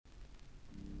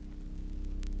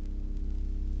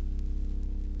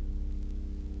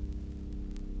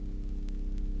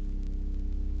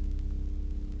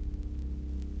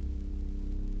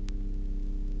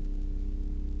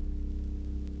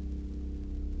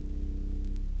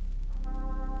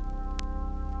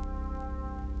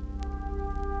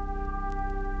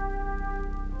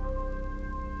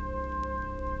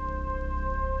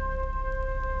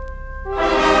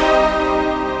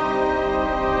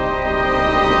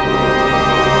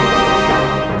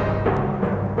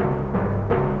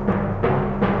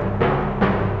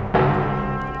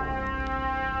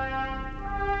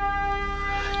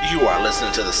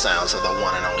sounds of the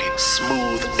one and only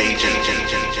Smooth Agent.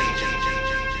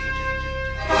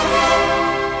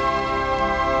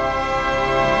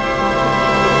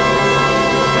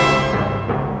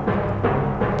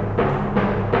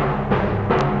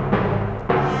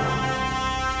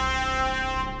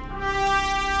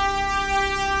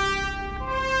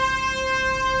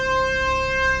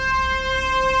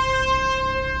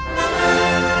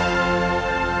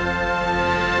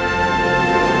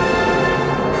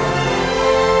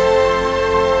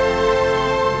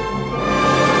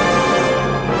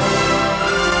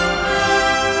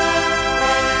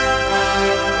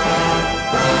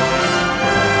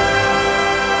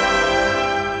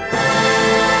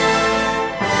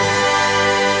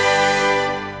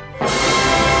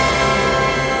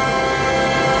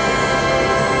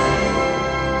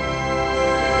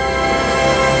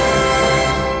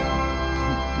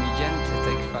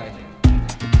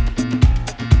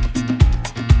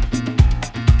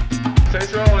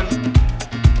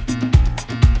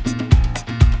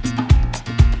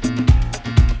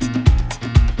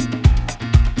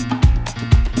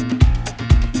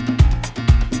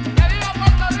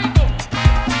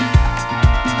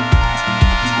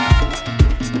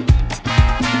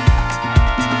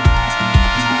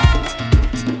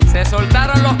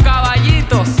 Soltaron los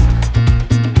caballitos.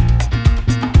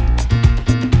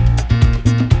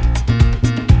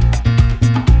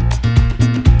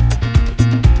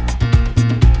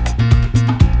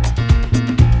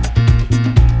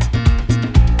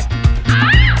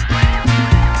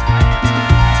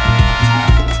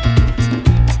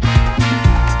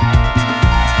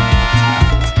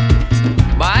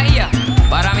 Vaya,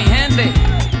 para mi gente.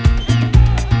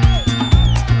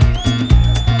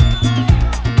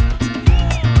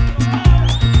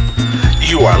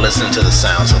 You are listening to the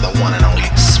sounds of the one and only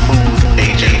Smooth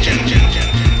Agent.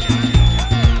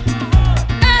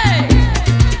 ¡Ey!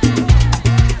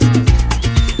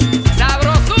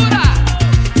 ¡Sabrosura!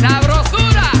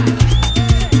 ¡Sabrosura!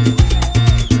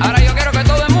 Ahora yo quiero que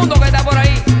todo el mundo que está por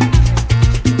ahí,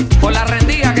 por la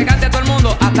rendija, que cante todo el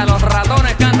mundo. Hasta los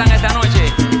ratones cantan esta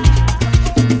noche.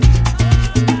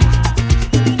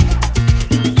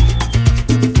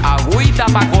 Agüita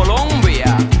pa'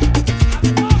 Colombia.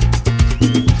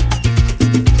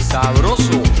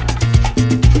 Sabroso.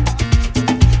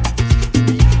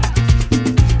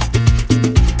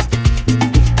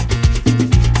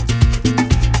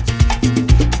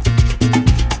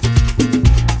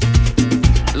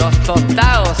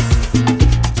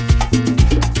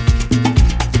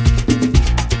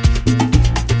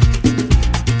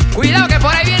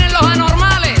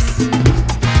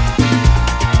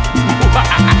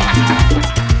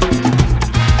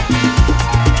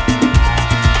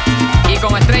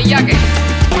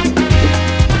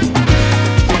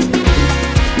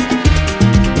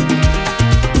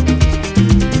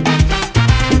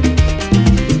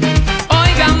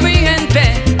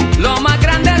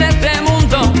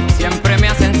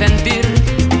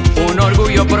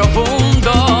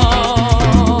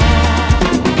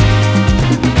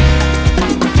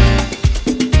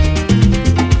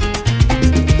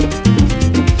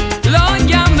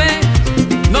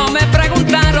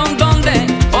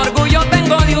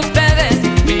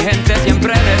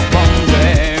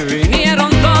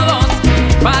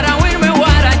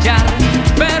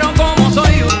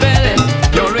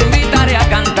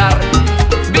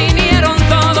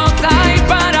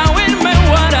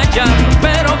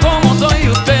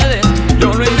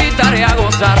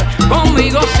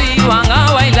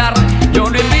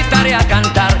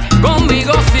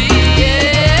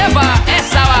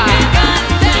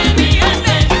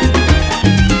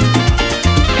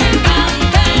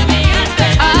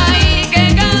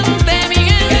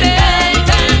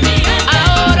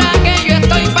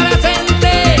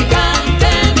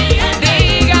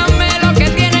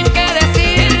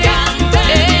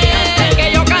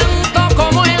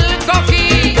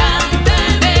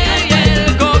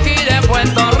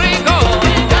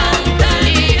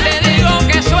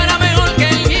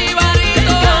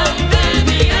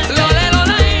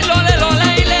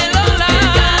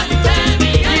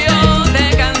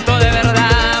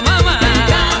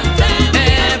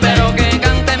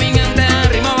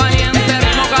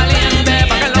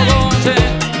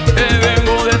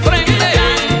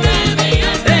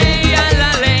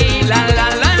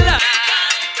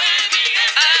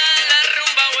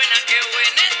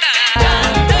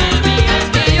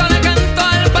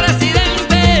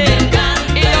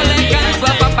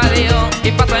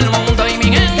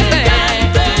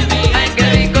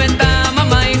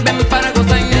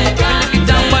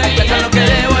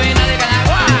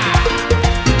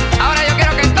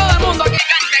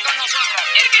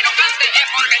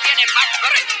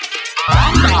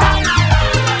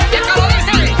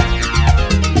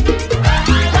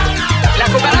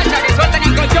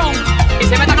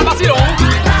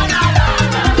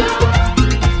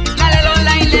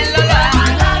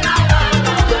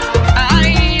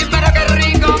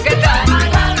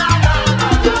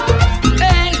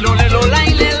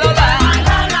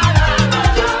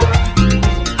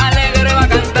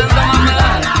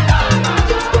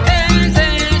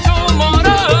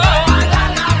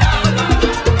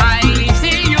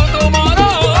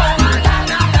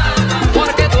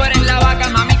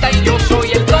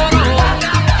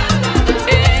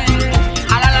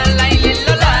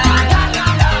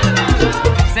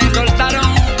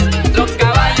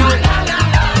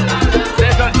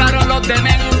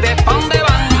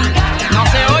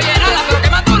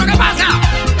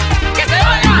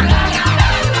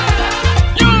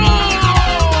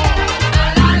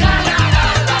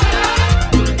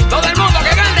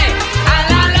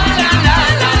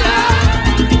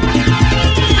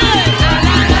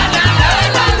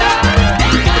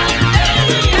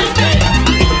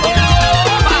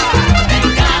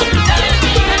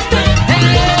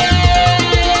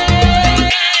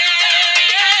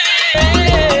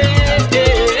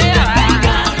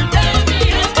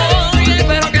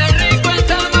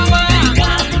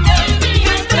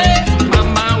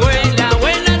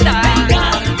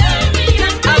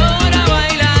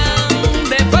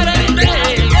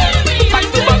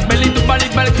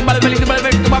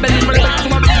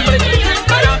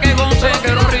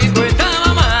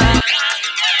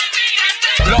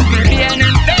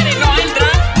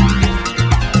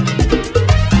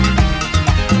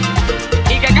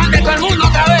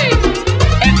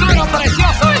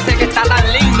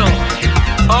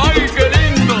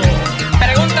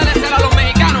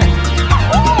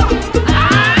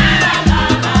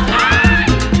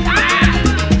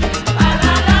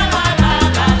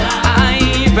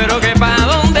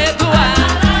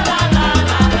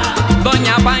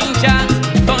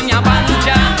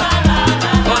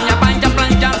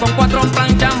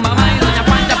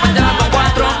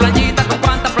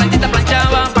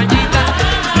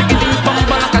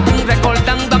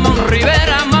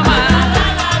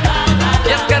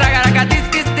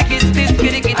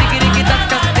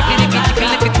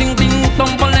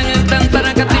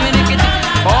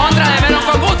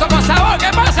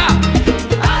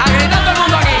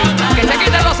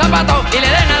 zapatos y le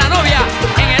den a la novia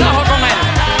en el ojo con él.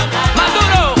 ¡Más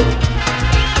duro!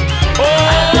 ¡Oh!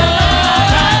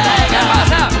 ¿Qué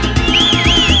pasa?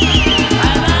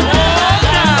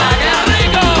 ¡Otra! ¡Qué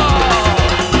rico!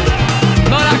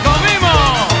 ¡Nos la comimos!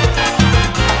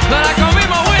 ¡Nos la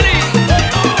comimos, Willy!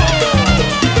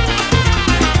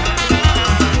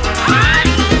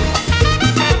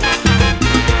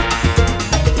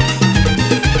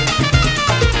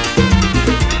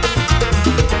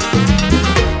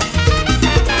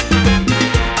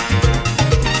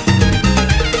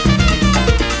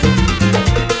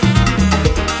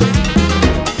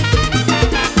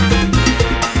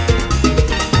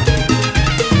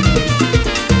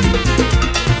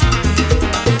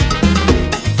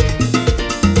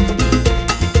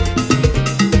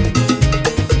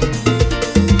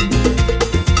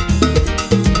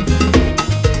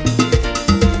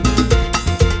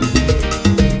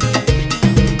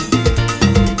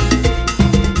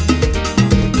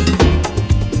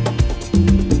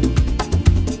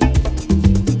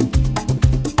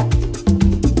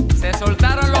 Se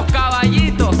soltaron los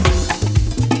caballitos.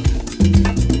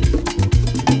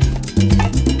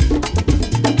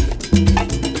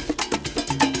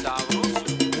 Sabroso.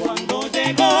 Cuando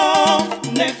llegó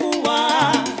de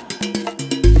Cuba,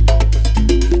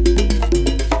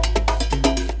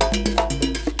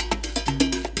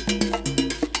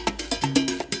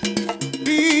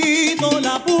 Vito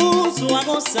la puso a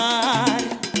gozar.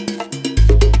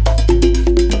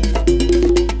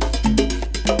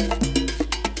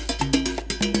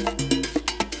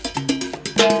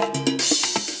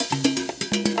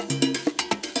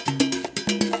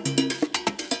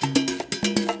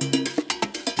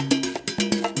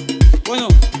 Bueno,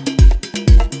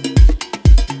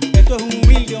 esto es un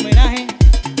humilde homenaje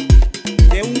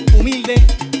de un humilde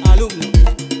alumno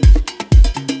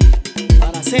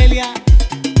para Celia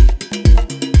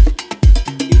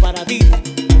y para ti.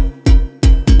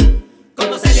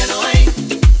 Como Celia no hay,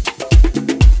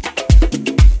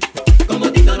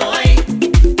 como Tito no hay,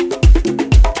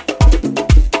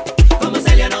 como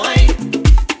Celia no hay,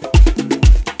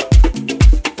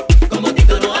 como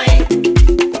Tito no hay.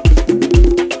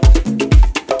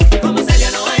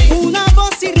 Una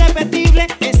voz irrepetible,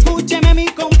 escúcheme mi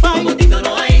compañero. Como Tito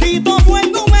no hay. Tito fue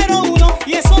el número uno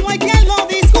y eso no hay quien lo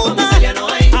discuta. Como Celia no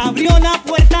hay. Abrió la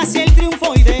puerta hacia el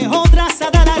triunfo y dejó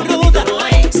trazada la ruta. No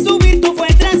hay. Su virtud fue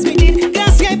transmitir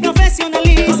gracia y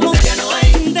profesionalismo. Como Celia no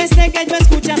hay. Desde que yo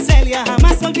escuché a Celia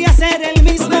jamás volví a ser el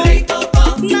mismo.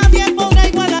 Nadie podrá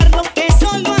igualarlo,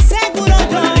 eso lo aseguro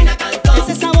yo.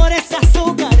 Ese sabor, ese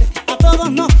azúcar, a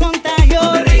todos nos contagió.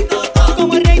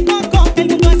 Como el rey Coco, el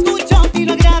mundo escuchó y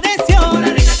lo agradeció.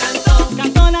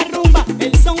 Cantó la rumba,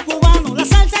 el son cubano, la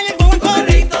salsa y el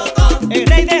guaguancó. El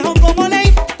rey dejó como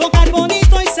ley tocar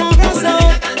bonito y sabroso.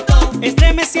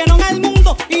 Estremecieron al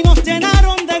mundo y nos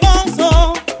llenaron de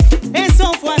gozo.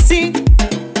 Eso fue así.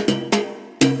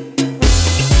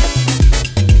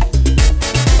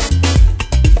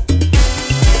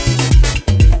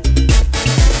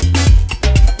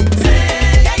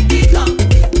 Celia y Tito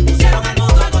pusieron al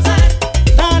mundo a gozar.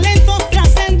 Talentos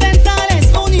trascendentales,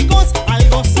 únicos,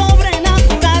 algo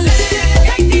sobrenatural.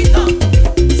 Celia y Tito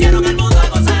pusieron al mundo a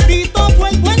gozar. Tito fue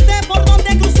el puente por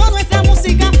donde cruzó nuestra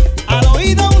música al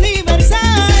oído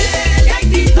universal. Celia y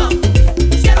Tito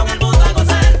pusieron al mundo a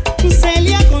gozar.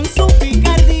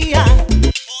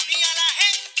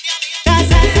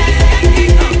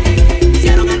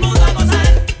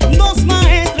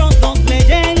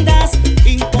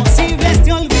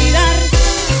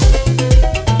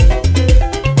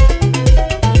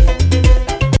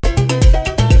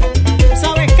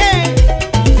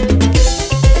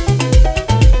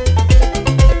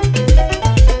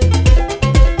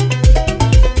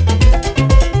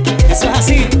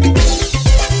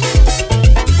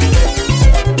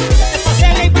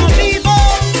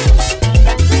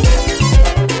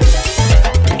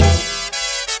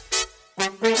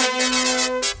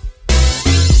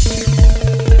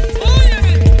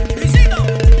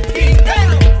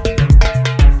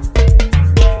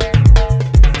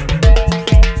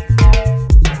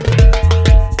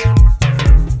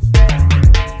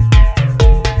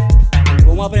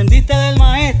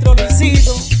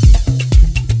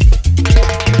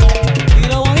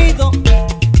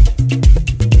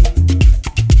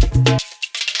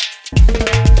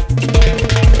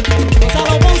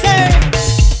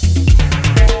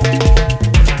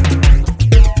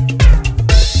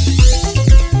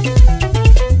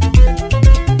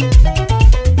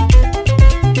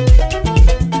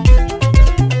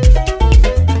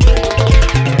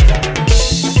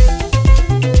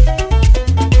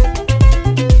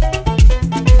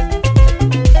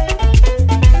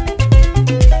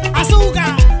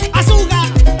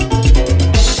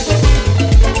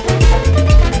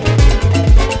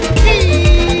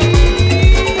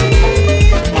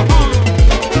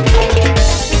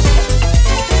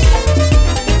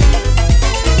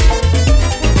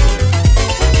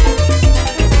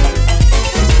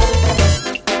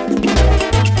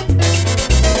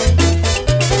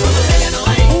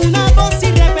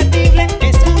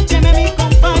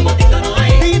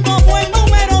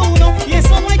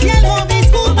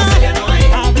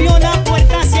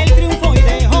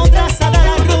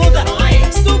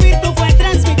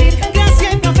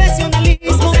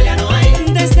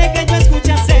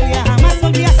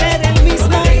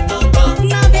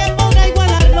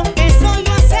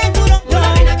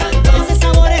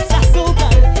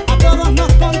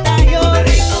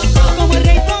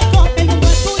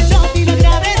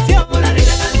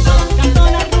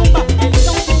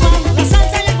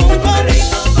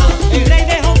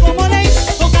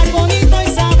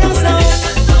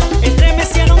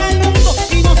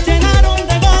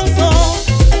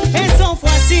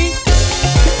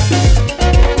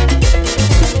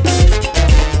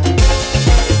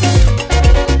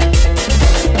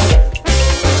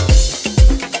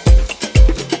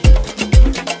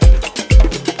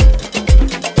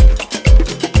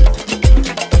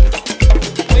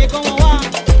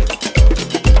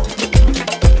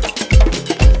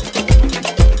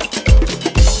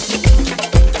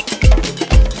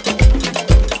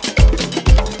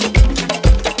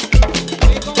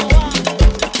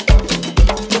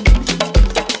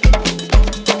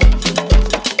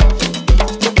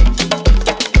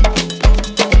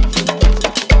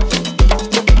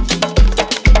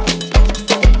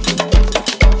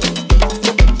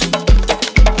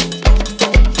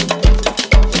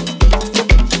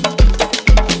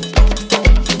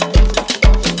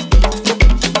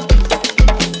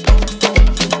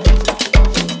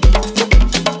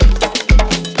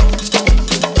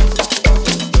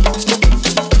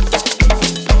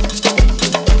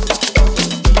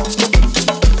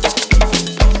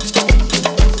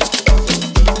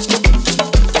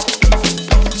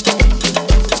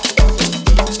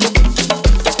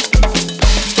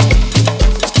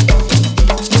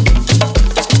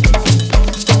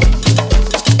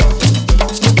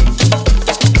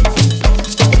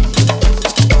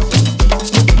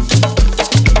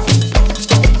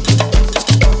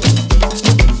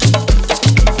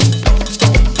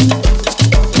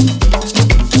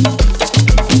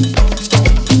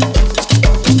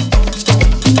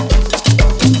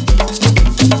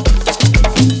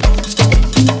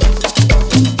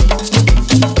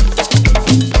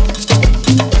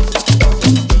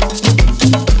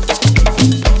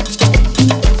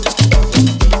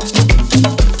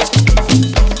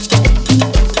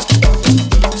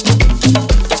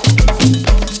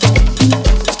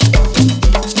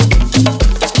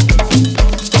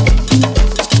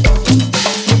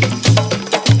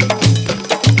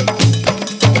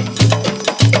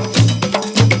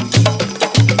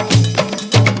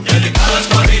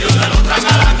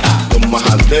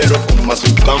 arma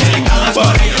su camba.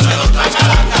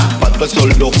 Pa' todos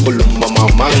esos locos los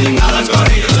mamamanga,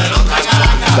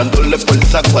 dándole por el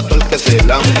saco a todo el que se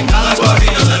lamba.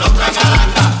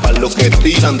 Pa' los que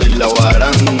tiran de la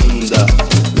baranda,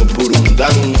 los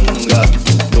burundanga,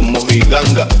 los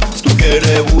mojiganga. Tú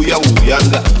quieres bulla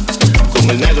buyanga, con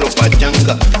el negro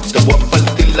pachanga. Te voy a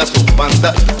partir la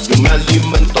subpanda, yo me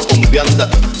alimento con vianda.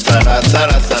 Sara,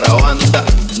 Sara, Sarabanda,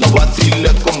 no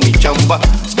vaciles con mi chamba,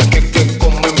 ya que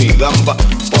come mi gamba.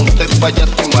 Ponte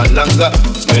payaso y malanga,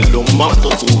 me lo mato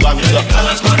tu ganga. Dedicado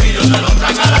al corrillo de los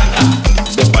tracaranga,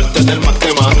 de parte del más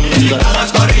que manda. dedicado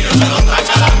al corrillo de los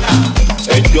tracaranga,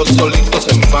 Ellos solitos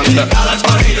se enfangan, dedicado al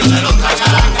corrillo de los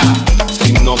tracaranga,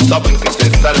 si no saben que se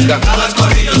salgan. dedicado al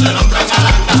corrillo de los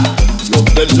tracaranga, Los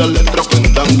de la letra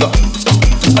pentanga,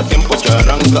 a tiempo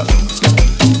charanga,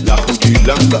 la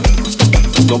cuchilanga.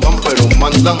 No van pero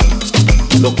mandan,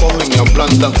 lo cogen y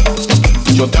aplantan.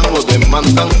 Yo tengo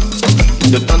demandan,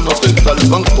 de estas no se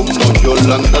salvan como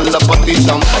Yolanda la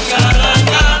patizan.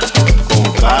 Con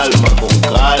calma, con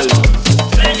calma.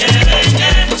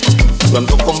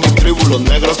 Cuando con mi tribu los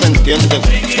negros se entienden.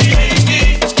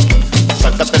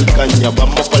 Sácate el caña,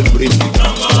 vamos pa'l brindis.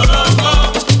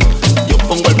 Yo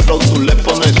pongo el flow, tú le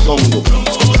pones zongo.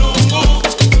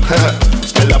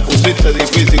 Me la pusiste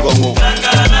difícil como.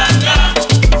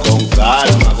 Con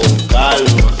calma, con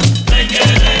calma.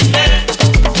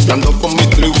 Ando con mi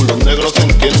tribu, los negros se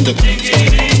entienden.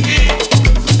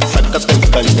 Sácate el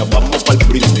caña, vamos pa'l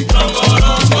brindis.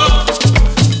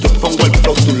 Yo pongo el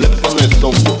flow, tú le pones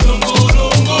zongo.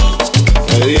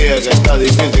 Me dije que está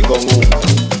difícil con un.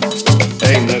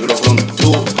 Ey, negro con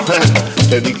tú,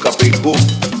 te di capicú.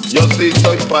 Yo sí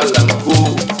soy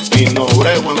palancú y no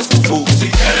brego en fufú. si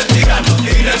quieres tirar, no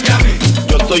tíreme a mí.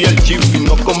 Yo soy el chief y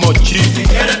no como chief. Si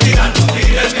quieres tirar, no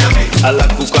tíreme a mí. A la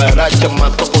cucaracha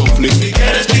mato con flip. Si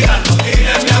quieres tirar, no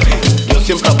tíreme a mí. Yo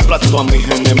siempre aplasto a mis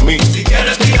enemigos. Si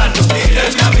quieres tirar, no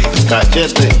tíreme a mí.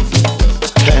 Cachete,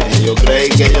 yo creí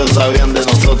que ellos sabían de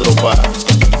nosotros pa'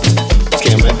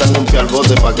 que metan un pie al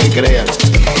bote pa' que crean.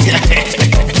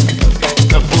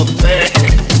 Me puté.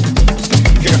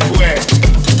 ¿Qué fue?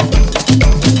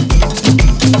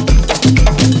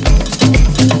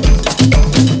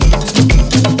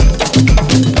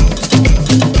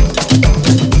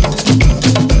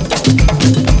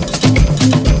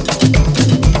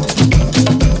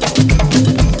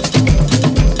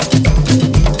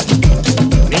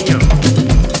 Niño,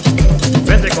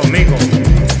 vete conmigo.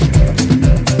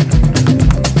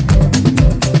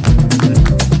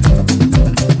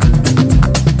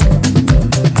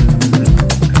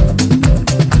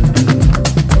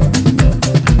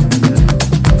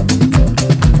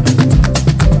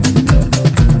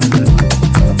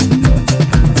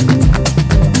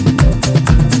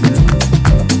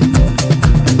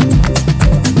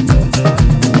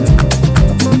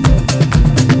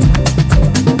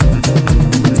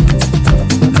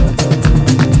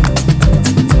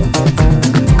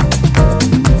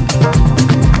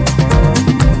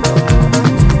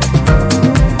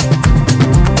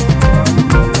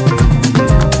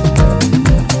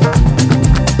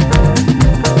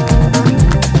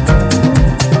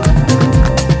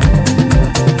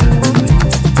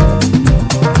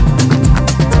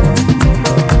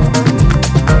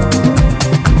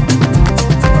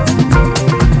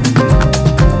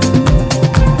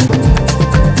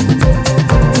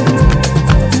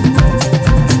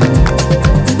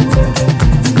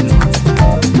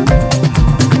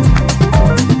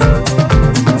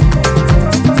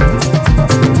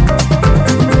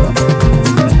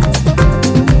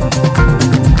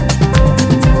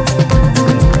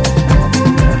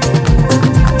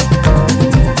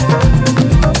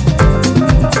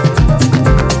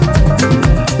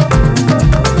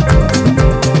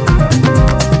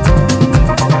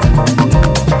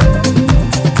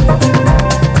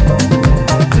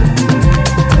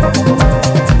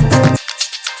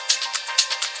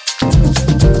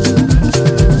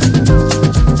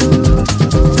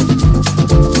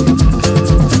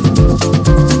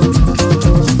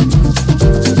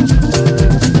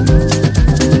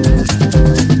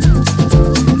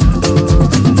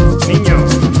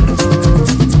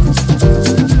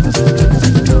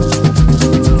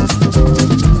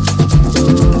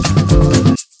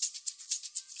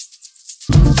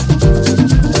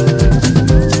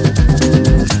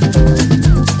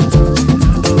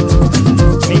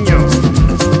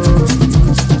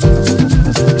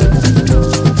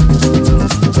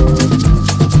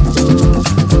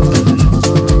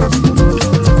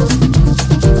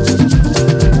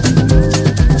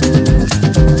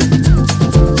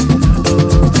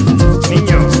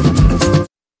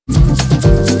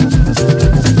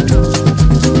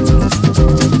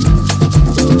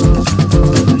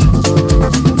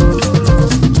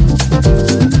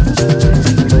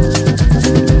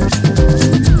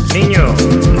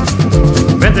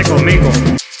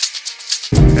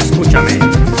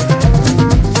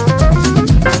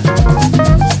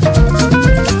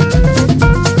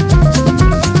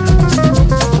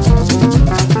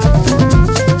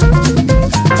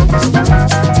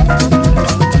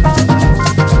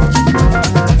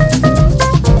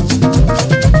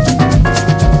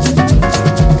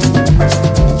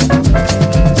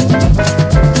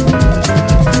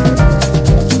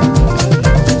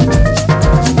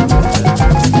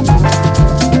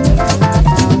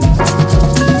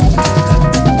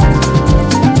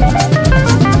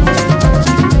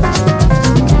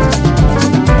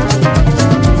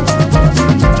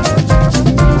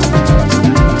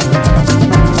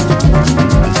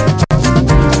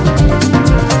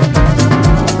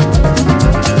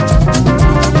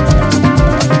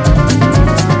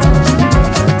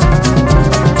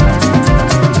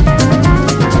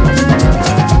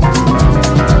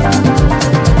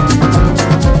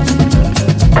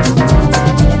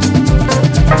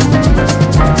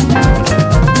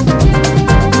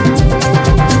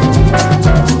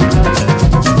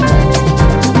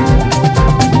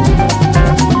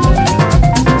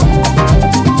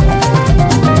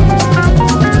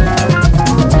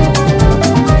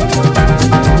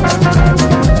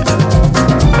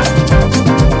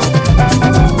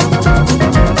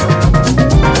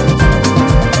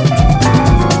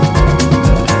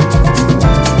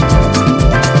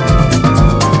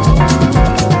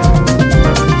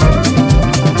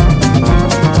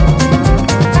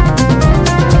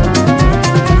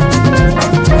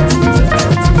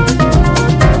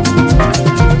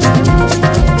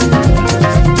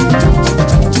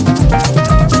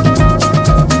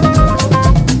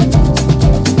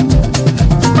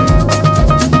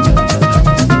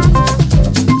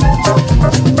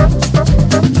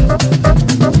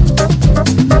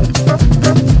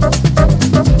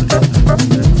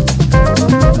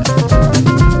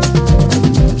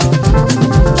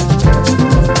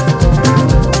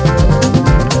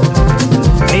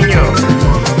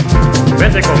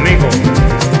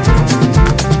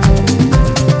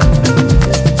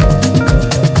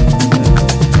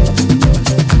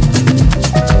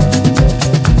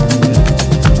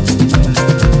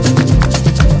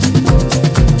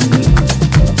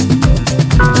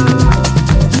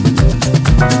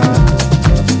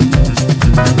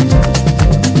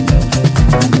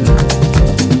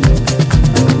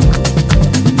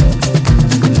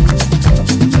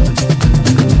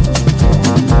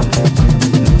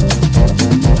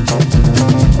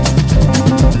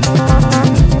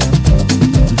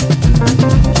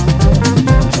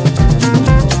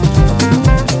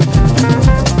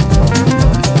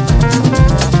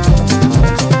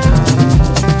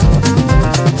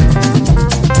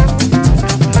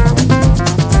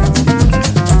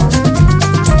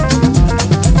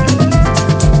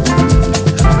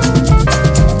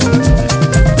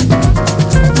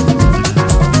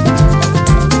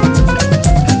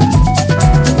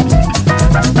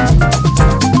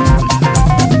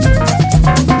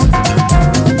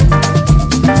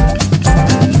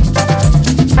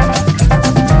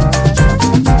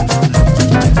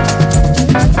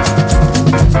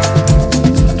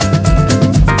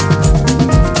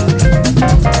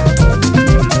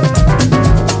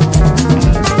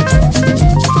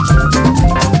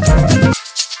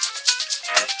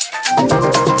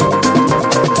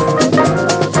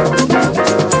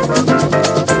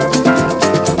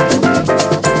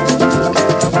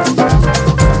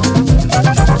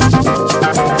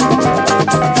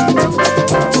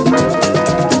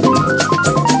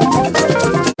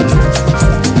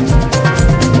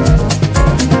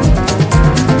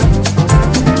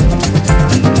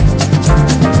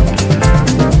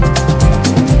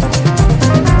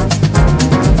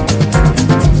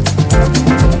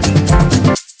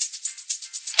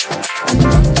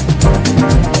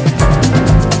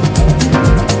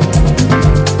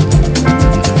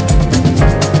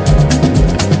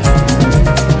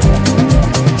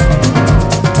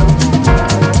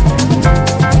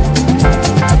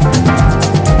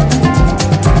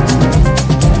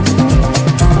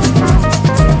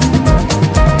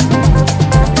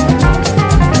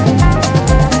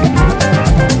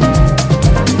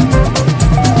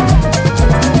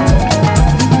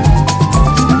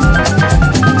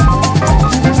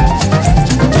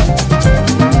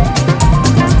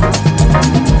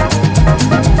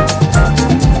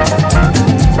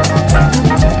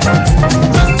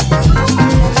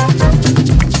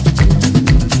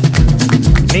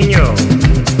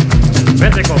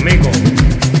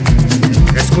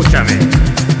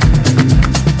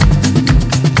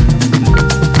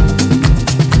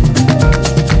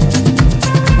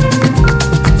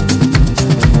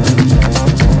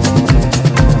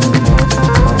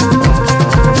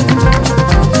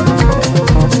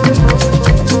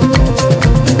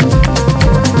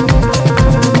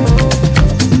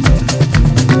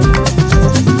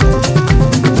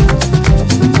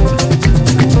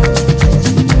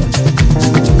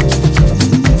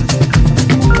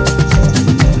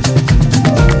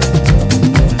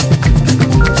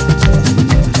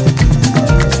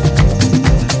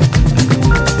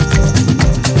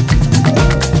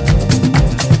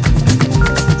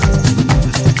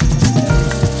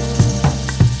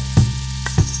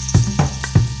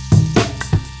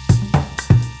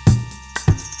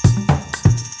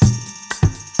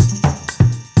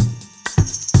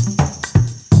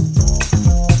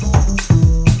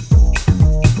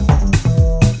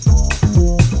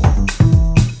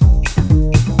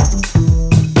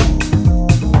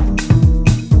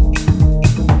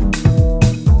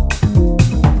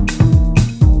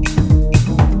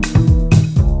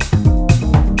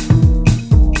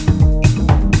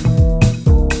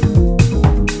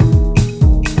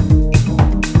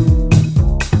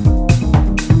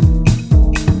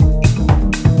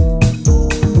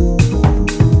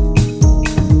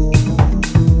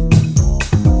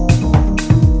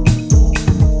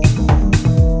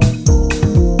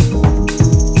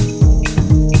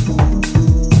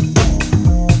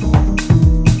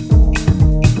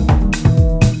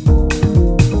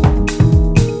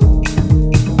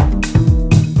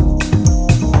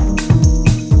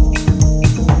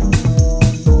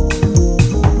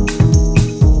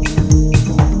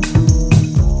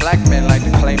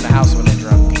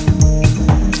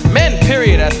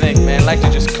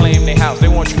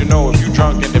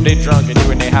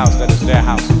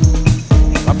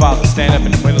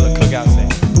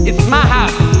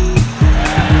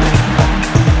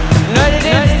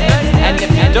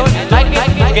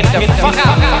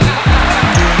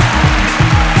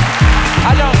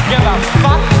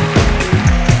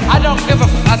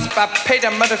 I pay the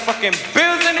motherfucking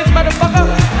bills in this motherfucker.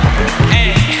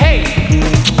 And hey,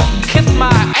 kiss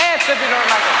my ass if you don't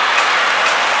like it.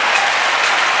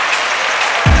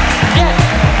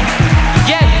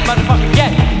 Yes, motherfucker, yes.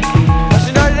 But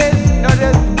you know what it is? You know what it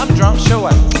is? I'm drunk, so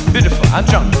what? Beautiful, I'm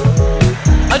drunk.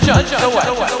 So what?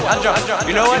 I'm drunk.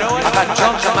 You know what? I got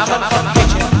drunk in my motherfucking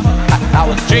kitchen. I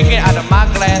was drinking out of my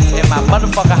glass in my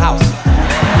motherfucking house.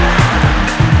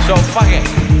 So fuck it.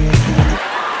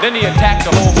 Then he attacked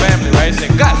the whole family, right? He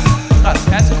said, Gus,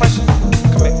 ask a question.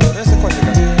 Come here, ask a question,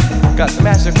 Gus. Gus, let me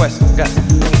ask you a question. Gus,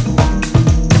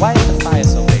 why is the fire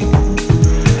so big?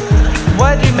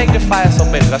 Why did you make the fire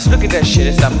so big, Gus? Look at that shit,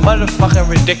 it's a motherfucking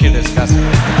ridiculous, Gus.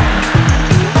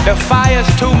 The fire's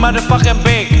too motherfucking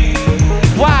big.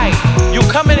 Why? You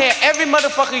come in here every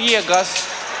motherfucking year, Gus,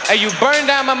 and you burn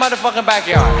down my motherfucking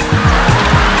backyard.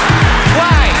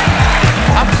 Why?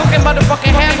 I'm cooking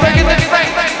motherfucking hamburgers and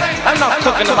fries. I'm not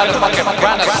cooking the motherfucking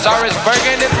brontosaurus burger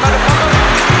in this motherfucker.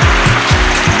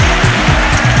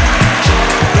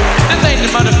 This ain't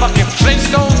the motherfucking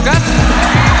Flintstones, Gus.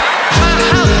 My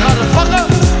house, motherfucker.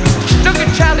 Look at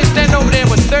Charlie stand over there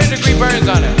with 3rd-degree burns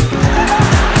on him.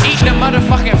 Eating a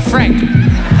motherfucking Frank.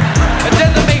 It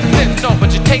doesn't make sense, no,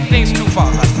 but you take things too far,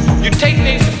 Gus. You take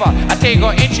things too far. I tell you go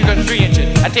 1 inch, you go 3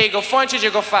 inches. I tell you, go 4 inches,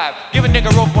 you go 5. Give a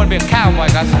nigga rope, wanna be a cowboy,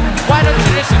 guys. Why don't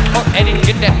you listen? Oh, Eddie,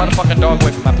 get that motherfucking dog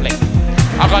away from my plate.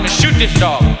 I'm gonna shoot this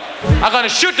dog. I'm gonna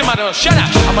shoot the mother. Shut up.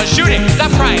 I'm gonna shoot him.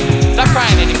 Stop crying. Stop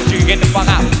crying, Eddie, because you can get the fuck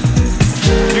out.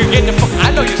 You can get the fuck.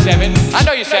 I know you're 7. I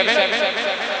know you're 7.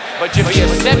 But you're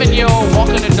a 7-year-old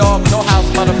walking the dog, no house,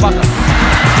 motherfucker.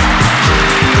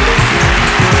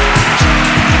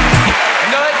 You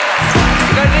know it?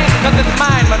 You know what it is? Because it's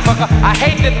mine, motherfucker. I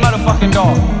hate this motherfucking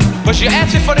dog. But you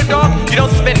ask it for the dog, you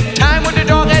don't spend time with the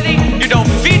dog, Eddie. You don't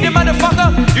feed the motherfucker.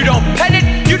 You don't pet it.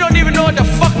 You don't even know what the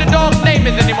fuck the dog's name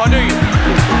is anymore, do you?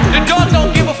 The dog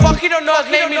don't give a fuck. He don't know his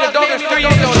name. The dog is 3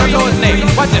 years old. Don't know his name.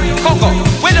 Watch it. Coco,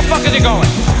 where the fuck is he going?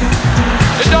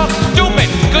 The dog's stupid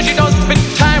because you don't spend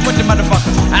time with the motherfucker.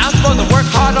 And I'm supposed to work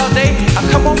hard all day. I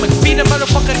come home and feed the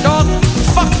motherfucking dog.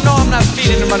 Fuck no, I'm not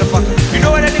feeding the motherfucker. You know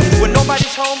what I do? When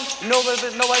nobody's home,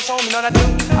 nobody's home, you know what I do?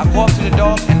 I go up to the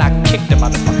dog and I kick the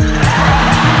motherfucker.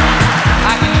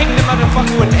 I kick the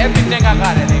motherfucker with everything I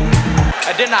got in it.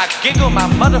 And then I giggle my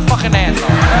motherfucking ass off.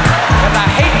 Because I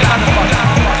hate the motherfucker.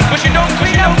 Because you don't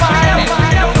clean up behind it.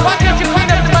 Why can't you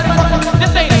clean up the motherfucker? This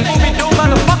ain't Scooby-Doo,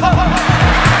 motherfucker.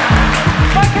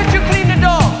 Why can't you clean the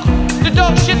dog? The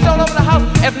dog shits all over the house.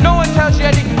 If no one tells you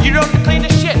anything, you don't clean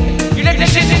the shit. You let the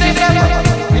shit stay there.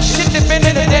 The shit that's been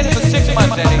in the den for 6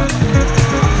 months, Eddie.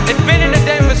 It's been in the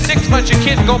den for 6 months. Your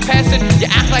kids go past it, you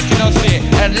act like you don't see it.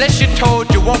 And unless you're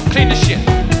told, you won't clean the shit.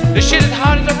 The shit is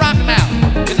hard as a rock now.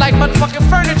 It's like motherfucking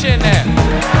furniture in there.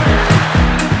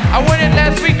 I went in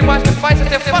last week to watch the fights. I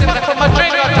said, fuck it, I put my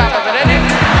drink on top of it, Eddie.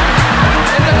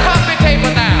 It's a coffee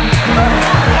table now.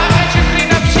 Why can't you clean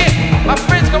up shit? My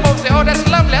friends come over and say, oh, that's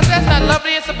lovely. I said, that's not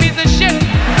lovely, it's a piece of shit.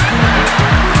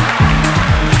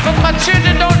 But my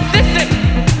children don't listen.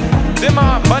 Then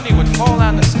my Aunt Bunny would fall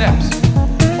down the steps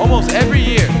almost every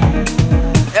year.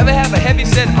 Ever have a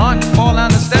heavy-set aunt fall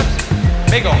down the steps?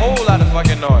 Make a whole lot of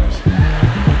fucking noise.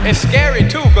 It's scary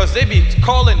too, because they be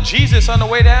calling Jesus on the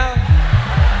way down.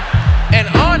 And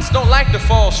aunts don't like to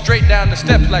fall straight down the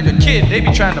steps like a kid. They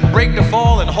be trying to break the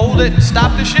fall and hold it and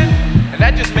stop the shit. And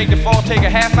that just make the fall take a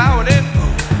half hour then.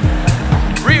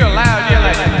 Real loud, yeah,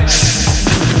 like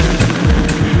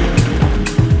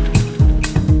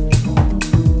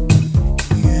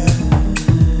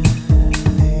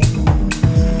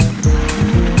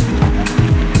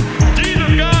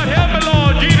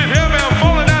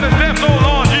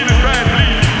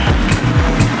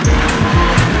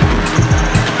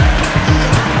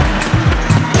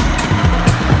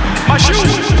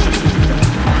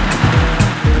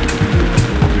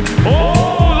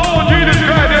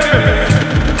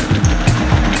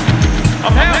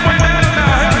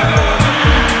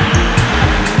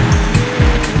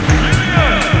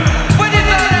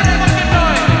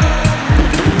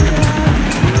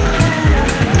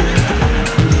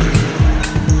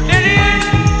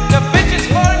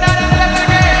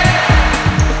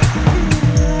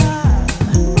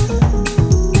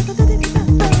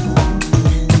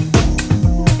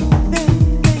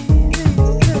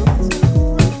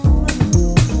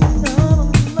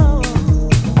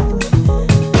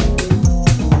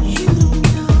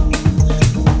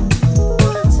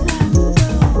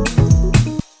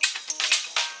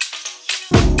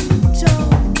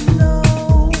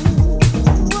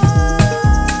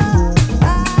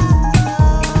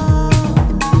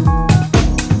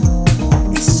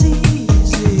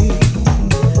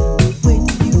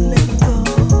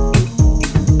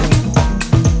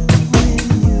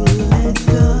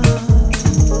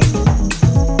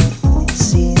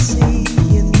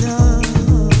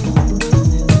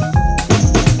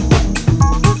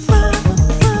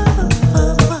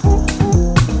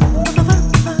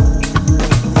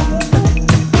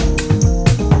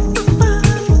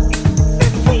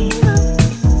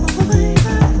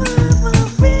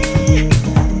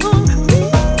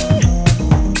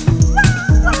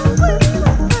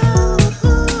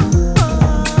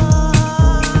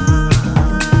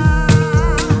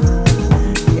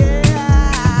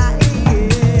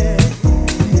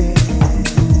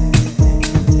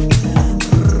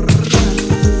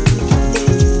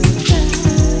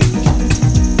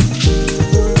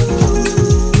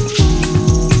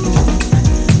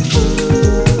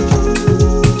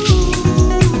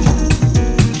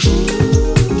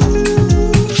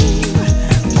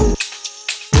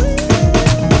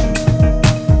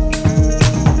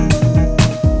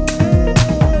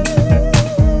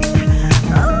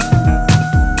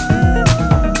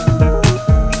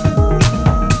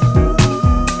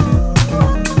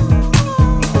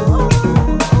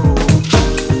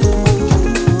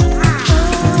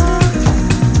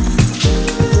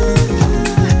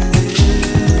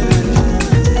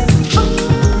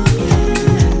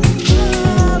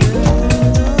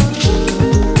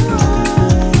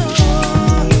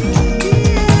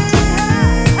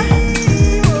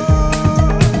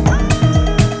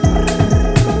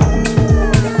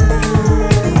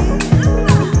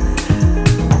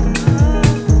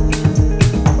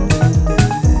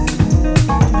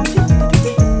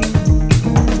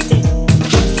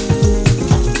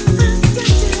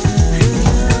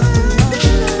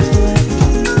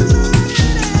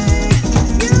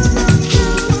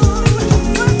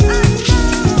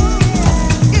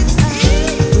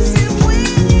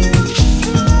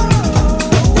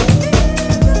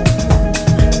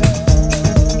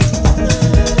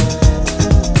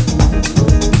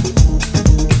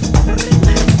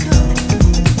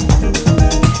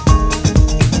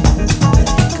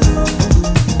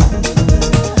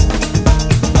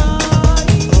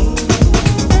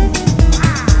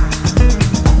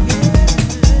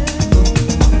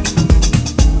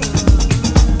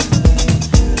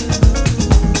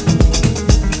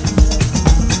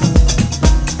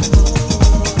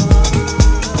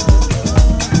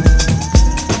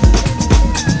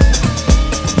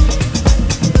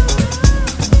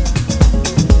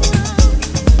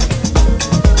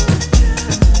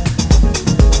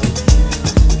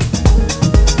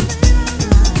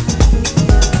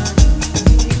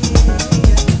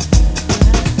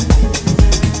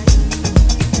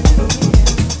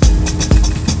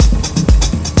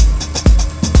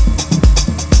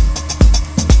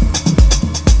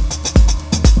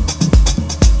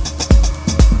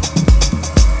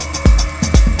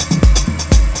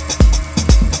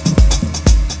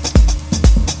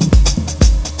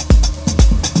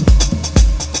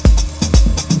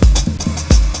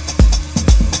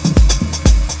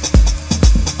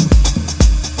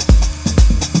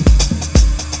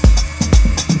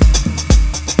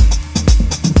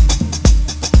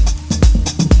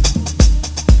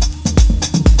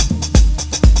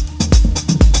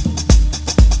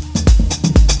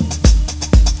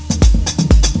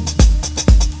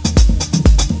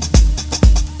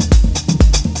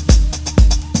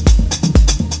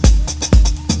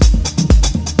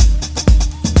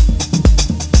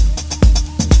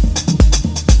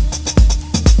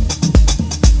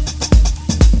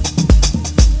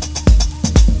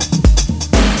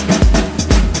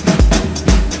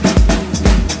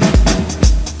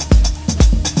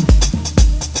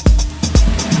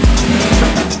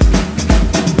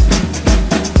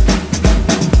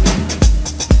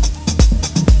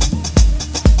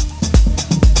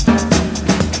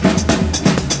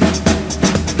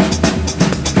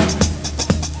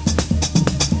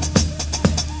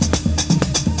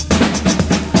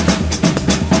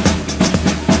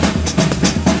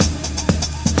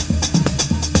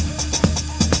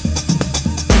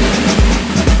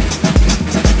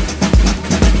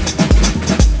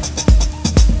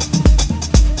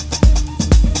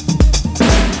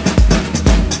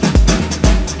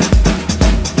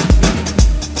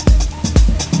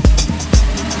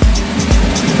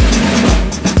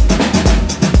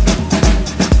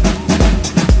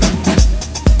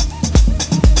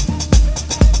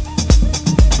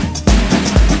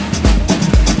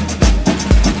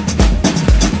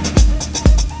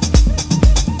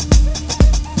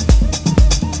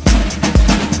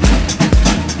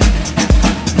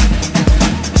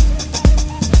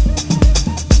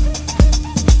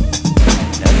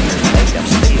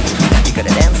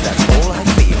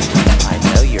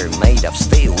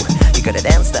You gotta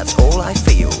dance, that's all I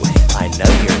feel. I know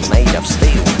you're made of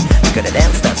steel. You gotta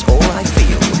dance, that's all I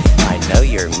feel. I know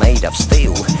you're made of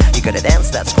steel. You gotta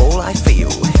dance, that's all I feel.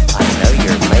 I know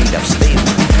you're made of steel.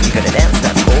 You gotta dance,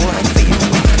 that's all I feel.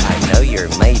 I know you're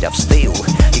made of steel.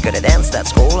 You gotta dance,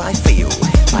 that's all I feel.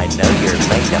 I know you're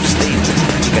made of steel.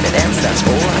 You gotta dance, that's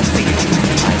all I feel.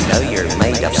 I know you're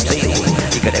made of steel.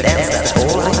 You gotta dance, that's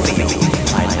all I feel.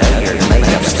 I know you're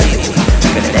made of steel. You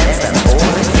gotta dance, that's all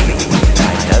I feel.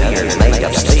 I know you're made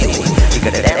of steel. You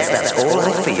gotta dance, that's all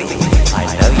I feel. I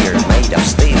know you're made of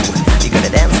steel.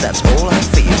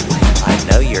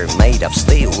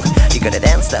 You gotta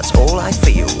dance, that's all I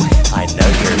feel. I know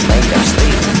you're made of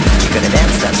steel. You gotta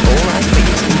dance, that's all I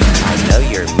feel. I know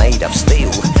you're made of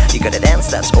steel. You gotta dance,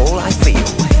 that's all I feel.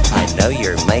 I know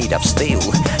you're made of steel.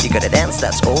 You gotta dance,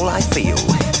 that's all I feel.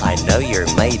 I know you're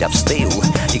made of steel.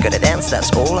 You gotta dance,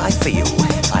 that's all I feel.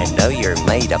 I know you're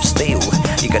made of steel.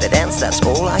 You gotta dance, that's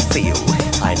all I feel.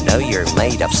 I know you're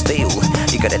made of steel.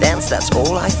 You gotta dance, that's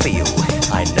all I feel.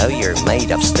 I know you're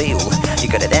made of steel. You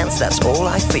gotta dance, that's all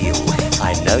I feel.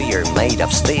 I know you're made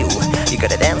of steel. You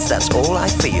gotta dance, that's all I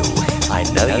feel. I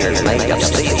know you're made of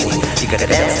steel. You gotta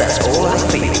dance, that's all I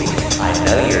feel. I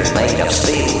know you're made of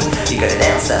steel. You gotta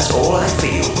dance, that's all I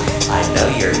feel. I know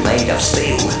you're made of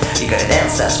steel. You gotta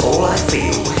dance, that's all I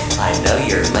feel. I know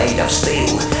you're made of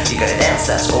steel. You gotta dance,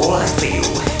 that's all I feel.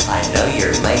 I know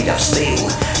you're made of steel.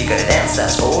 You gotta dance,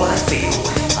 that's all I feel.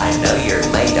 I know you're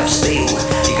made of steel.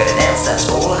 You gotta dance, that's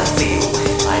all I feel.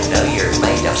 I know you're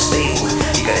made of steel.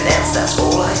 You gotta dance, that's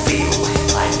all I feel.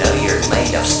 I know you're made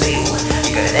of steel. You gotta dance, that's all I feel. I know you're made of steel. You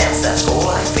gotta dance, that's all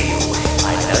I feel. I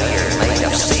know you're made of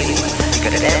steel. You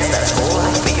gotta dance, that's all I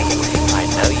feel. I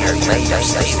know you're made of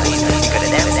steel. You gotta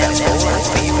dance, that's all I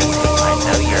feel. I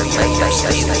know you're made of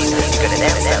steel. You gotta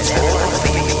dance, that's all I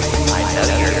feel. I know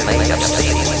you're made of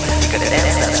steel. You gotta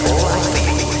dance, that's all I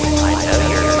feel. I know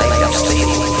you're made of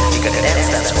steel. You gotta dance,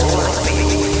 that's all I feel.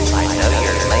 I know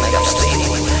you're made of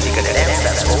steel. You gotta dance,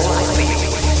 that's all I feel.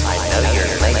 I know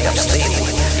you're made of steel.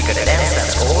 You gotta dance,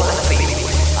 that's all I feel.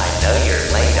 I know you're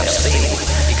made of steel.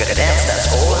 You gotta dance, that's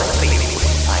all I feel.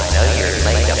 I know you're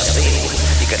made of steel.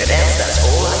 You gotta dance, that's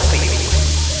all I feel.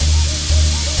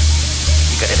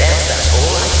 You gotta dance, that's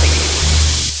all I feel.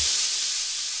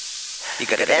 You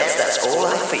gotta dance, that's all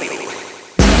I feel.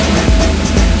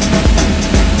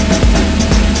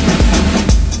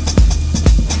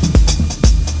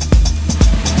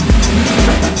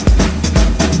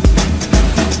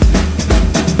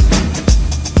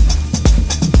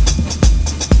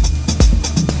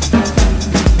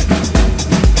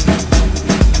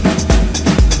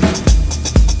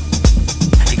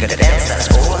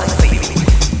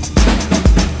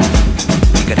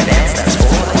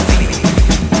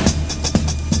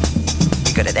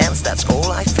 That's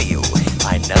all I feel.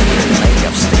 I know you're made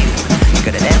of steel. You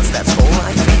gotta dance, that's all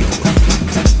I feel.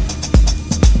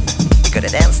 You gotta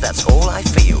dance, that's all I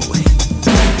feel.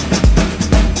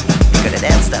 You gotta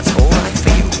dance, that's all I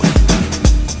feel.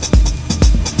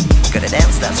 You gotta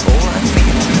dance, that's all I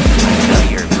feel. I know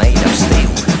you're made of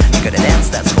steel. You gotta dance,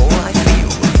 that's all I feel.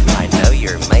 I know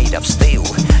you're made of steel.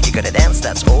 You gotta dance,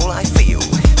 that's all I feel.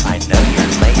 I know you're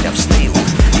made of steel.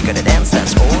 You gotta dance,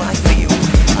 that's all I feel.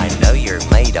 I know you're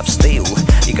made of steel.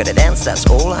 You gotta dance, that's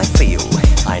all I feel.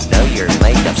 I know you're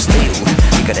made of steel.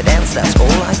 You gotta dance, that's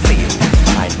all I feel.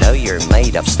 I know you're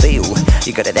made of steel.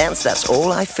 You gotta dance, that's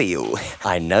all I feel.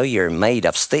 I know you're made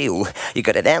of steel. You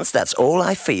gotta dance, that's all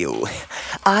I feel.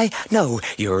 I know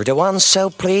you're the one, so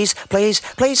please, please,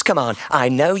 please come on. I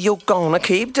know you're gonna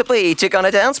keep the beat. You're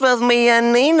gonna dance with me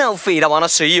and need no feet. I wanna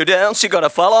see you dance, you're gonna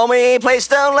follow me. Please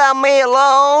don't let me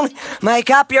alone. Make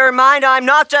up your mind, I'm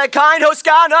not the kind who's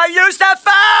gonna use the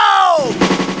phone.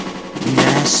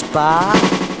 Nespa?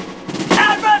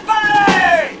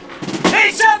 Everybody!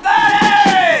 Need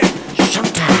somebody!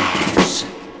 Sometimes.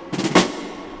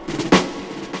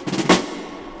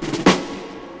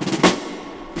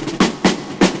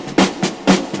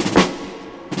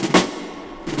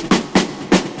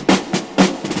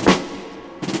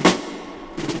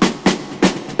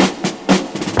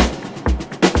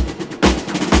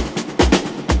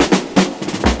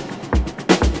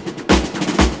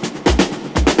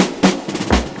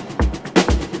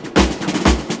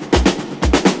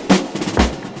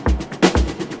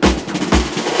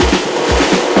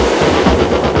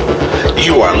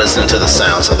 You are listening to the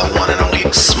sounds of the one and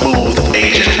only Smooth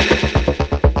Agent.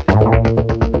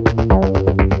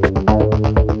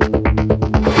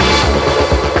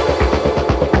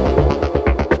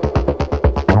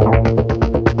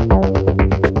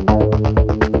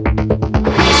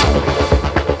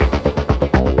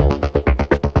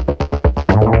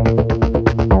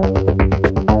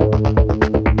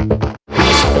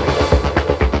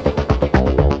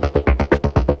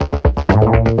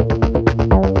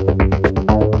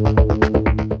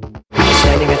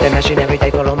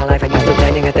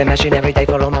 the machine every day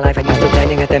for all my life. I'm used to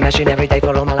standing at the machine every day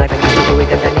for all my life. I'm used to do it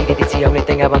and I need it. It's the only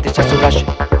thing I want is just to rush.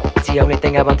 It's the only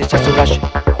thing I want is just to rush.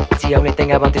 It's the only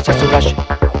thing I want is just to rush.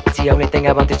 It's the only thing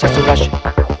I want is just to rush.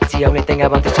 It's the only thing I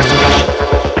want is just to rush.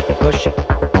 Push,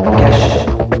 cash.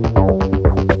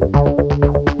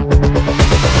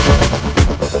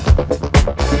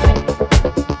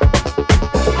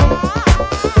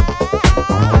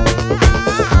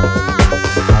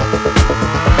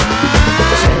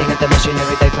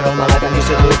 Every day for all my life, I'm used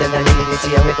to do it and I need it. It's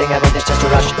the only thing I want is just to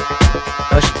rush,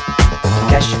 push,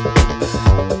 cash.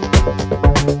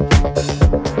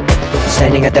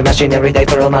 Standing at the machine every day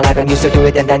for all my life, I'm used to do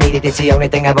it and I need it. It's the only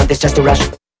thing I want is just to rush,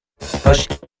 push,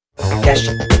 cash.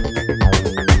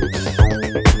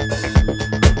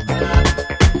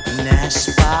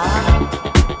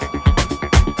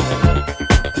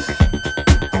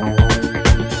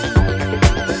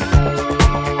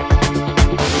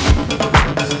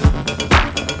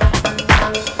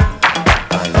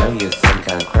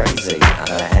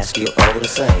 You all the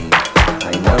same.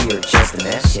 I know you're just an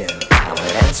action. I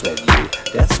wanna dance with you.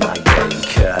 That's my game,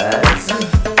 cuz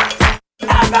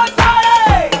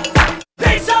everybody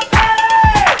needs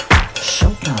somebody.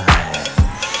 Showtime.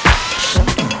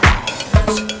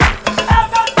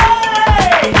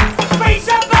 Everybody needs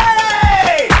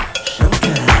somebody.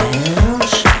 Showtime.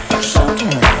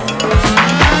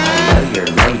 I know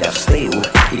you're made of steel.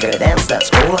 You gotta dance, that's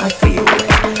all I feel.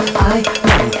 I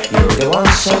know you're the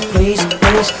one, so please,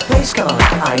 come on.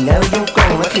 I know you're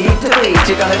gonna keep the beat.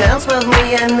 You gotta dance with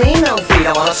me and need no feet.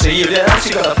 I wanna see you dance,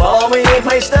 you gotta follow me.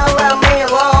 Please don't let me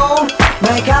alone.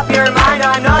 Make up your mind,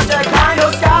 I'm not the kind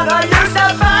of scout I used to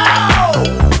bow.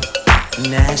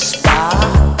 Nespa.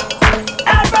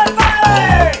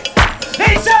 Everybody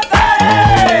needs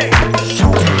somebody.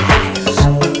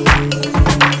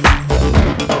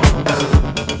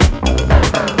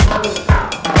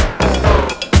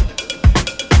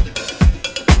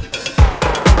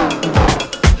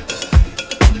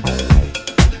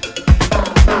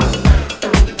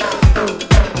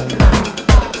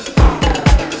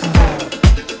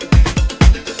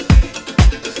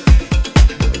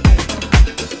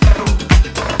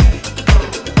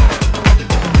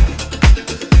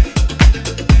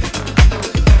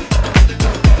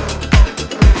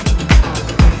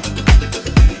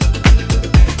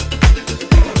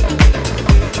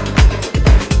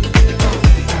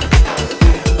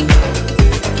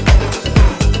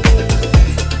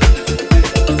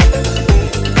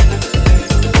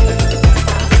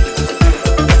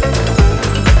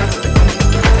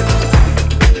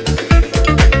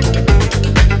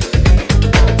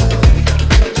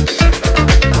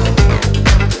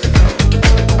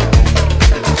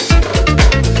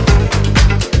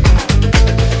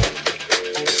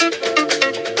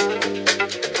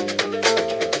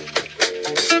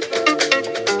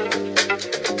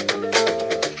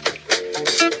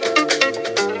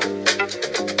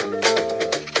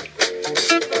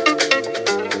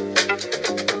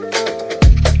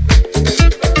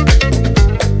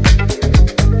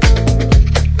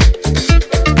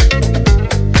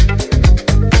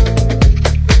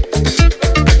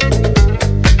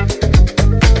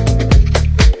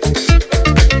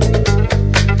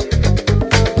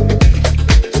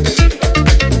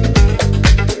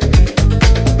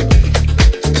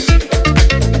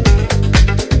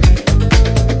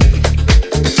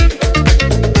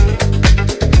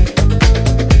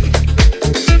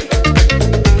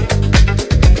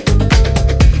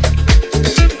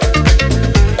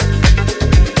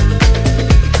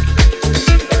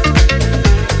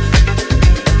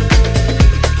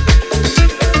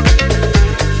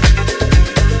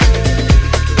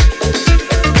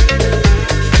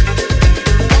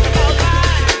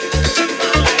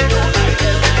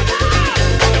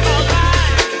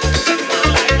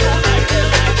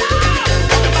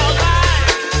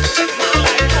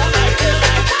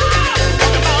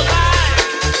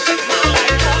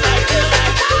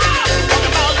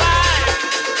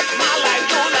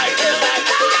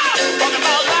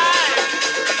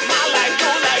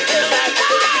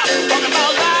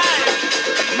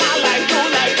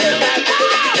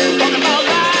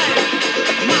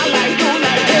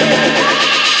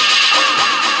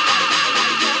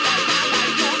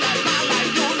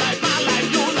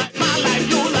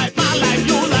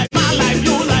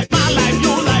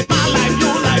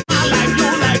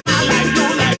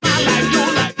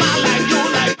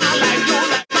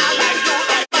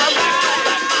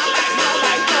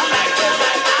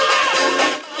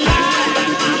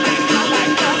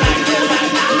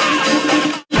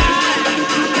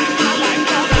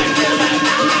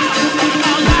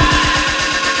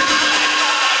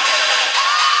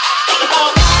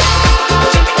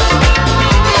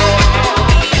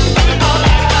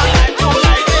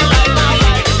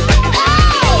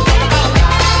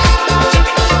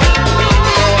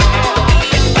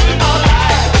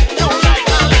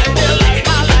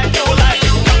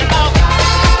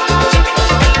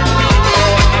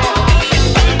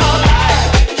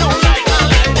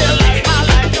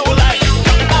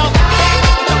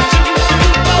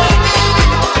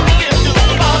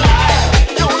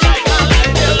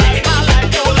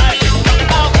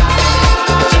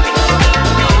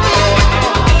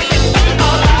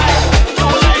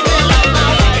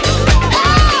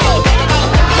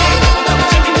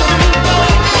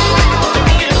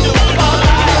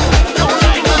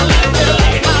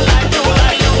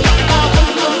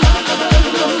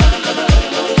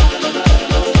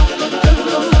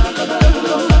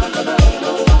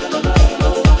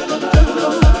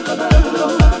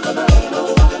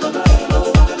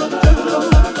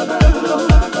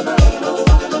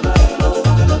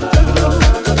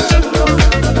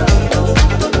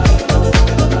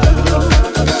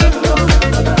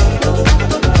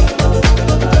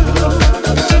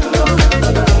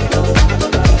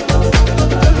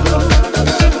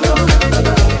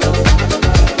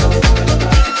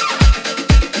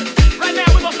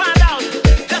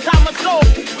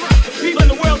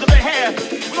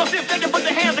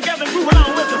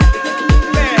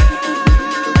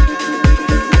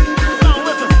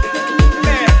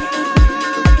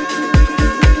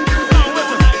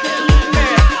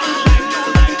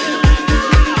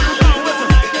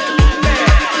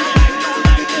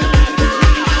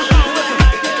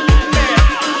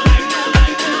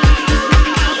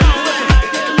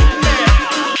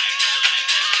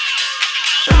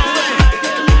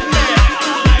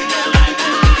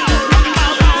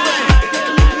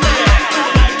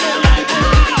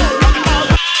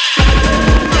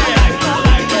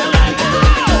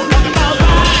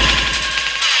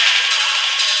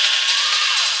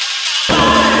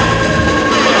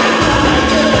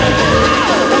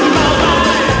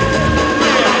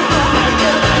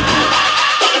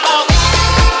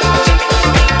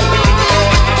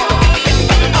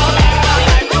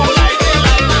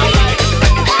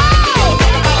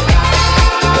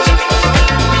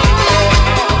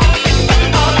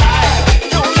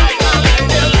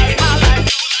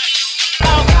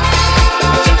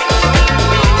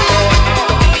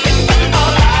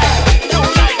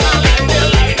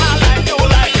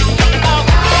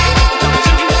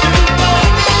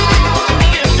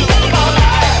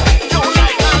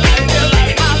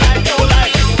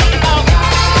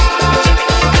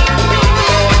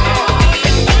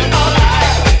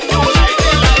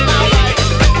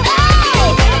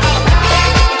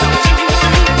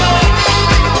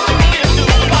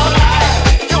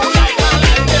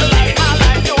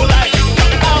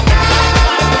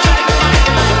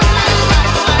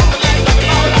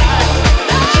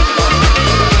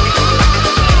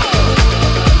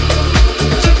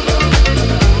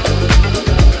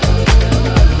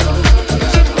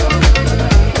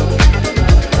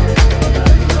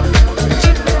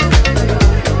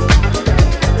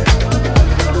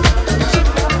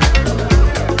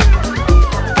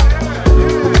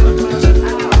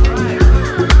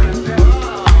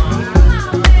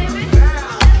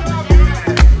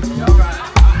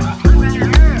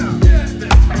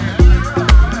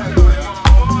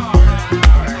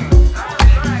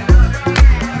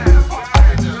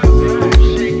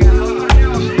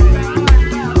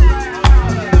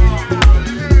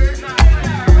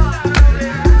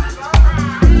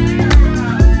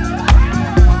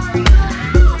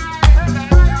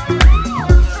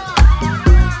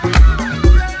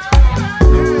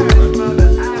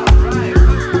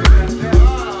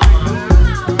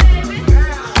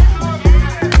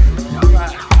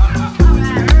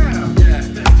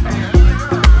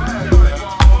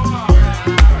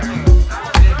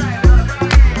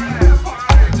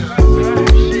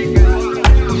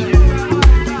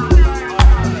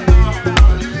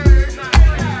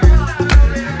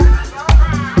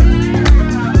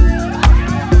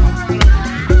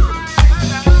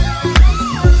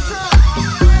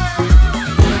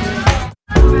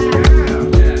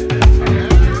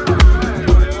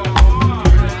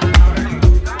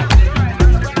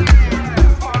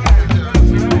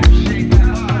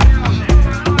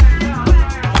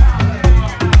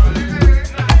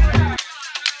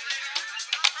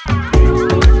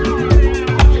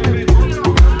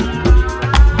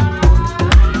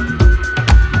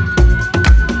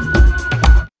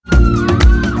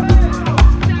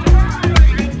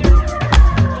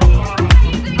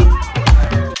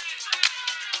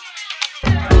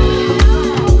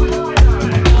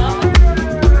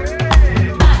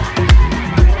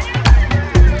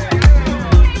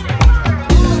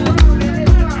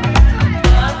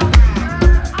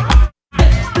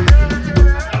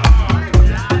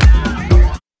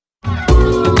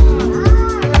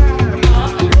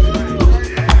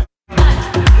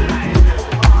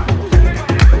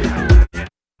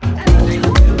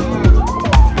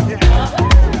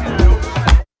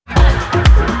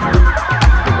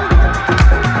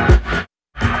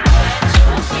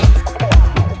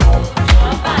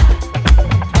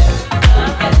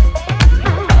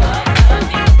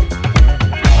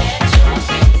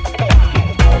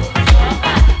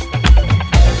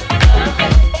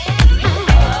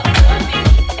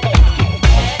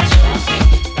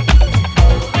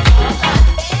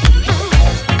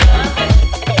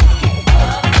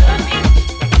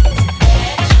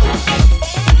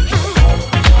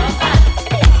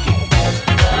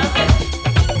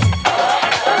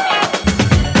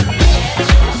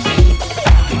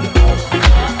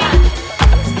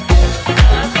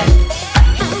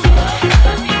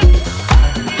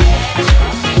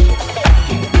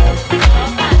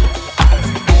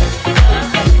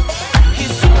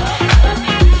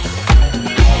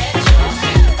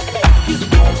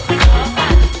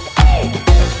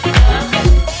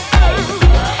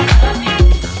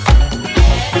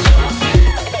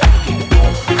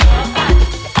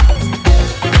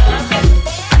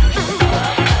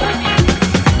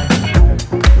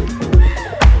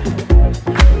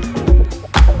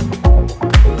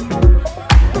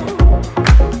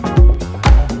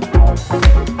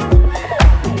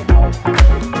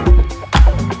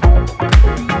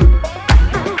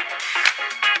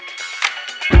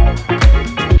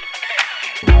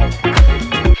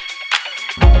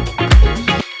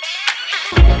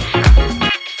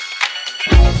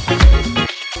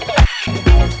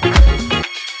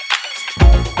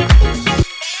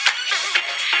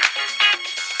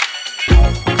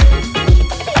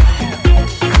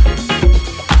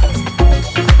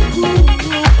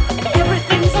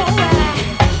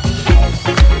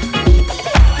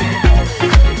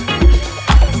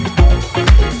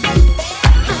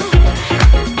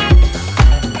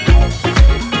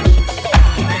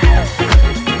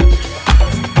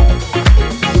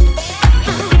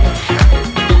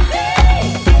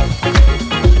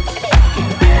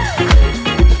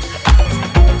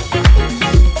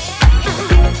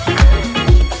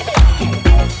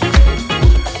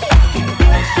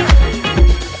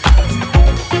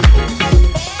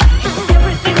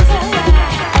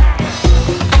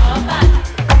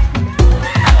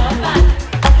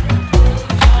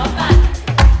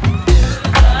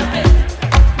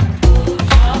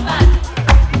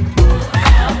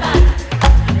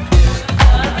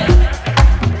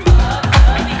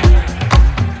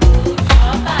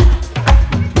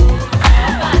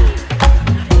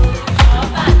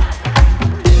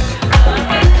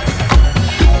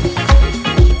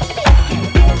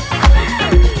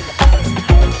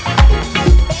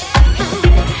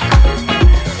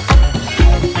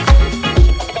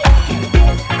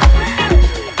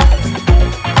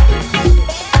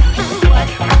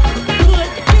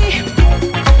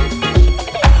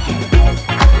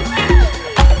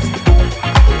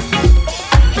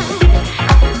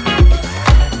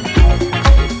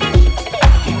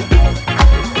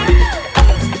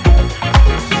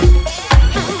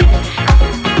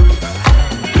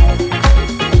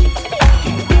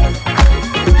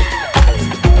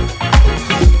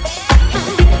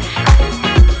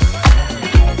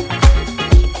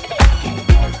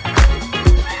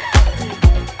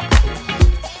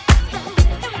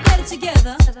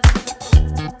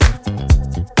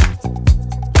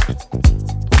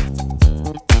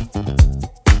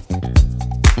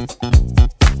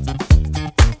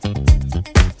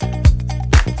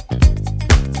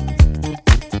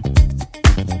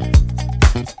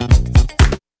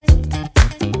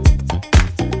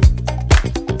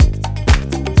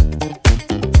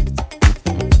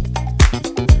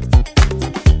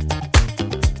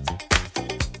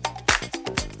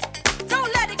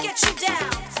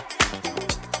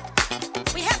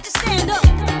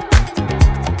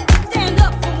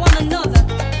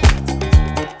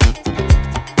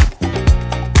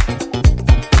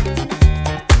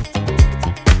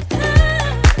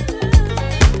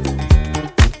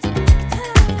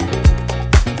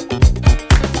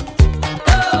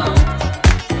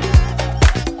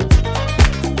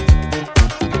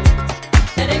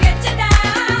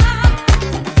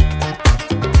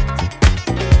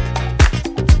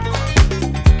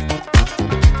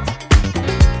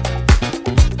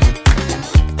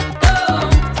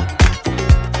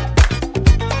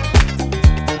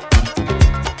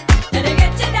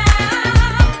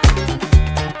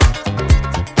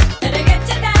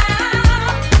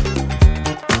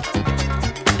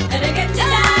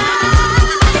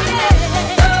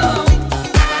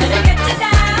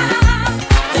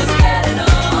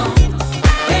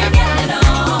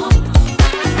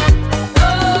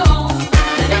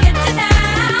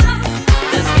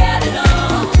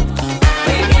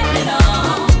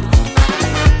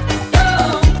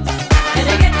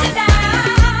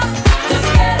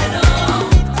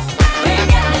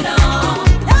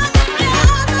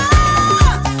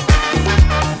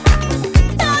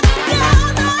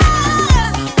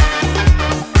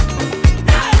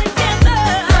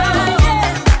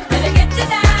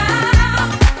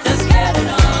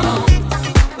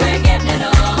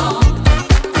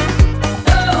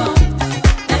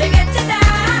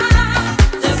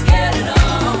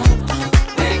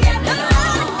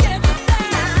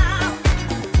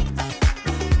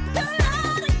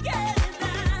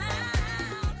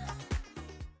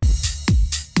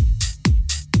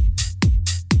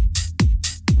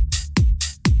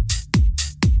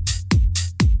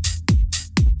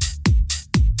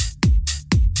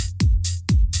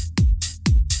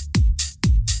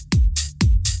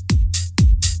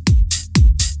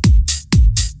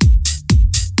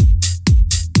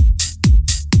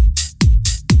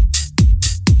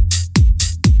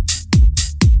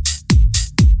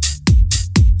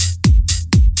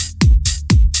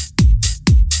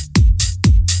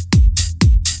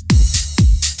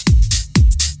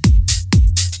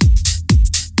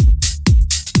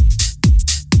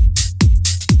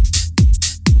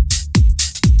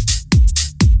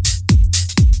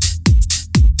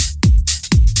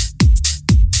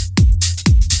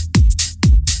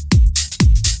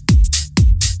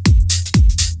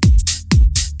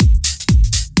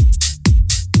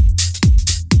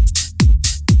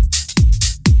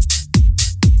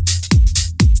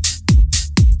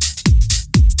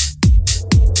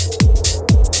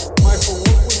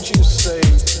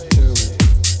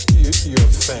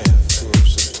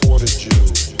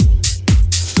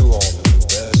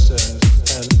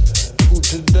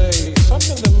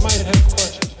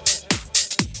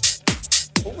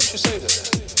 you say to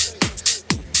that?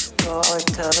 Well, I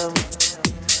tell them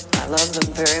I love them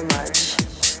very much,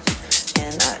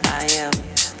 and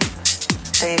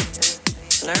they've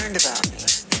learned about me,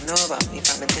 know about me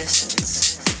from a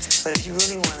distance. But if you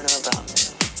really want to know about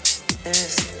me,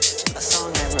 there's a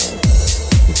song I wrote,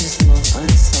 which is the most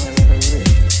honest song I've ever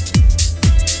written.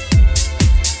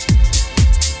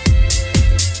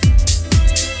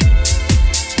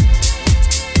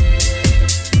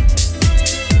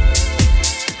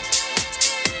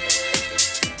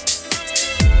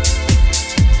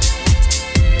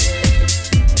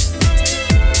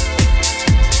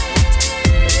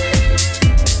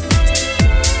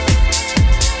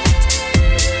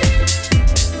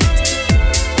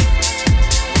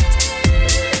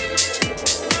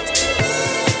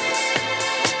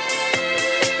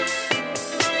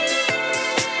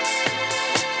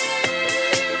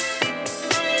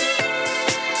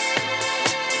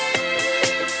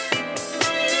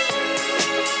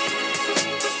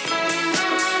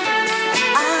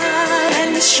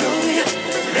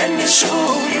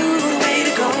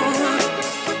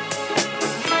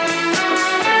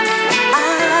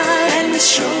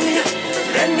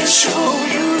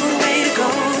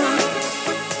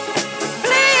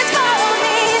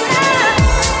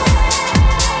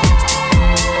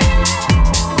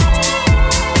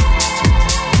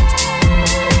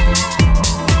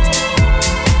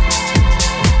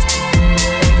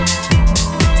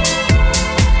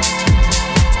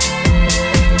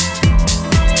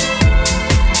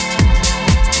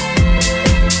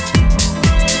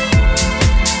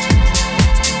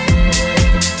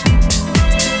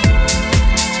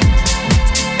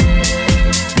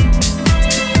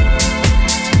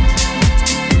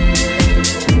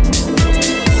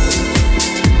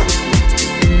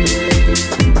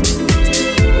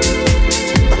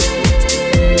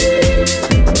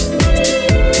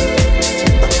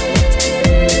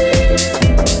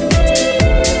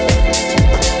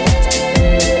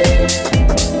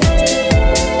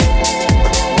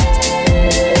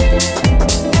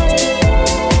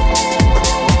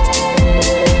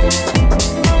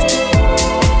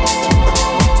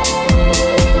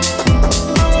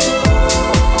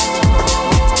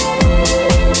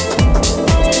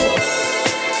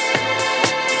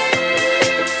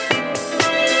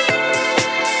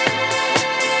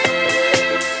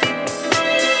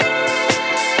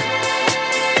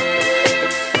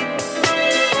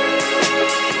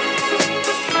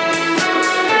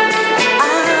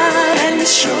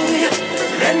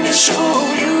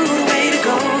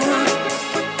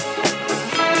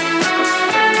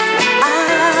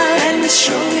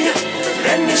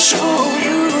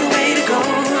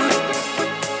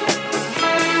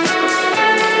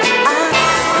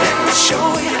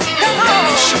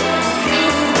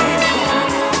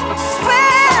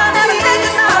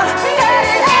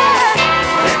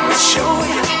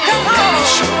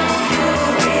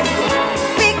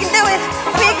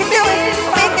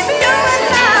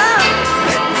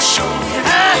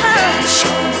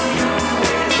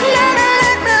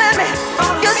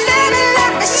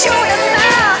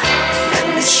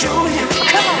 Show you.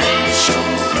 Come on.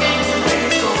 Show you.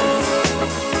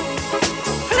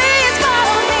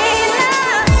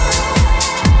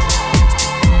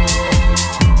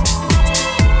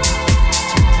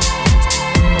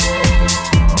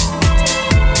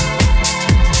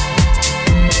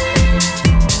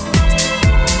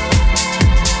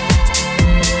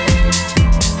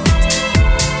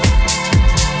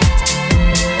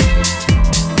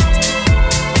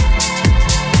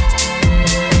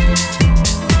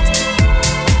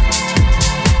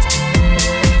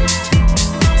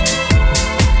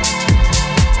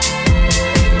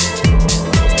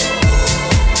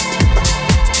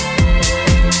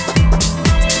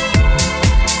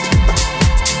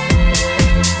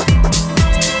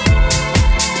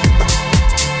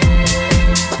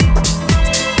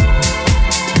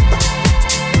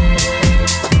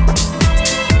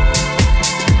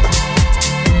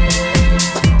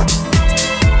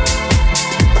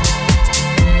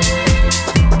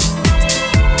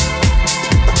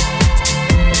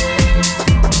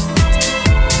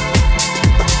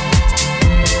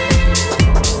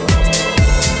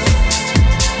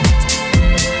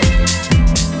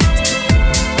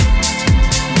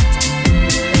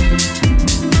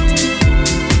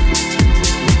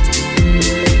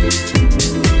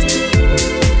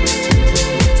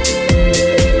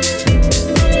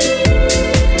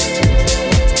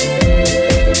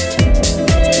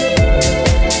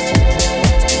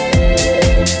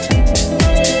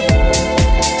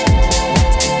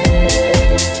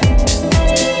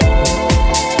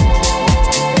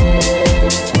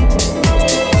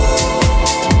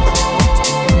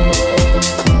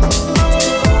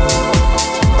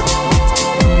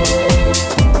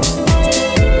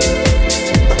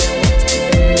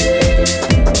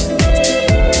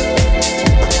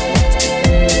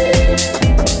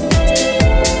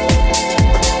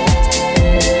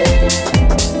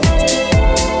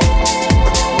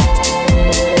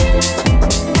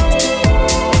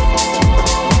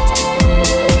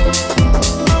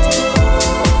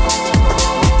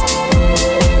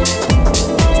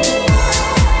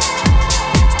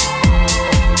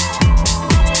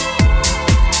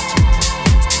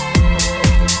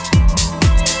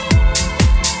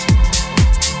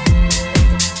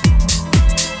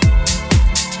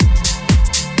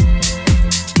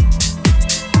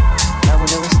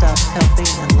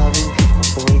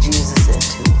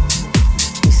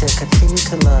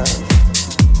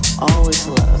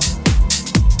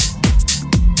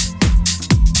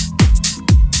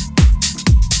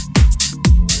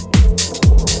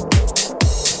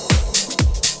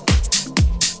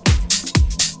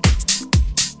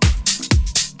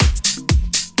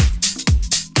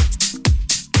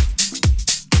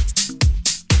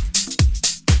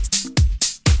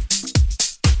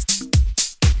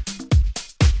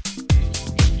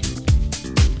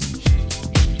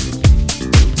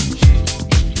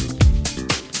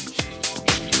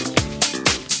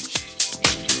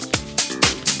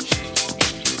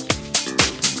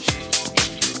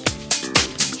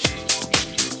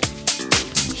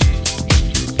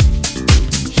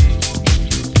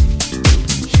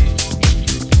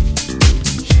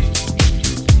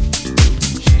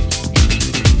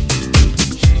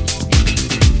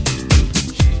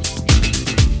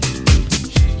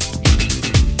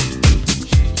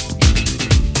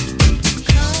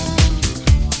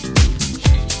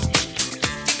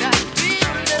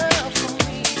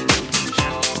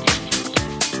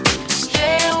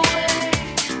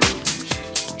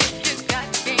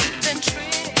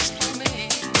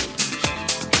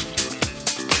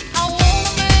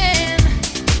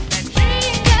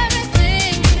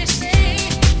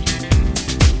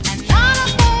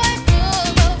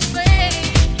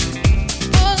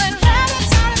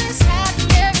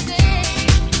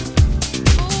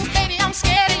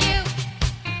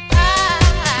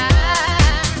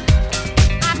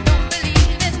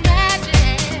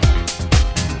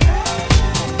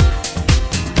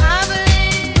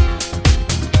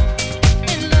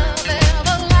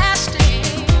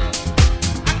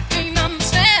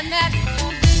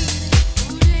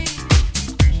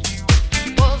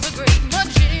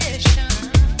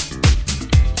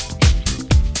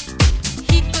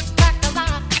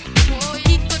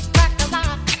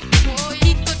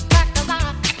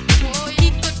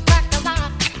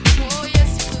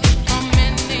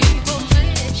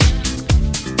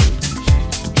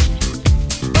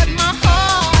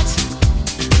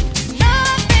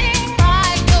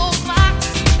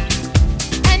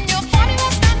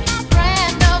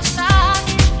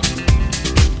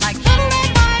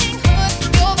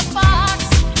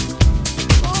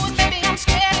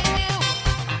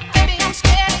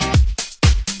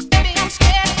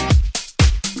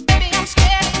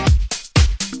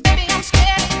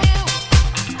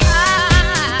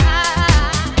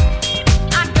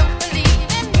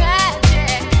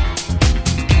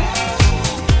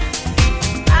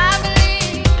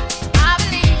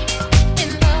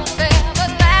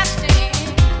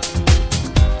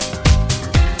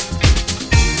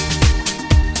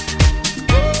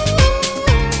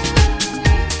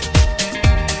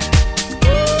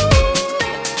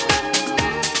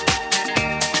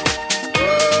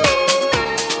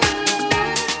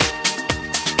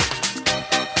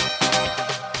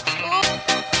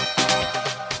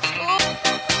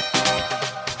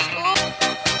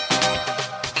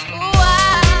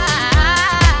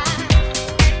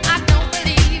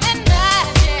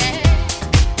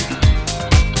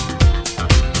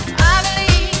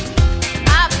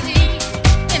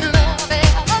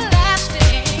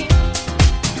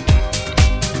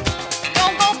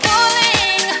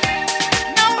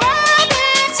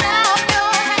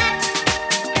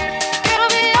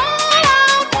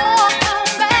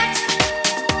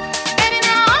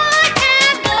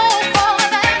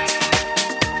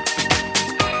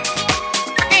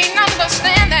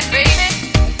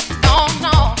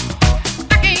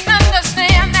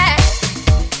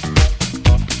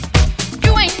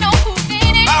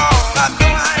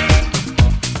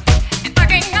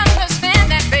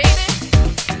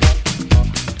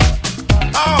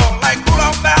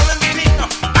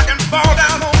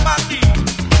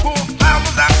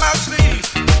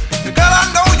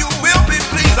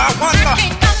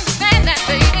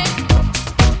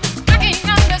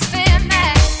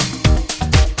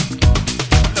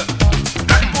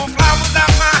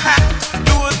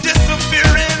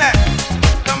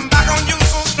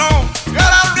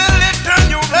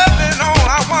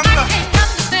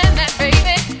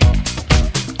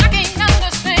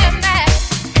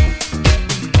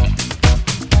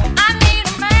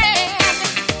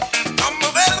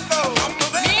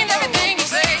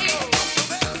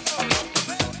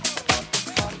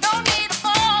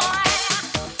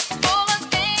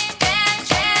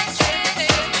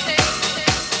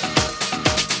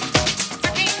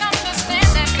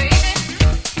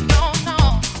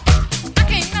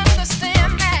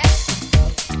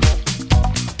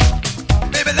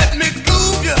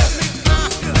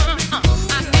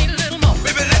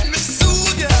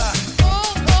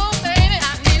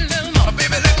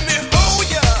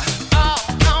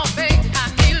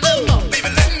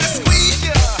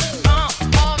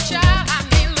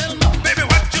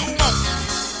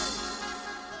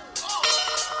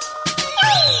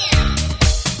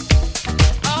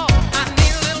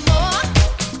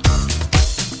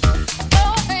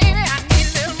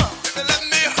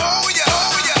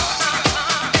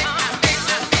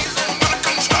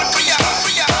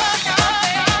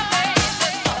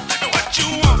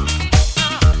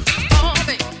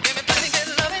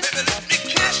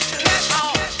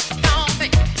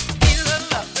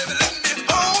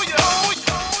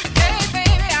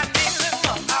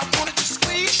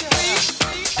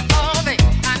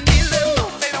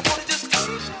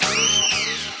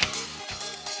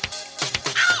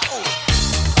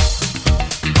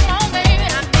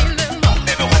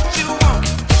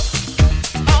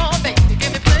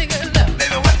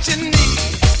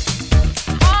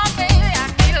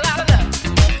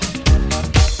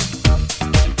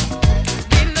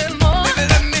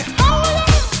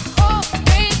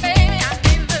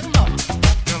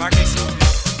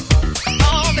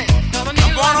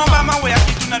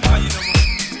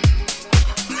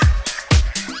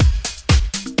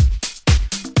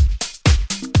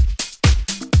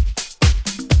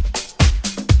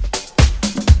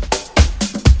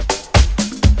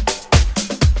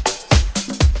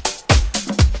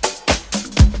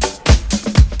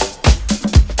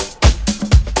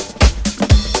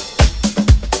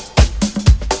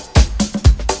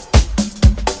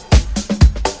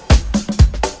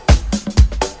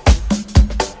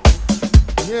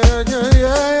 Here and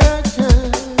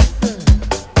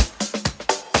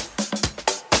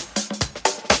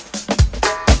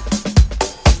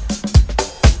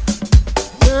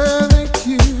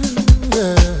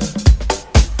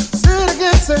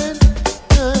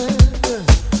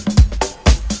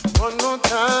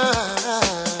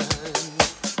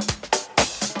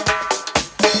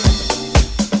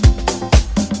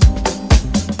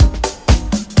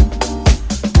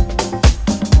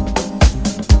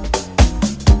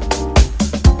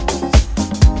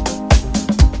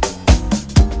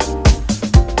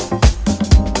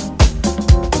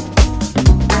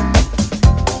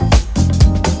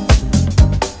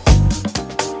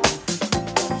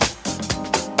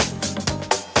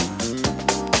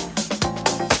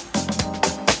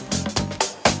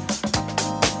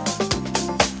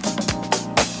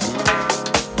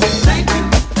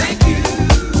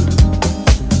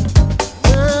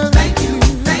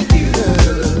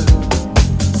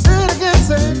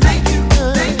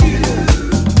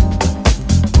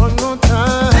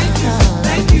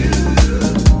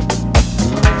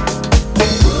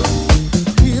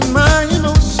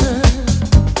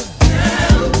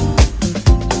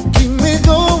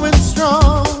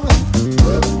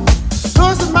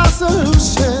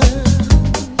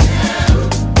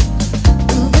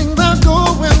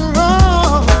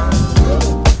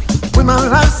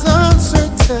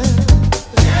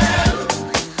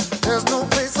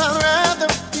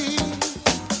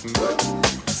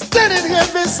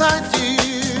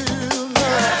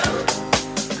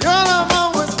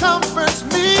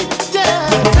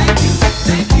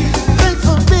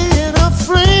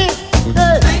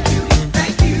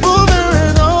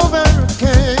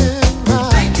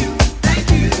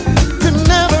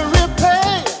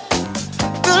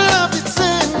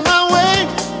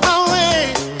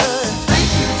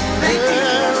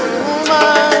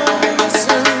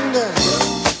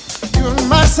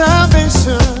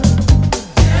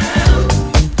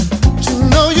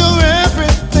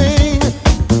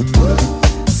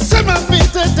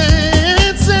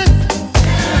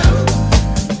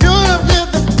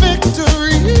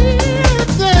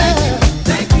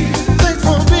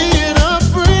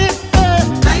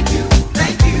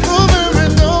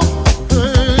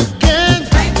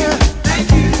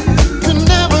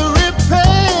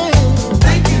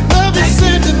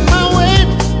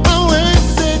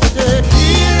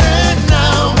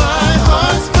now.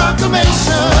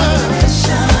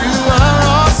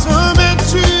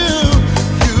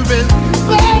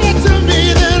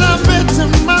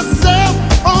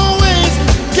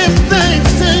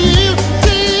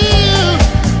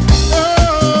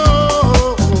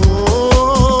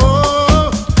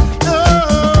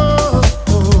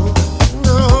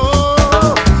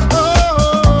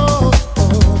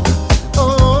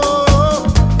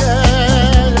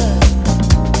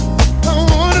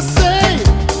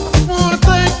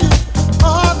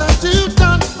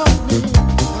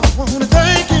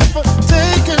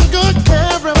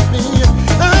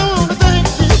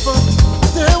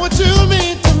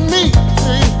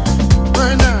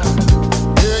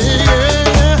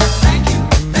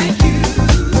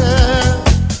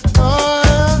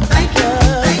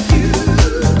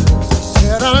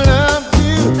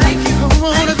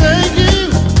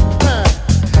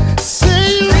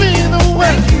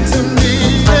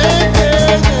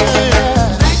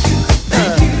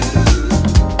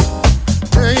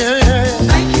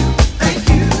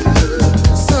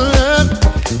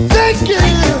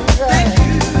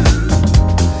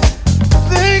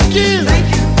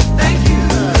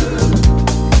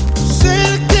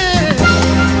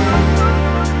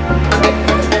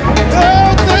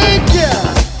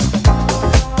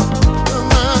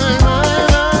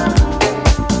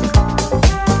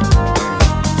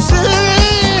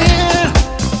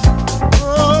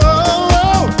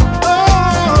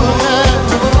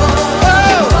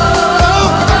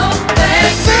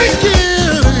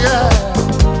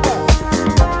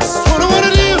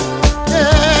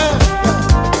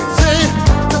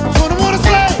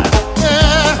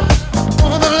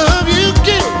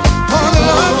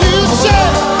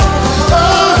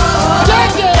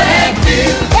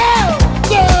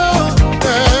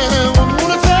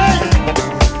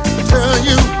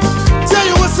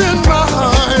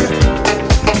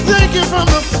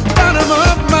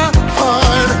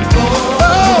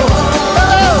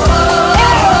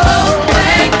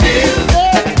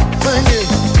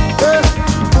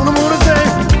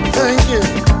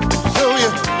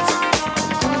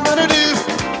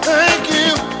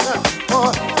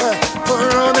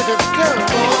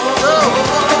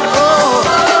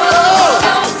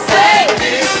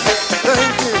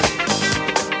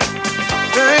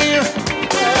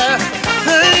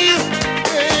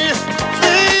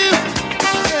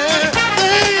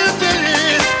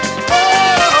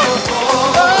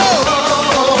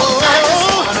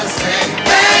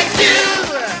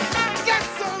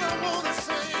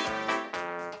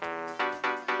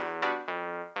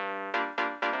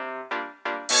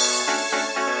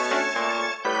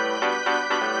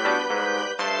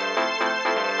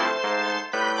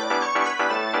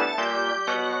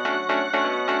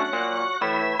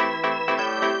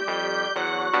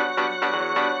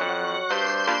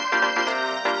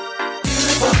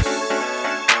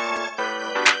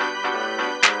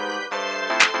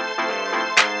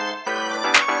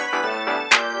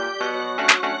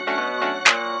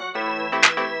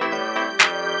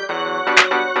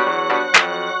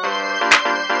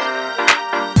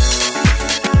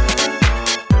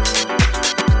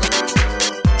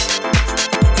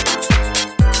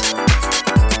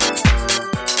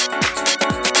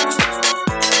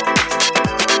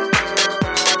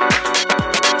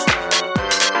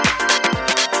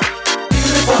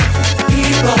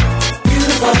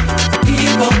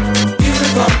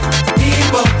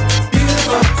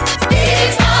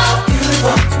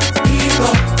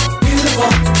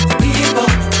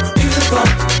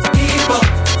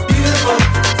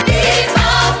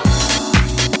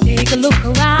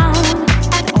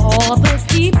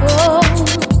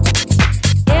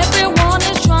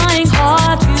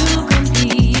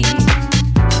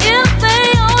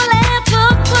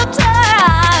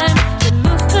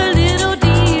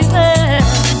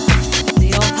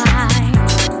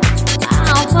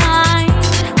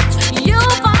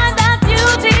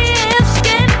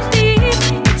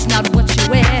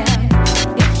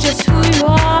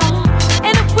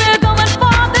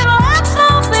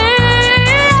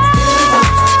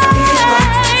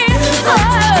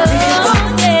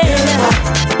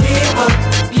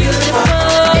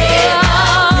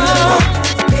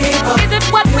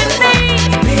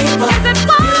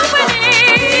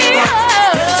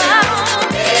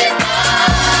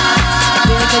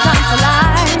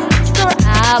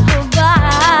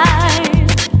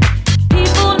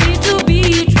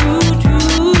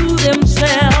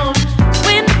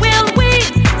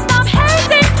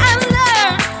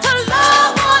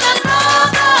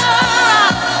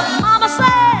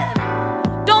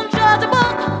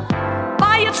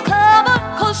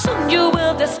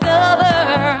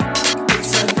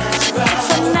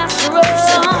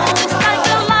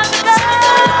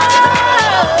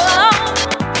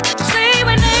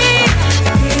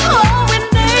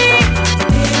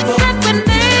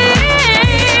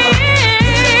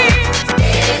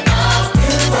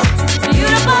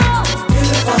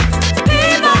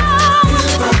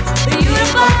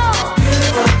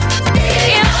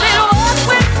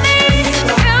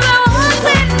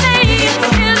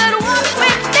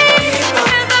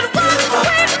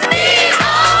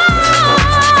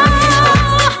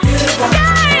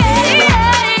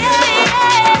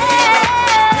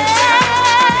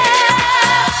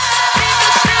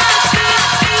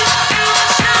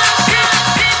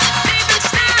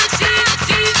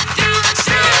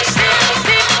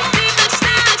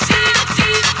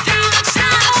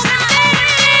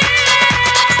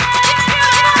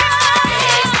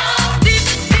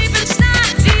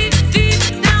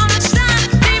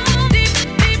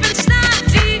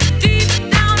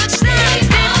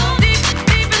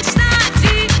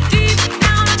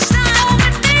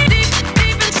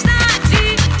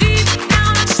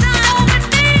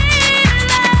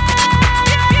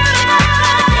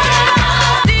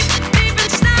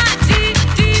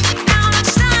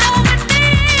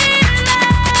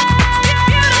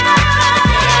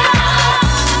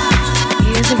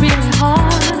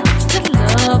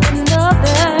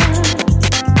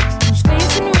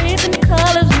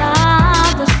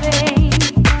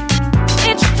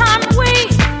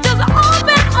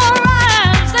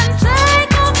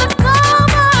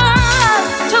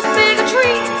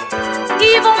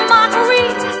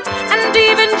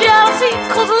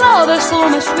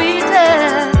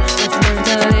 sweeter. Let's learn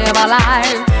to live our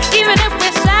lives, even if we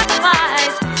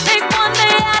sacrifice. Take one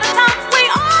day at a time. We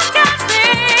all can be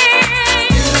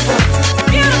beautiful,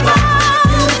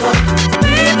 beautiful,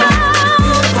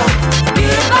 beautiful,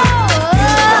 beautiful.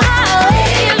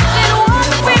 Is it what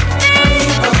we need?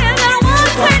 Is it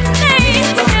what we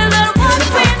need? Is it what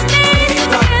we need?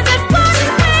 Is it what we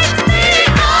need?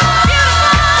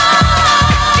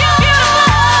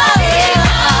 Beautiful,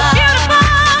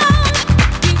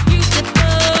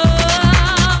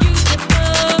 beautiful,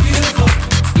 beautiful, beautiful.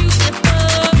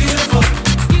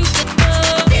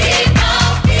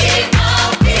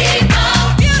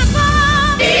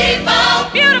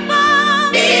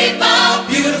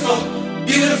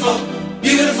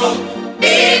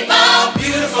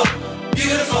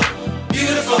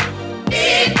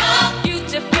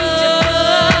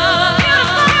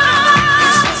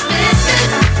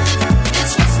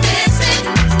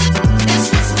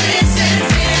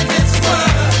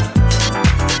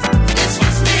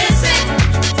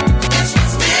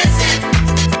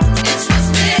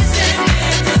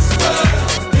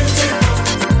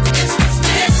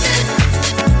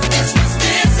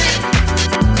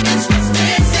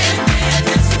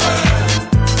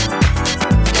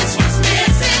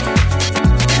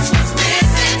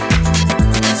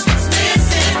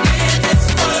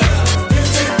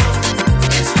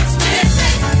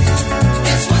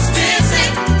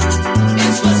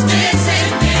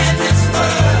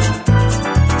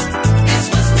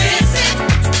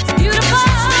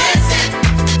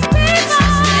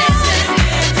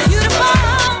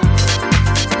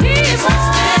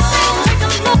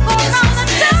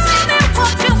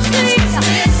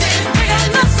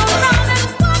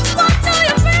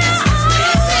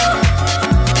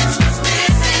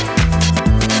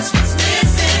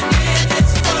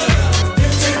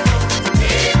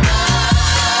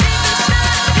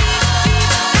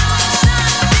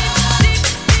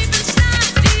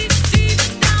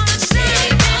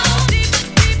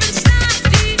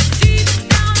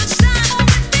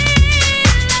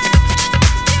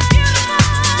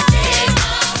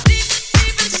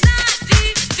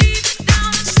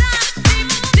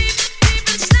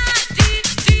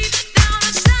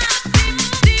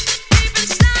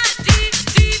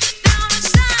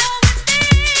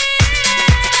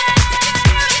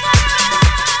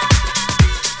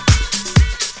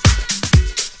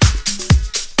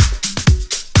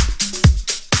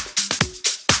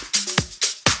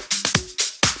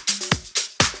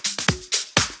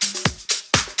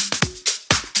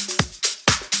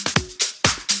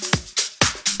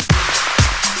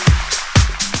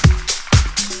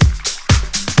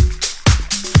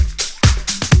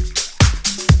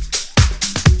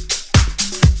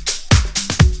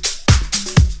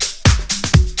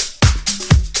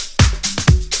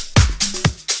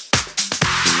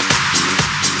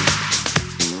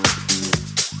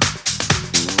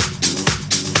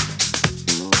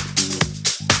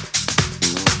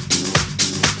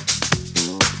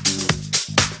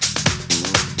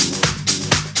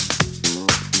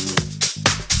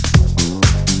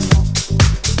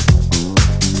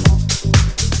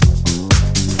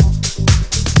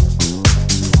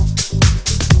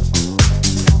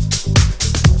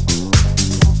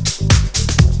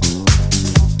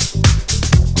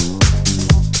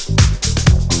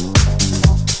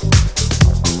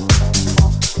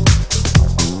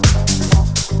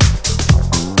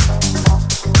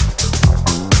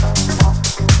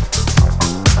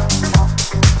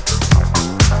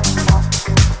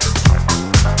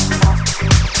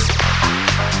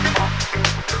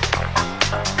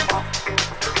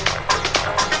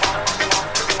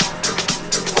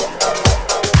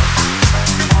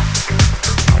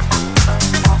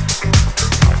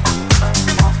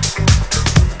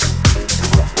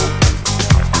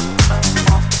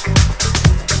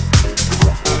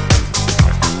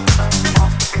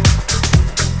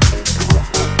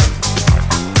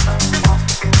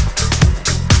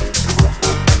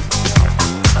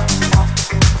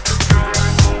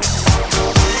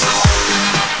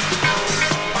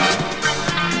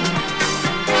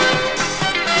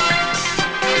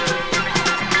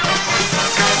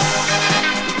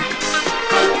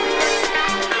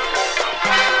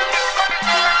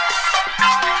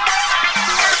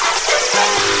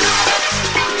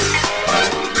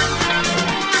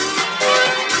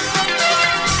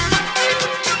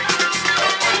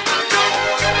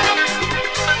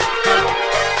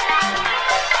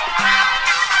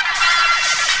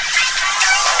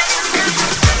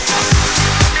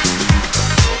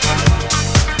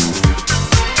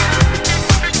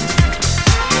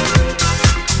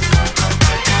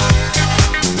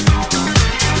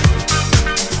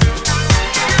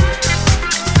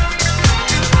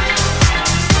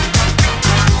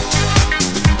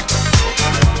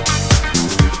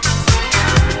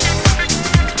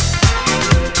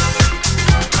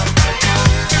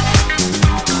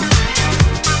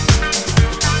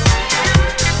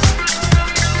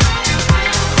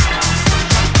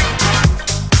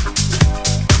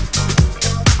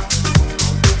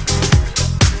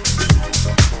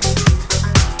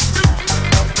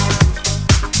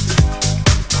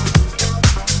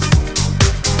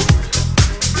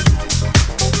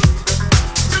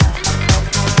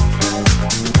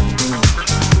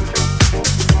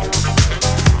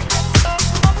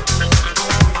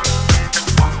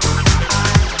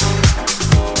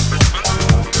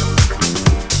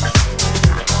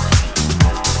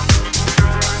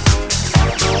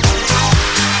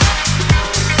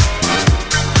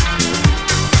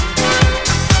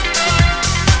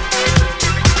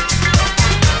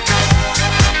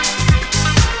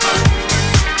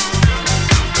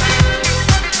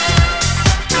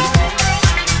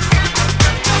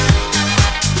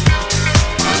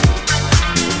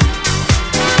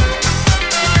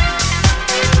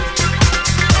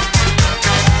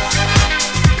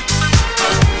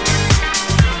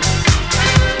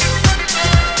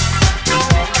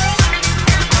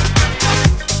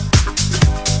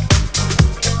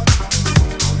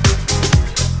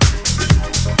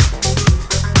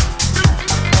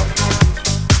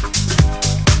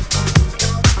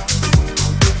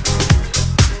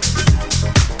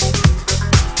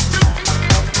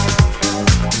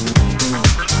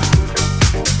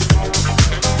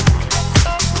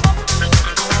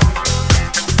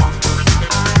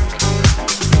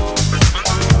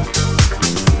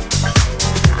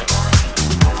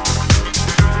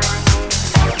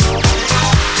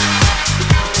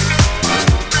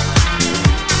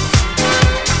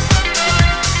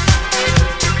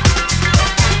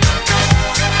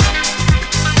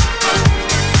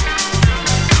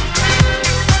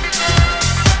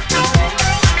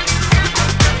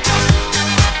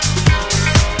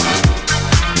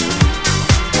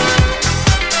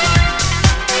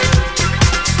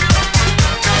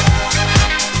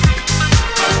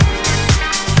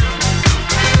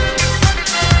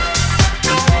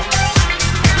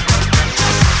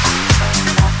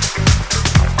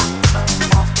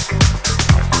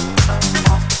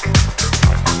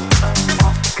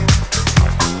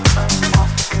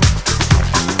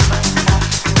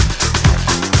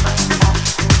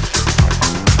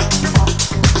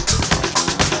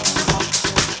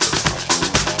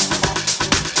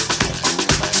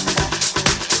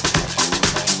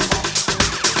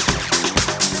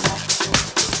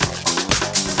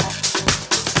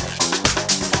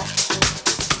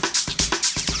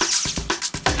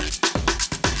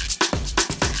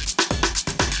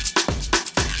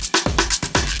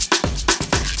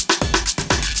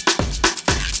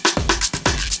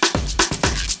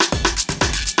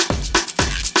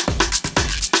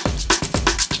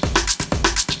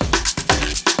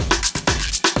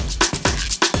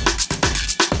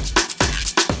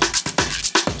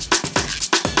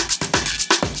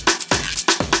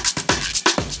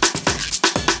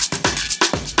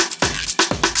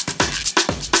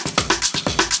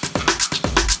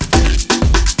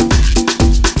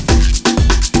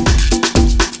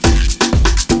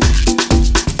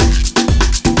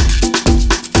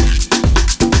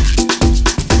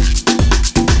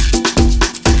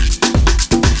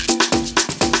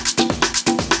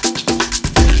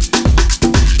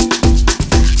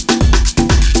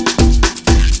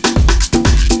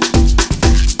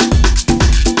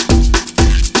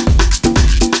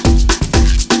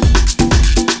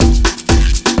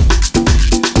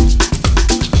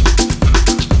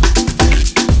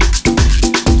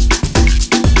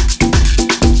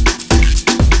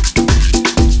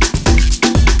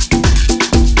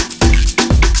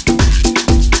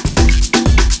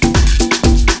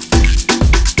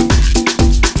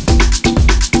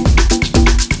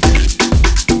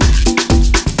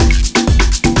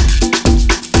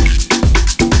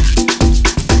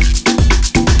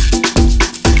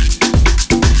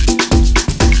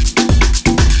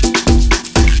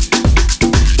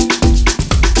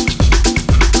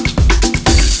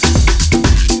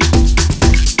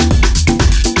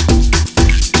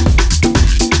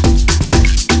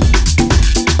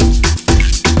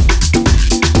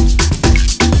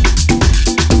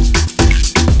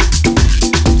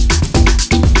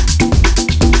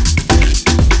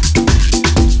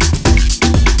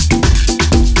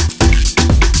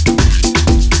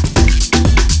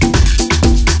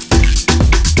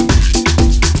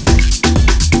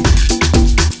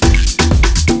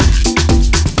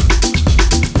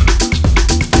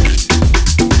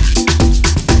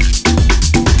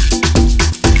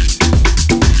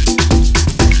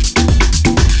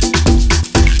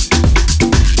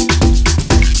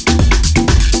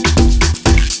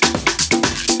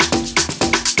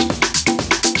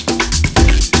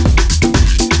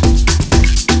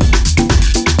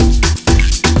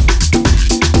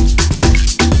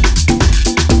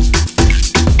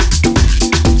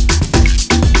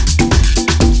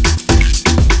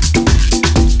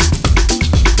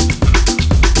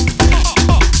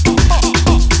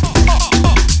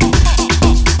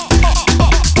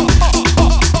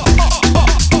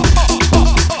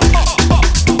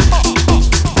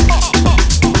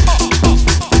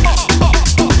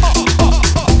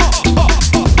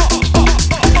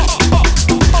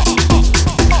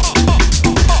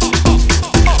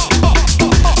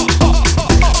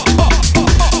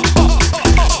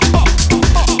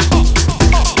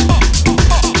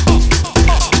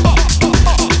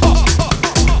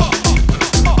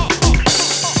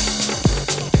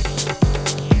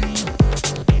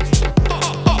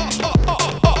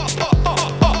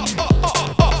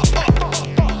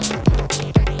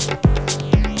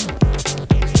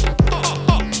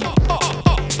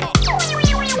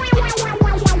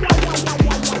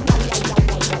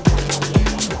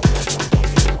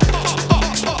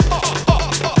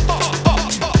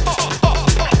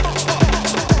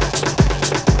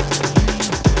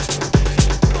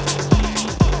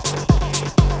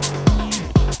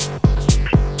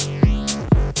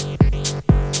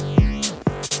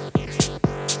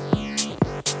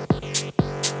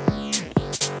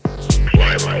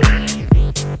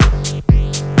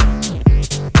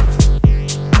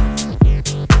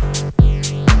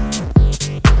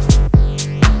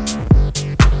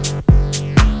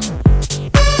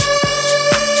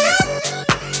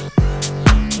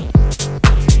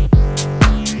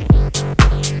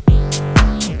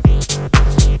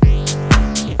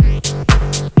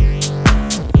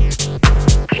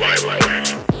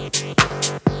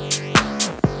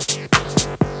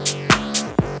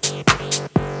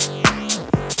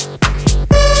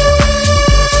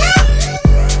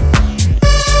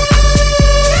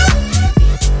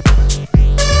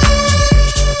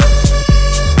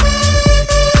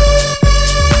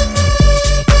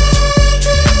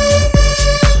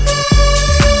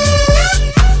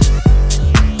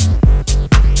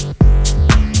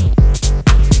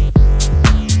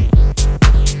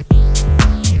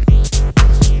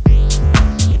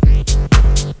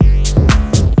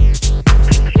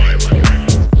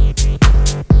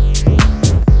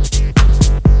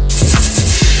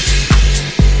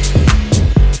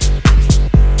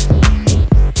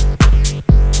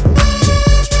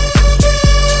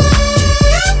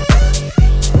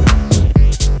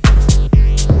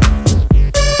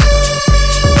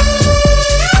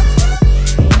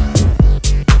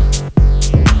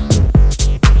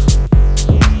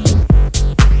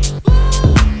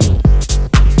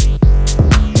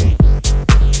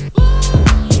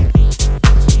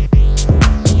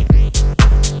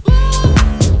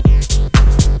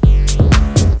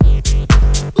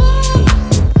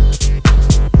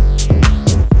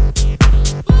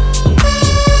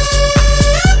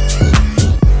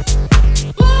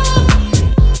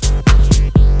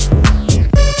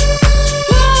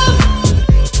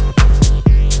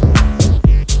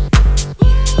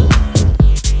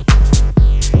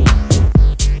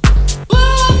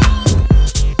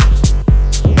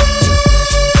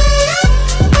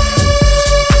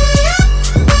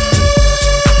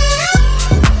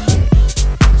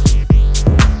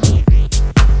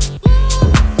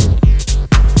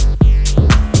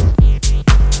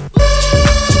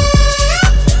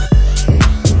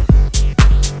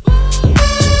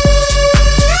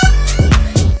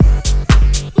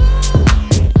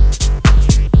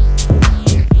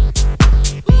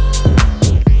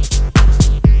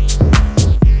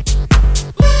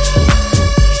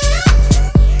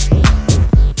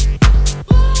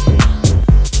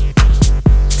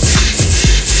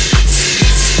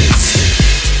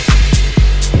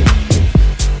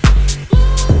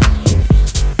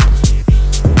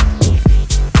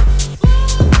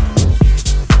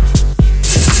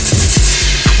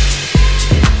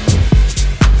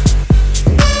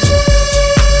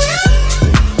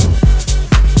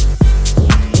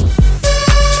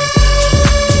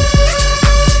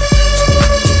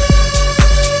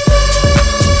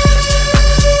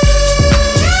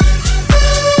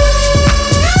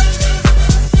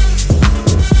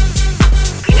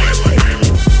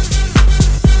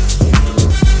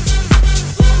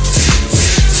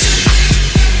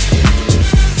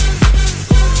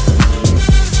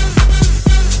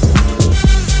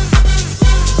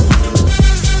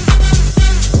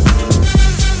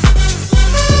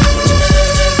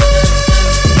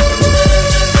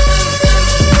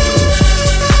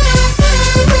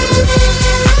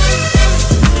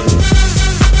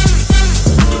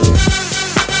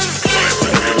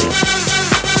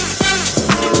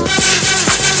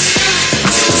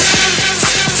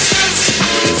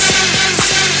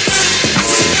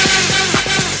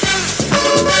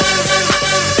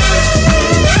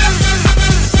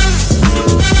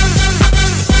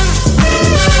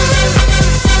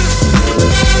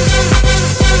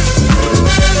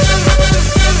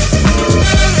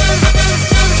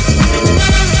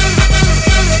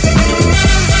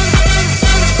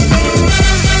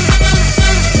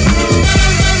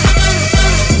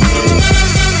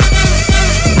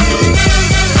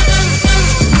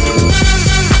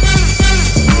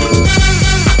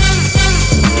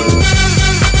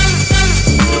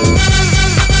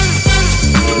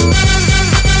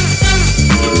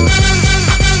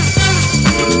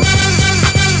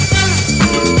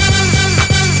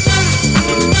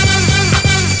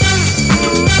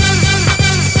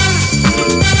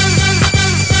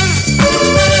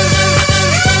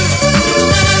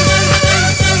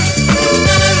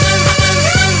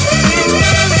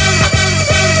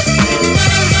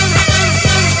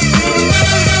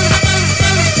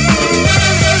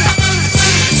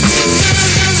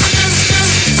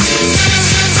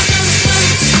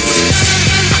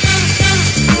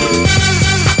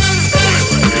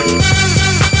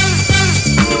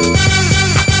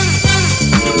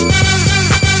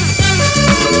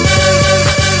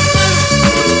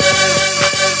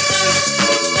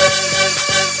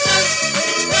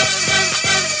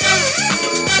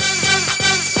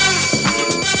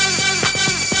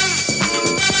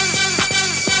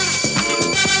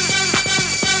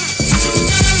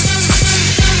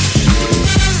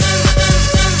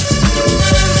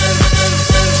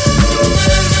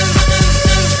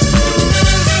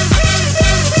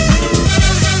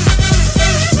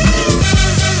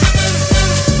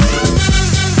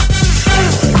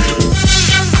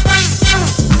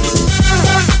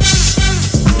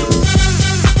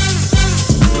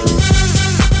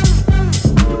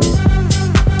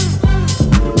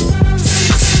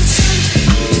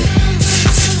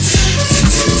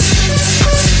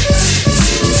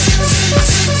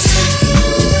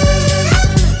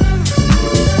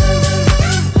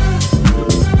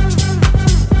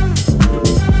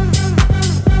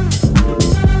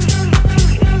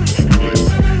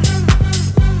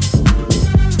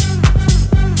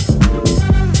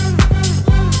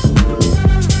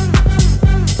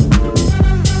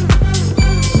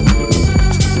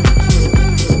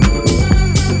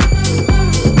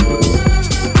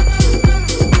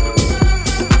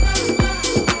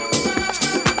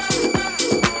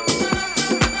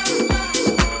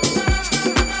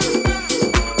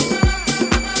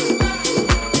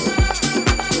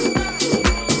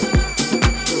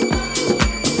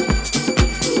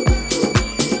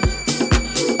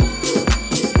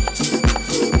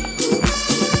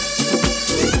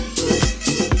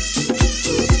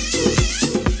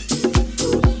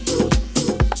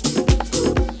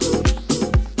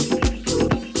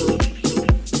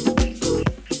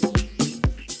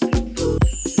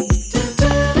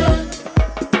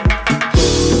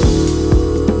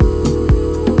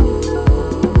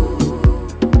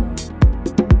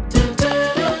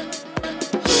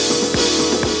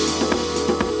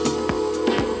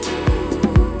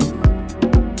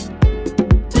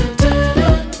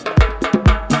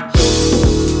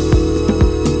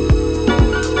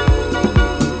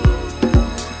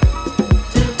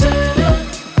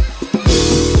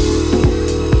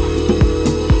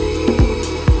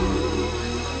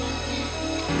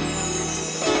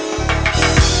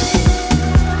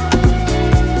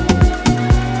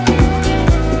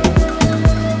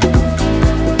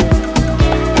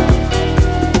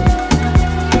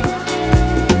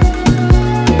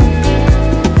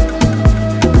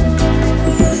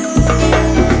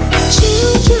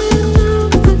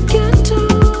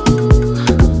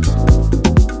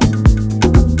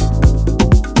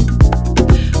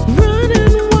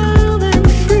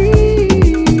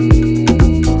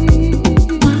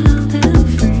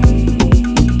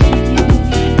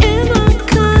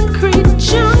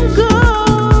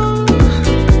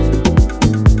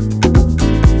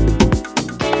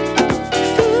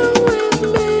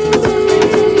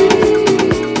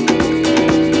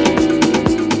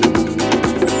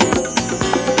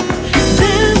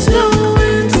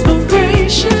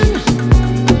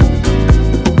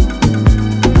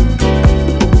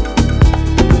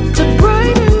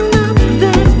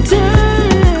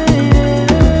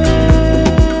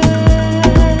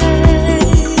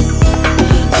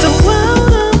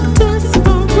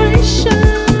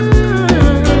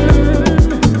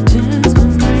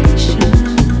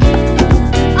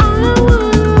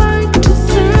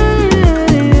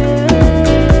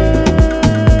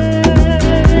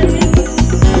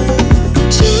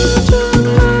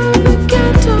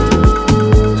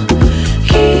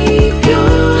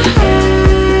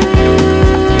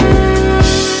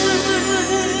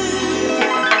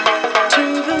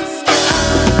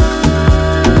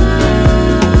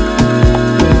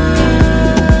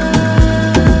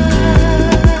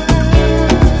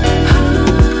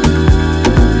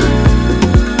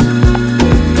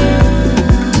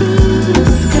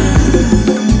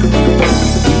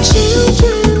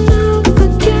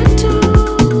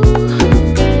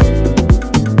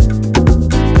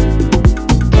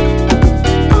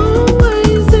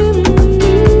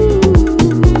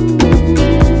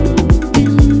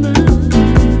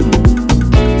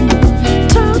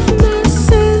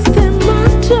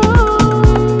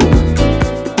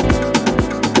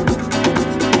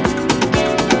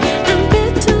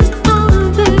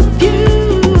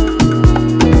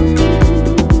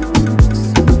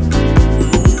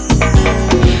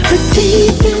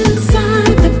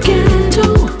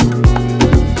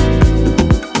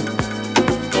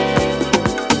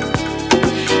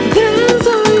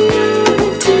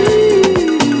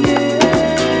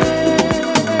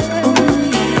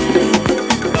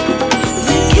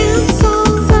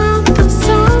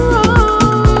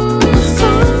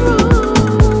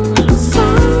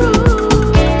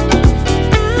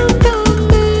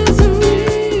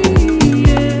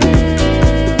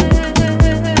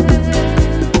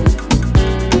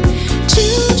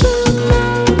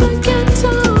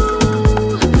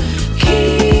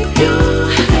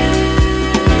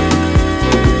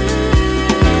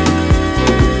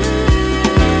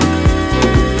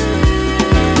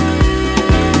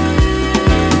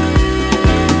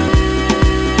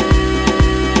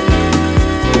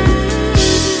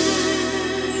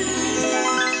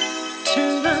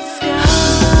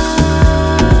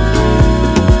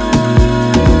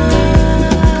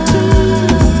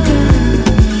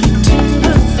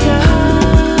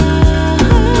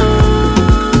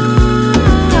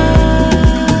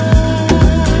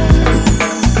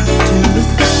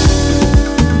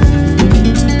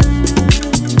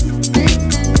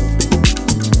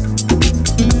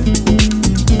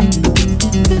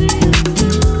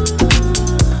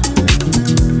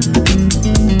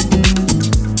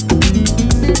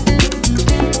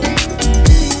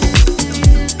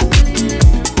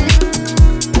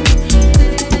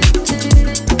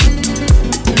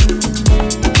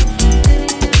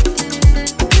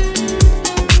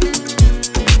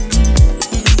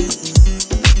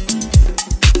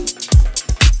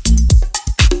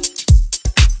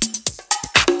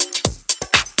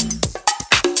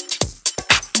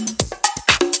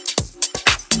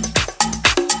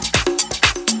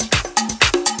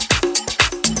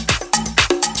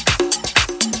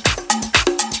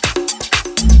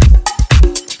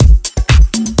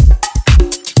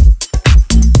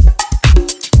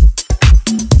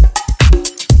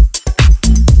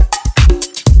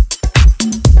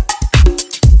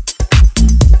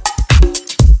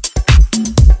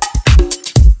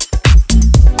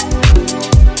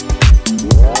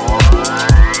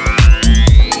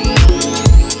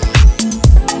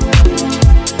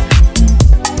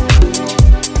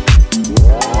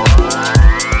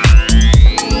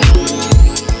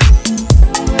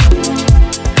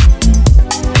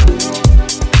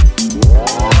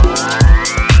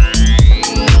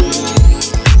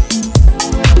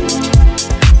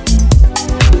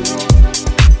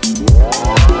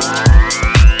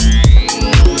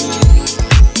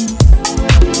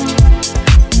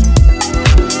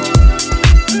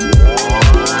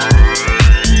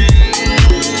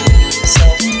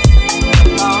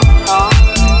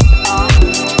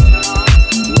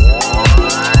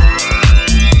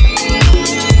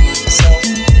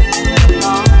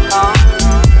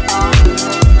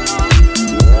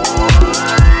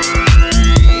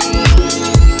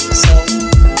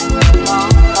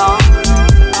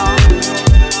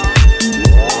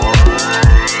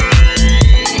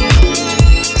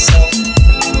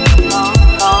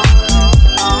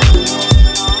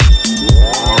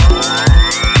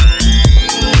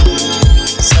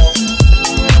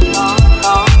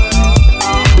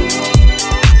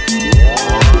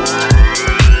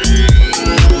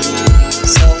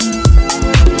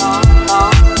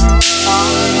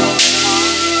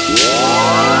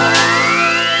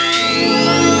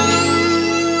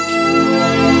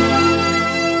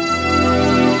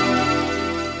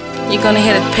 gonna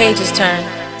hear the pages turn.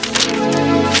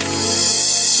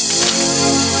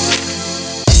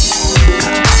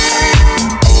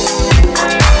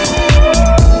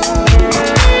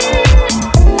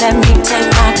 Let me take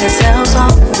my gazelles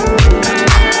off.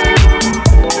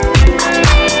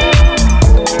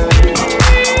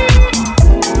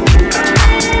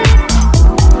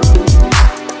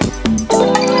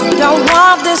 Don't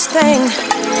want this thing,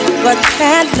 but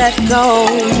can't let go.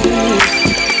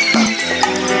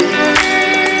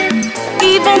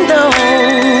 Even though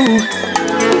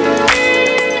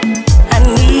I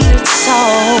need it so.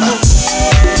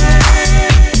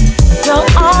 Your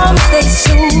arms, they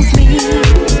soothe me,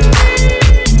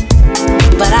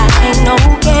 but I ain't no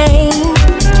game.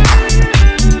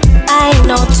 I ain't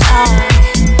no toy,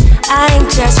 I ain't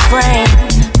just brain.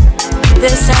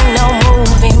 This ain't no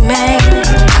movie, man.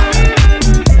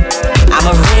 I'm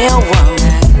a real woman.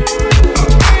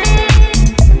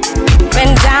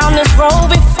 Been down this road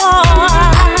before.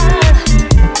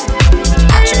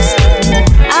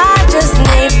 I just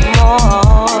need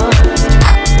more.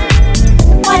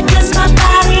 Why does my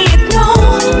body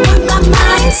ignore what my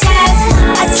mind says?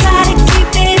 I try to keep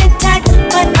it intact,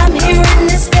 but I'm here in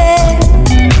this bed.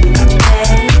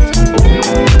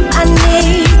 I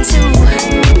need to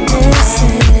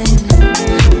listen.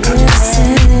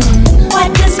 Why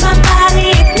does my body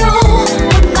ignore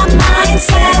what my mind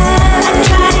says? I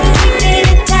try to keep it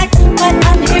intact, but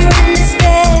I'm here in this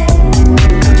bed.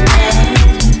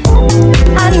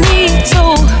 I need to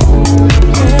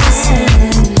listen.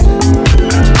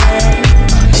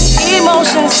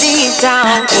 Emotions deep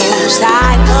down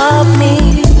inside of me,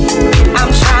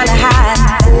 I'm trying to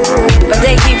hide, but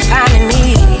they keep finding me.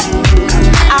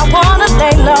 I wanna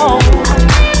lay low,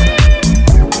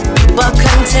 but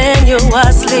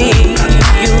continuously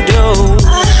you do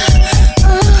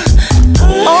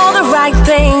all the right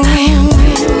things,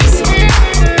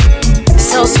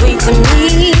 so sweet to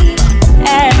me.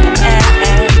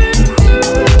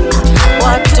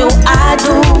 What do I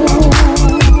do?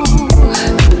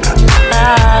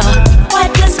 Why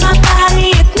does my body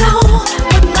ignore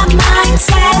what my mind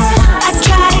says? I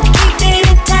try to keep it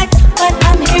intact, but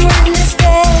I'm here in this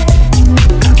bed.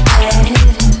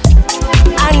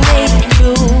 I need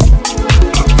you.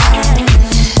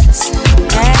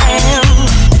 Damn.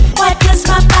 Why does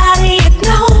my body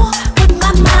ignore what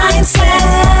my mind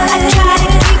says? I try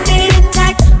to keep it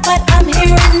intact, but I'm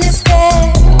here in this bed.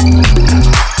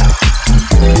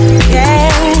 Yeah.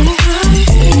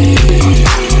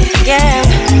 Yeah.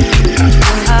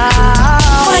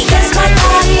 Why does my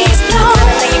body ignore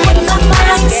what my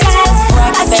mind says?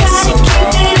 I try to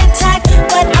keep it intact,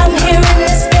 but I'm here in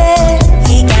this bed.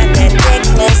 He got that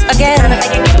thickness again.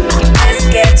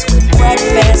 Biscuits with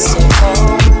breakfast.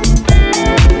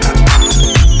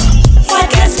 Why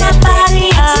does my body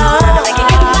ignore what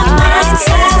my mind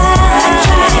says? I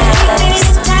try to keep it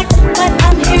intact, but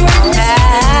I'm here in this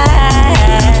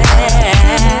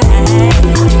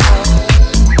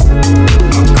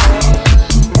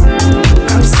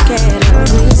I'm scared of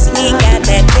this. He got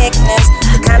that thickness,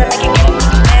 kinda make it get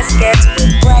biscuits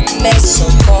with breakfast so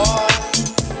warm.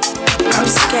 I'm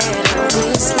scared of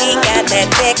this. He got that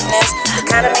thickness,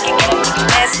 kinda make it get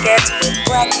biscuits with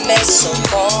breakfast so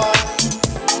warm.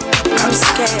 I'm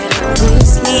scared of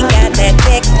this. He got that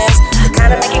thickness,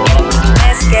 kinda make it get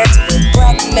biscuits with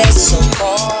breakfast so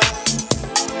warm.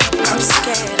 I'm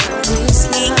scared of this.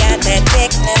 He got that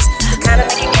thickness, kinda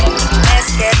make it get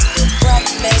biscuits with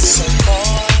breakfast so warm.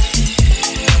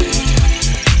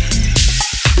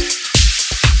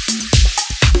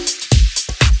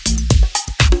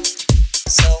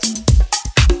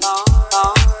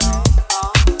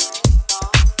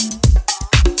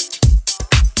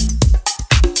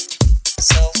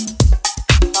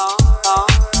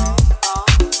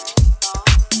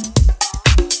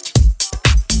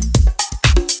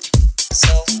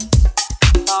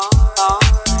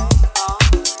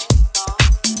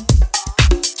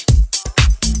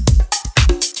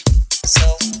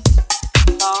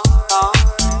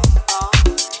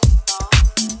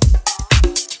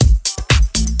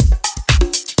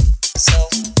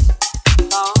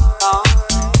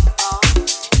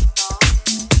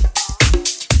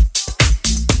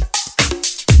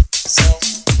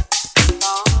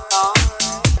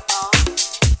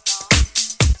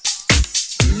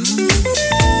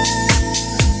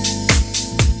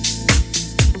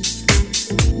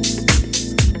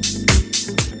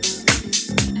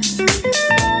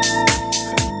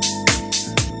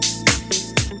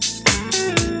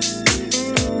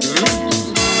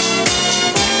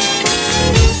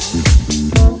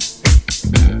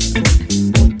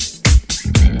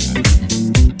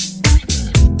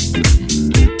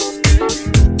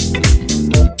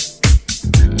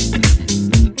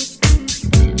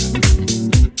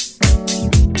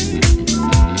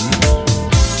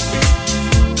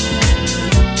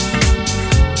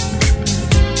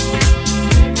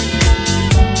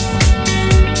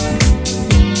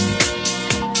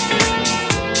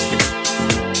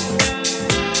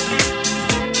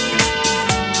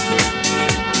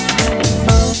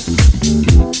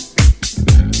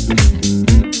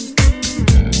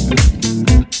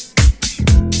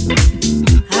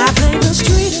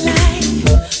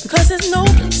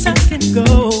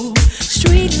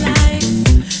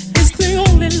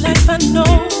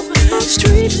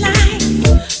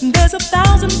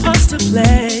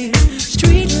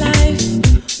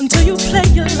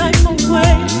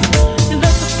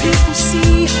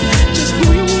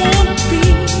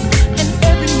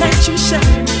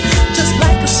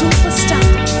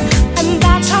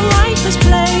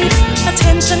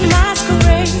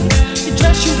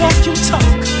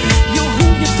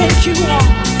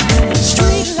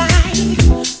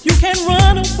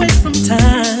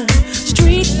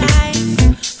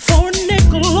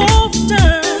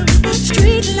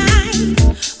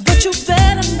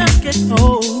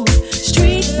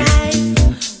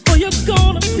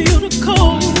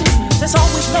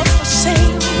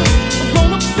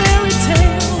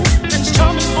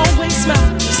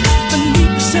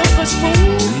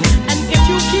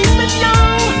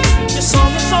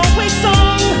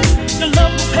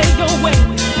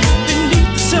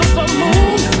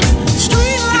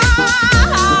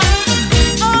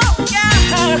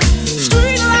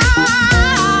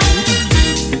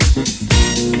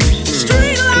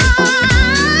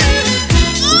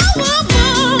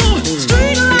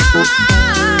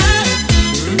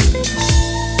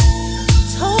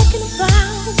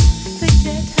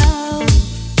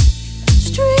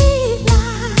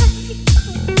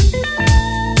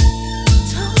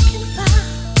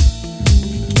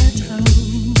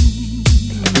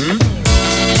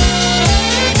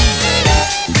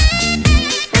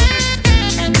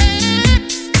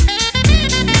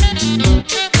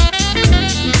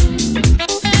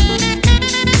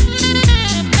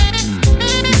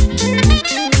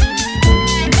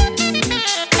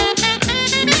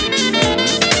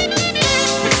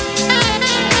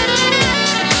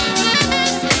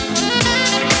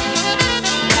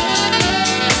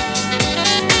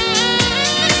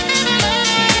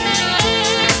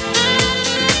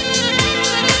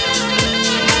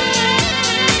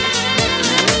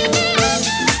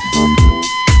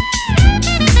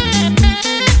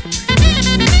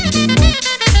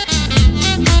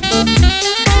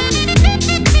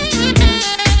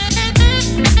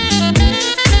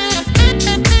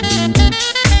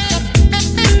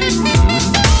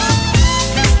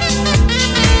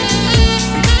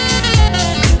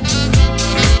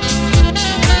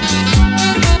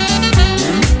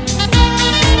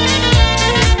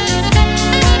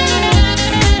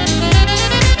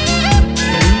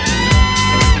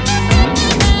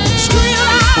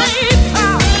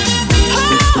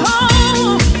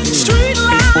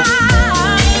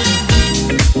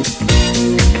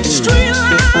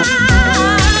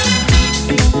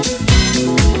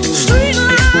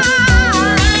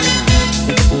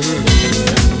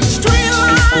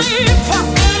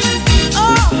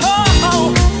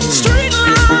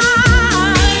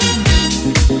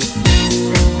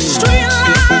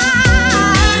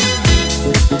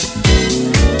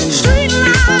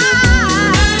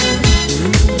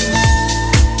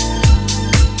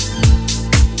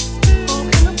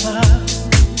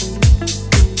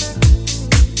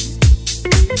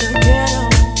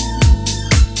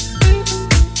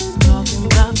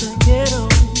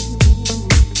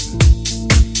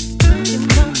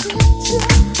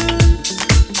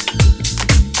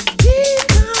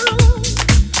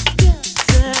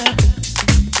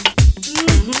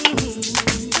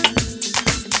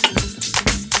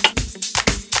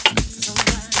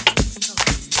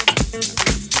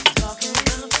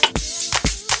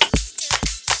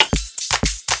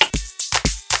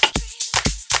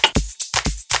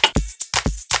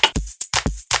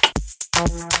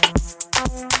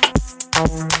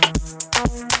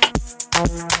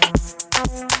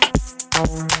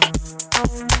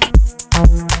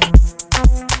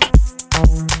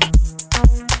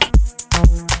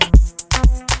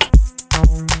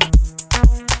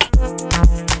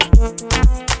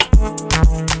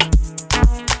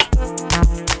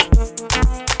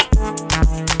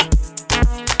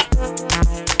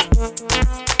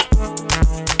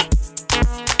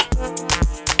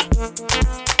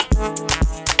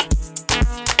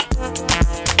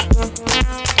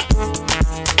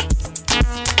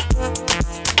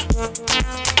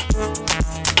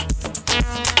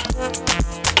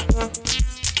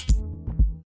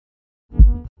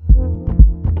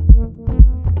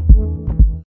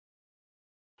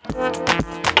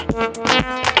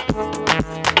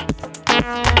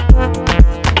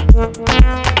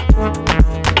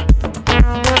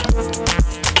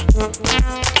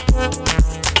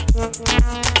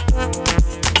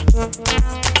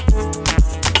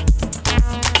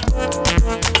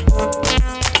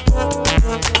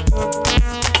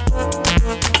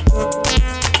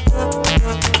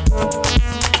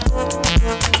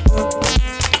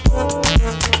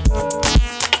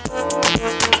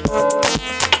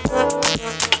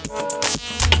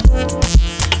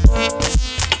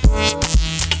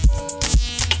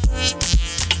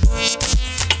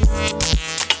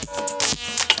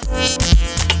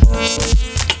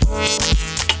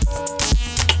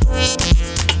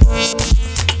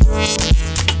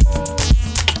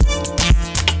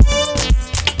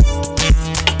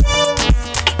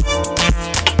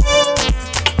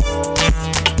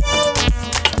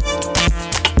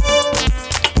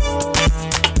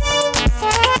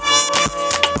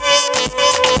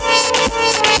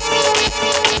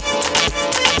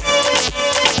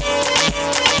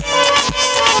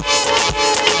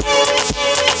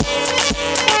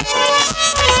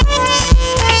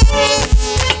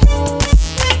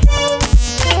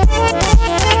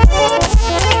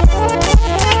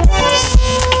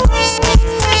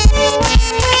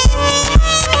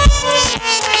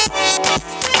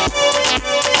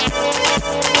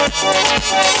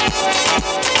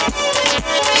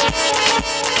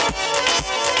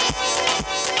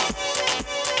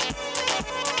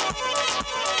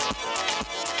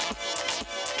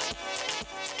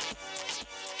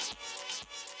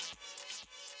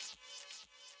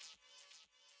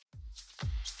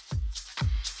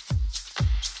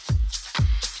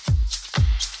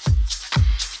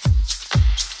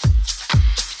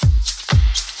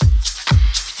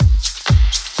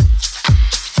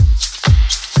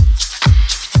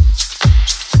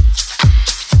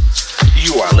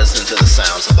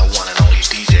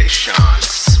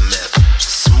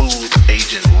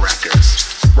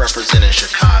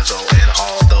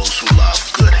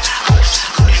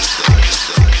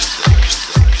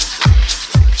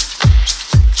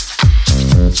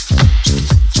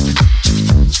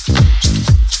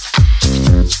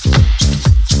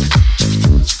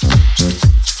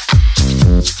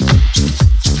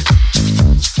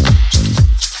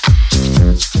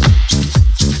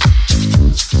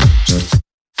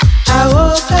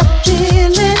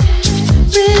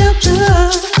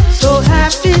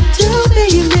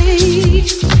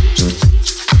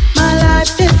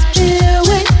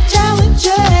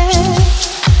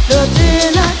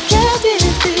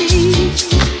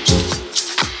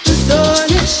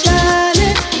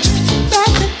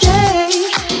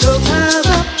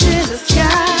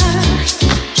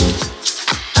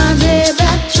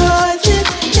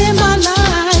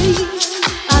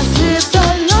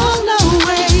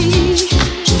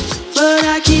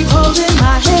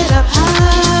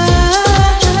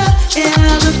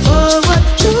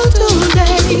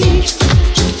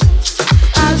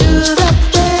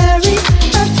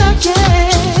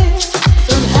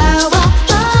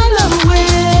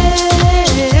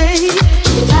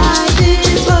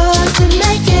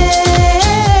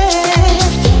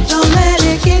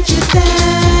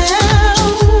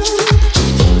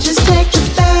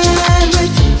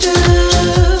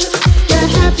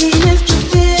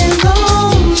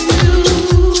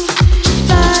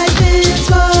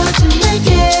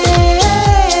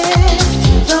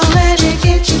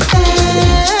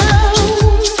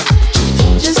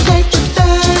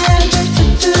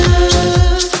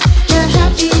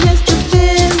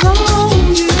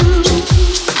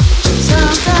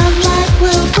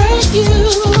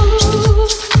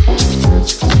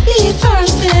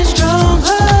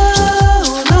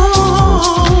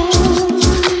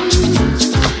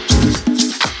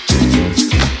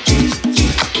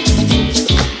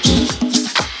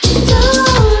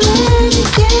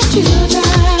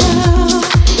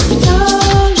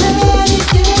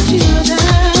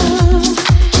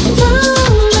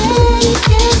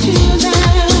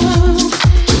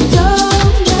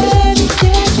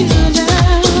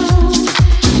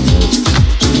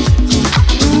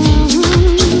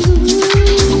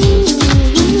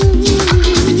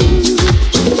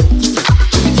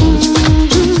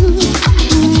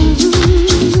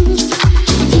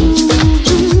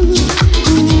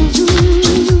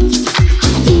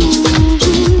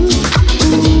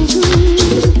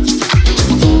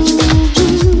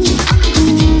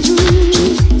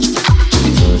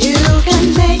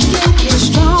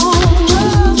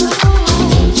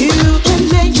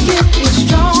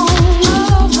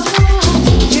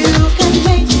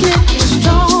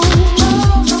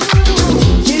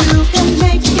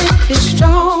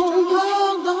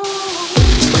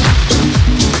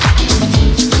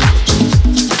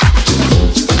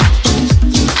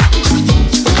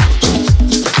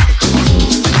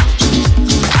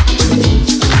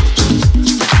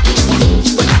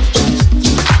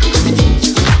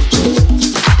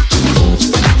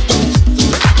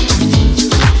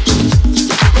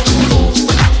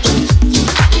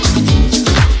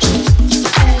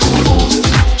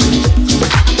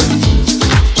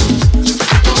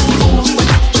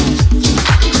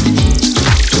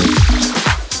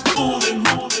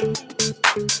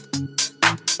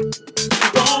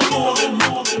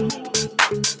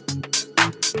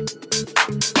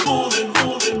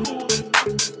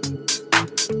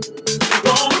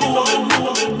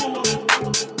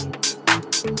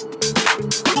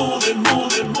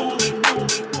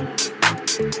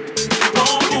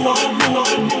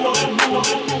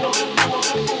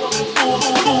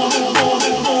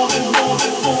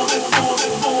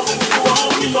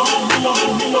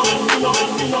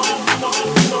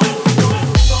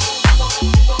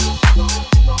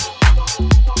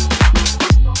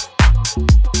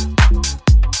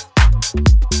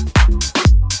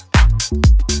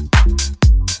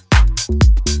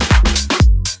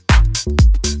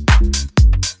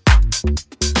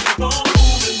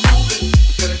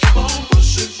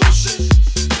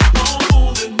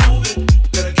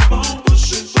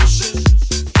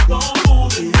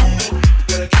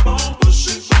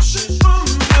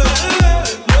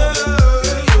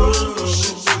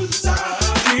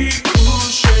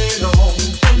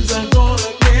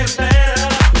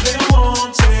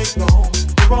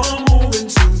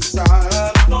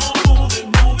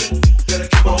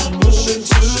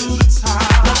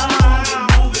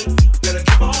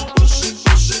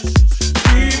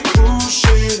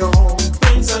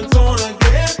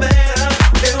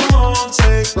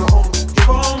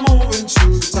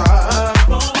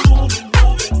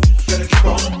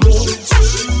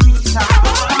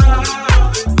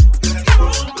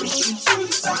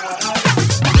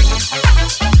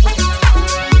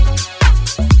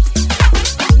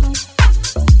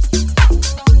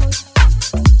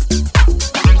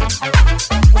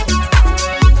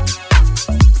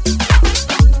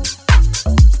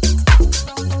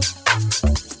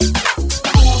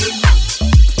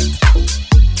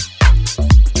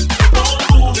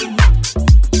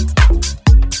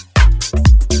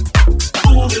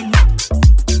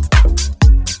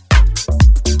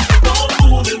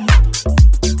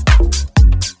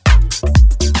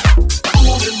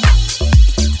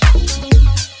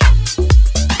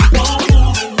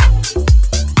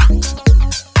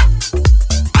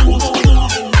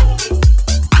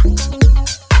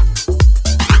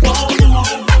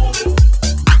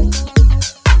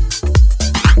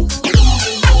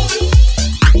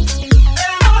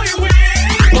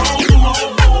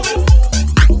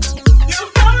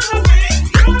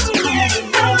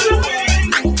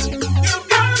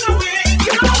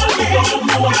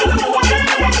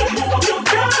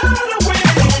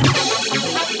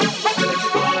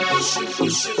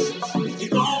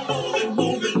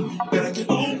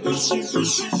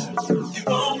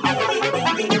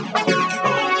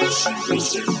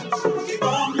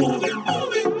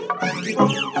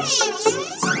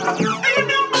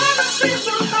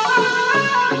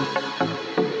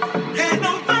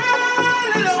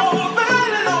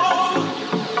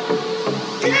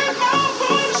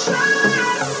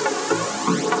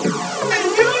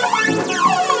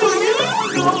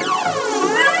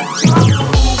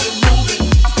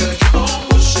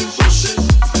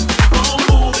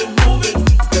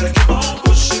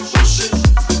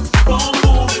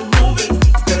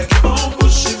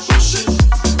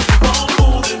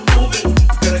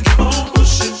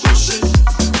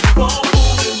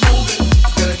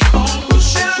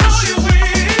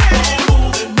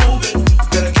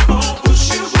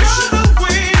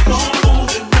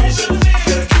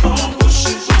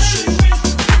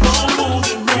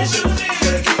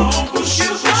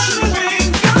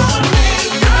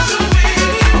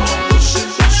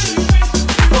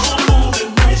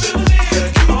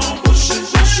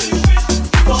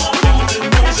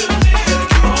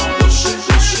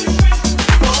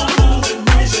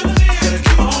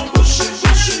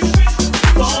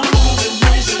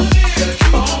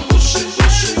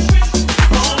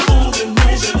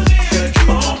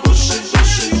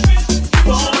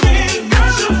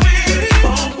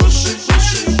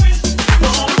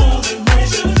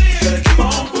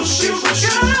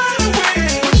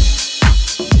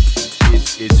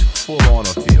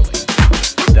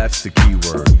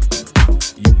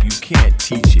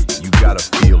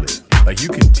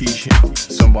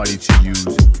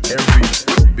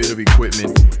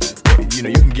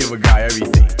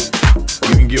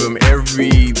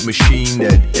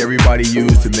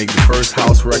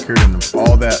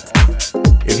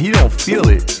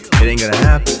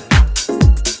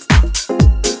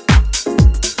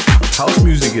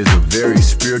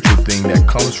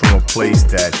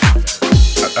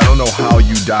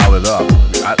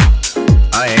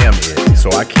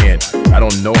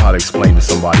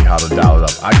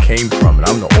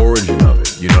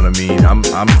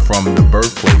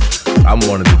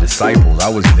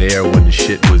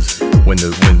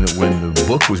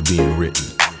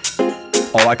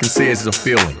 I can say is a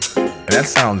feeling. And that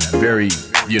sounds very,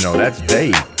 that's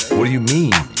vague. What do you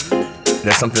mean?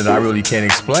 That's something that I really can't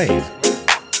explain.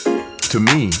 To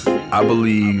me, I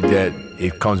believe that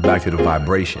it comes back to the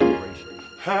vibration.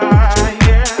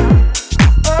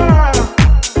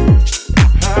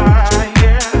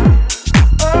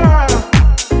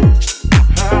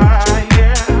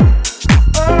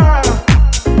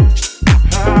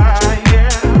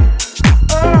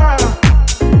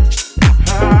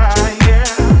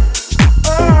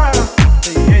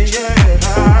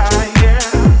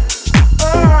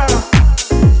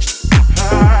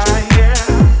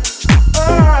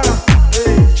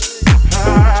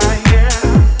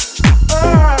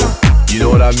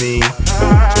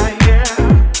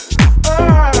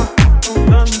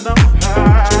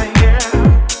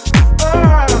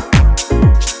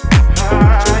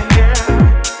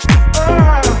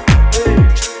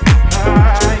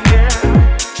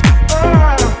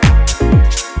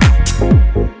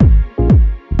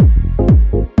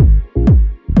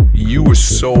 you were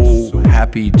so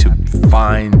happy to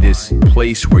find this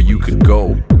place where you could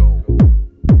go,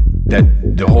 that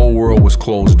the whole world was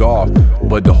closed off,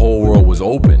 but the whole world was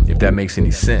open, if that makes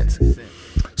any sense.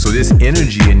 So this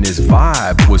energy and this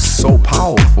vibe was so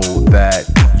powerful that,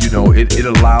 you know, it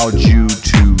allowed you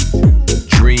to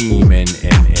dream and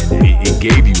it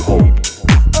gave you hope.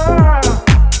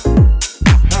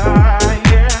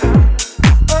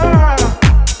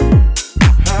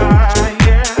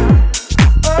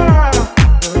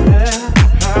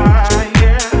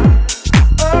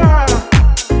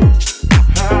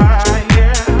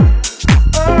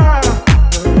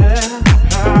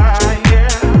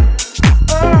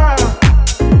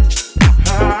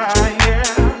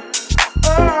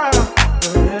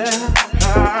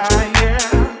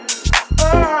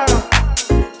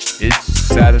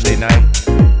 Saturday night,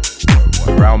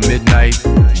 around midnight,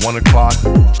 1 o'clock.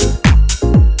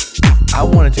 I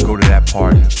wanted to go to that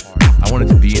party. I wanted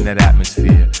to be in that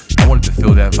atmosphere. I wanted to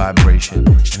feel that vibration,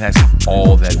 and that's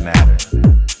all that mattered.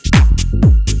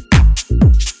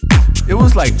 It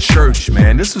was like church,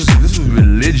 man. This was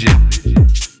religion.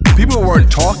 People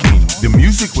weren't talking. The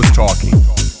music was talking.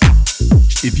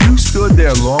 If you stood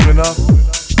there long enough,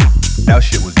 that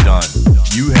shit was done.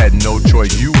 You had no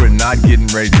choice. You were not getting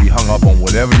ready to be hung up on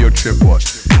whatever your trip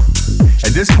was.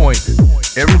 At this point,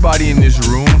 everybody in this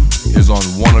room is on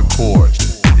one accord.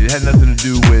 It had nothing to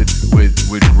do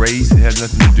with race. It had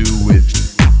nothing to do with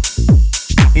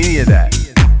any of that.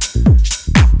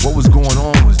 What was going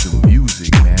on was the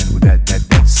music, man, with that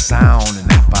sound and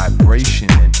that vibration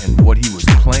and what he was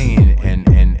playing and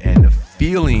the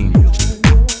feeling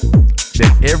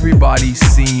that everybody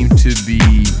seemed to be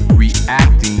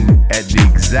reacting at the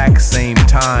exact same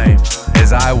time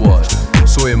as I was.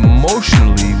 So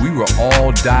emotionally, we were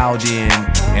all dialed in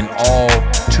and all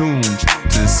tuned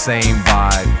to the same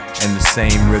vibe and the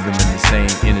same rhythm and the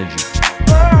same energy.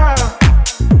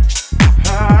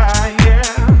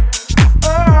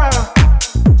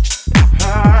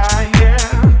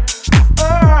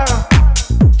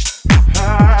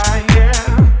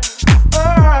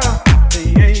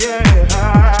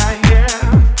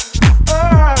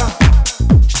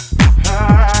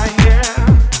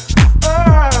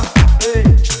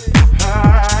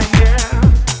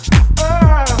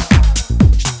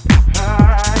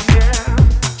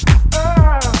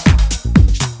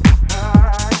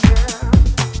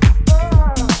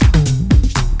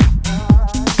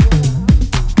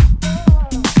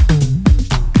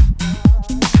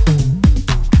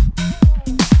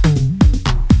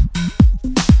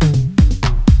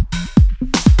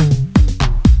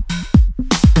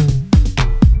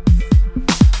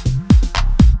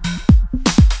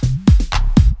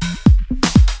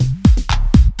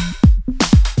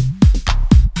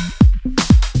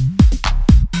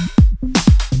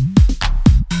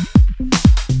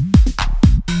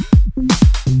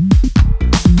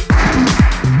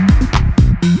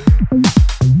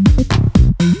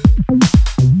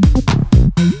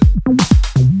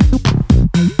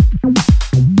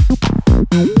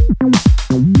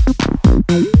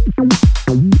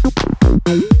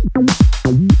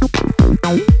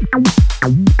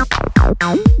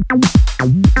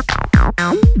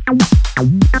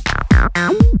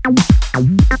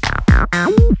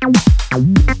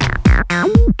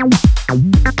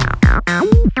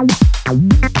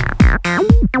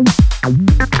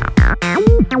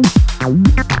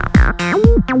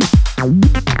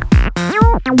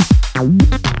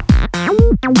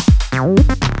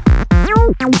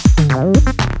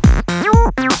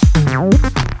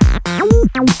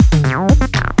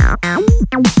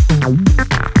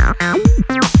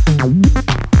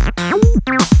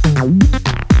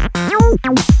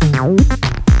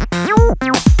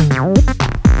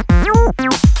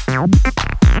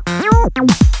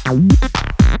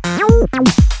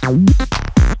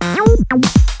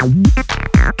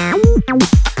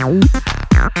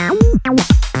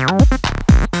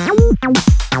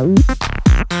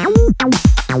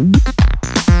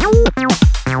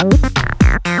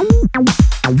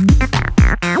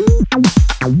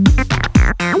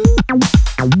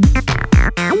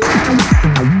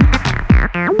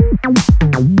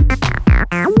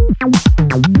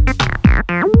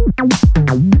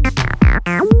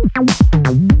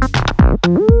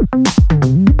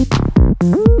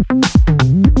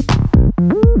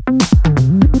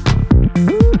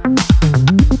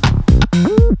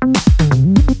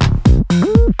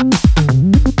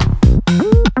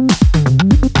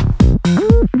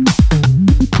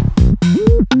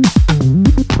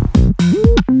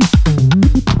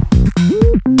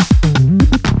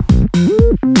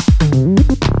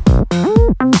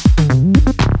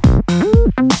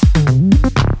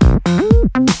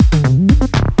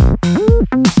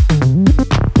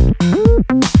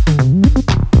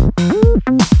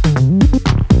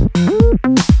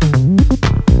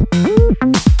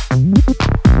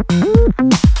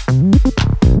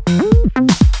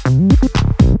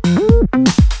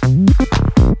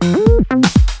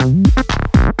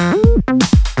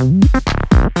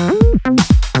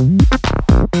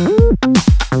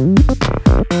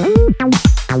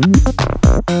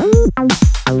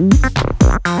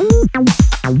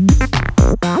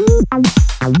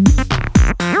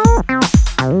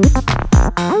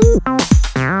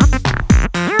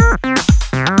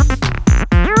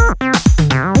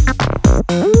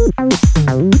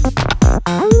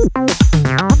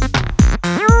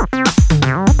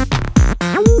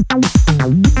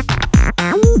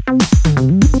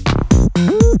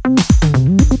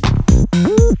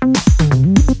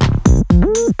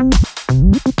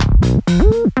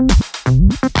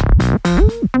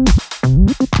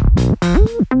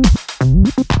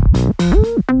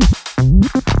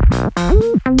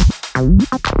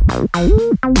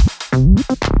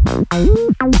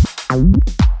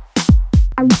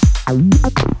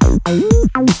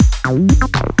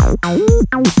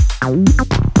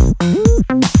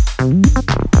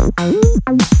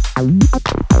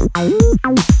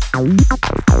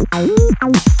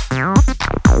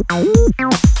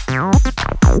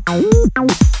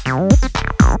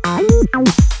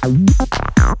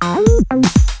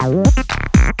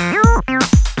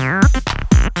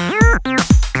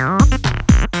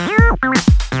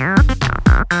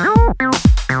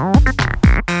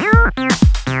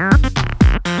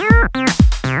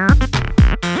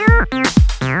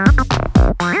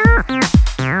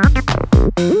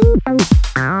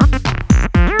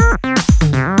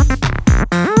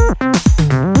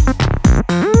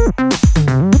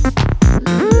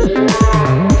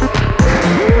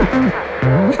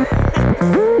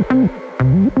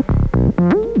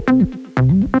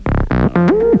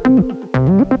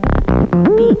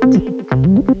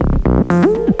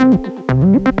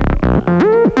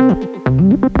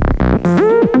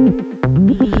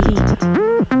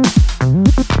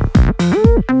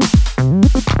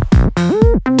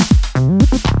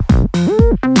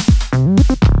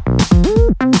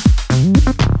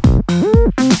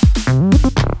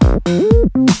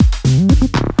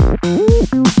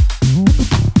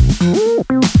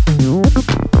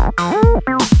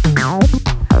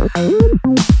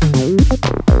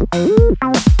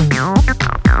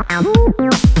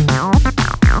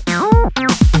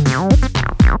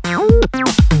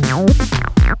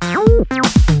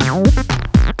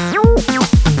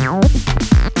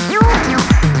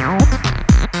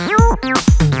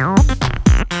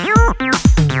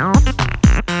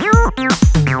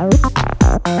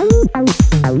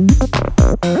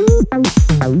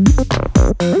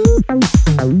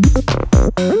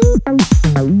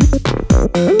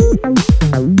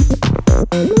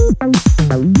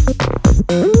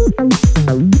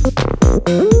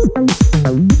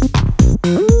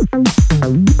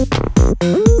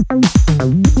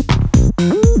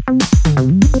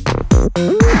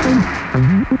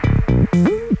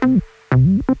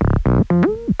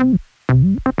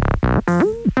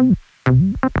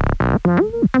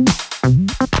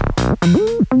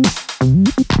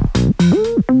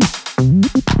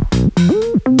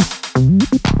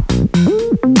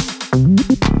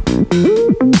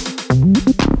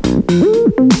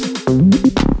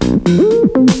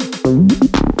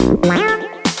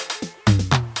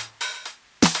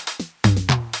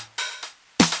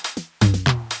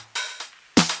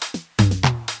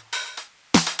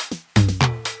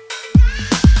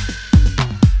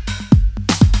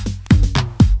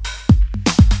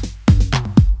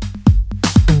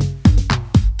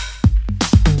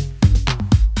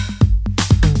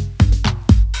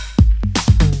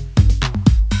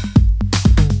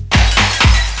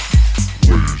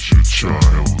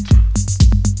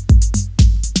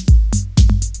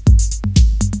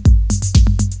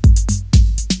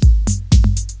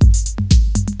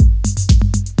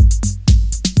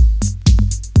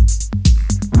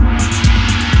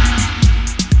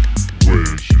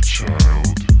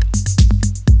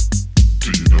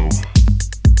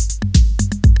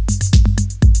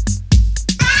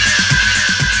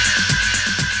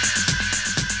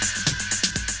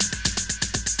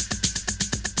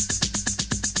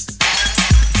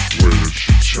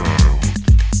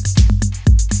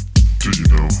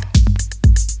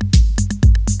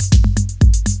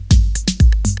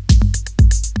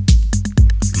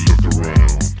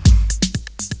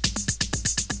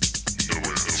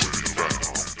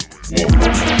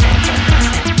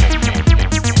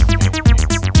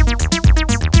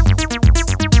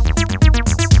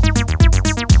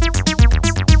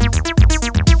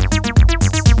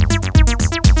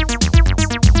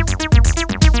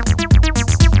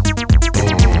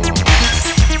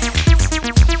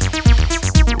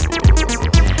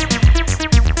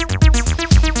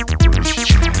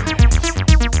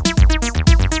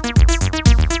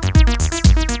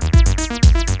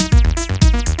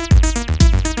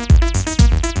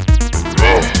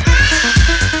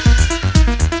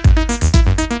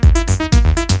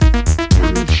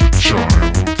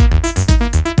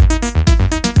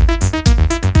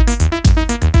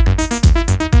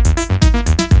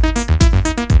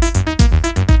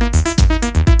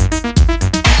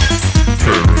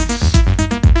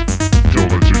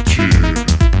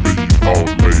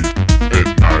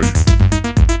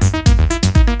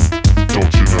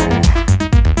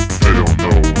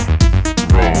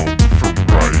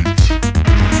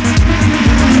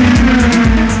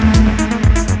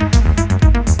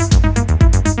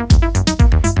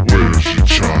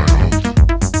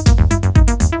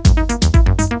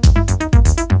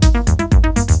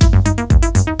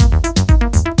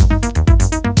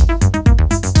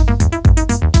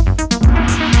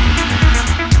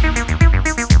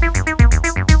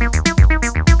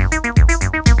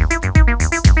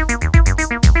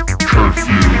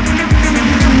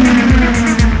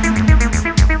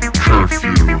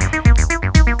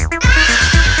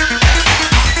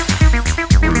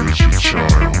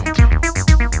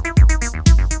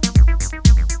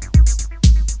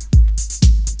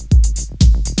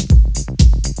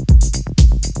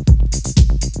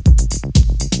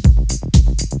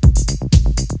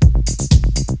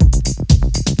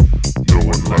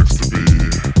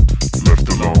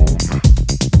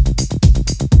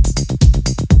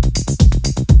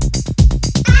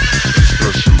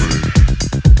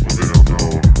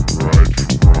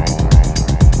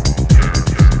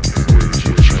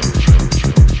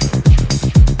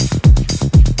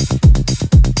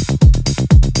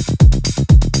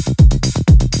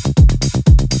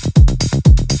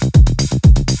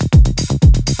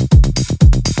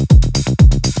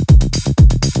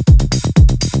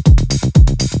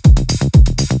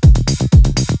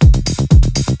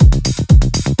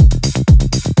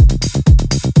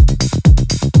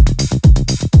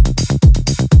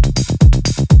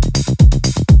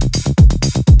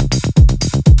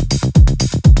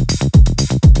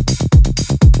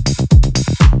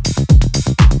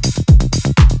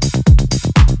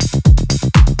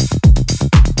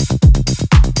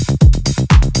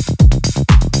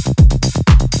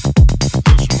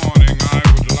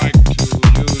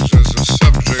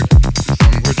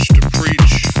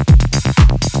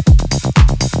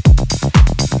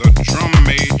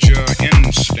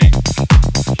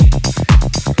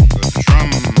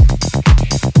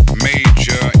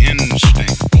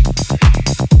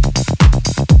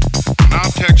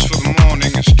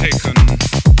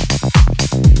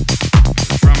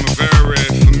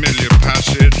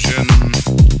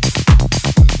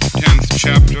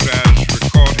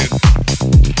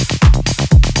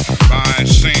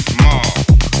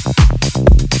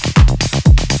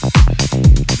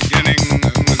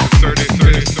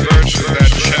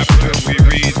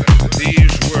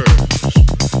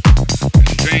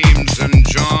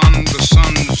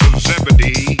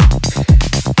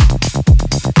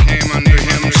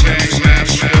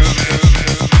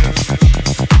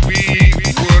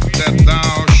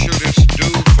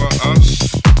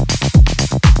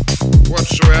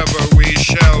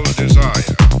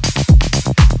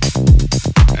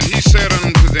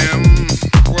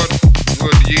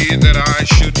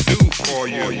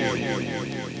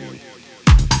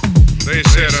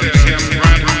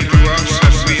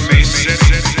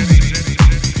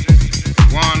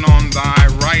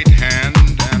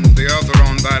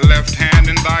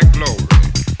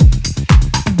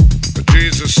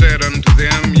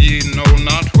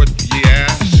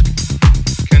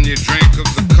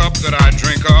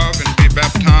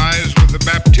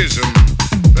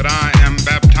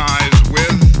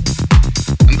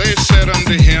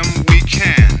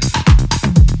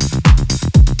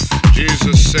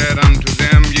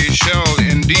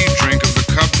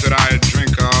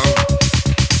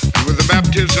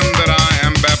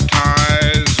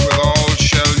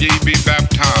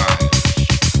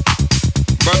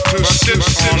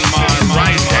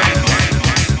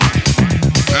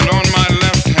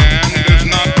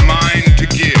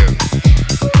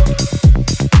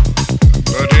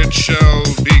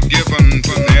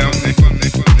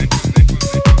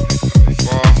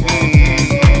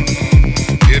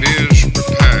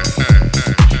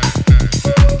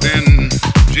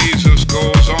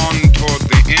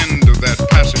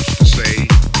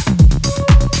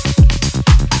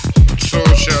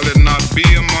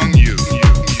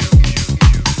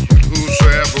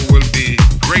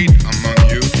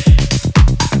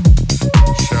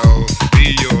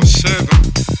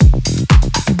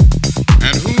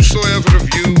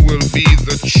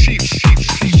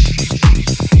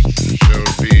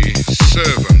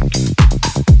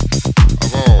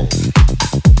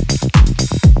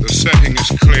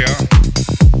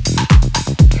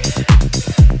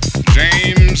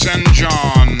 James and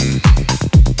John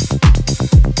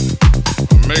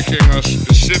are making a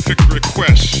specific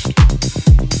request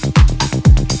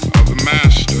of the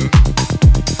Master.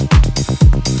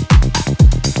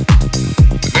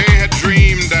 They had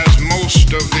dreamed, as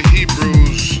most of the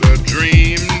Hebrews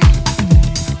dreamed,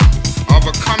 of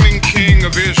a coming king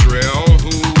of Israel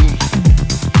who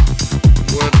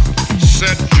would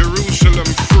set Jerusalem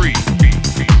free.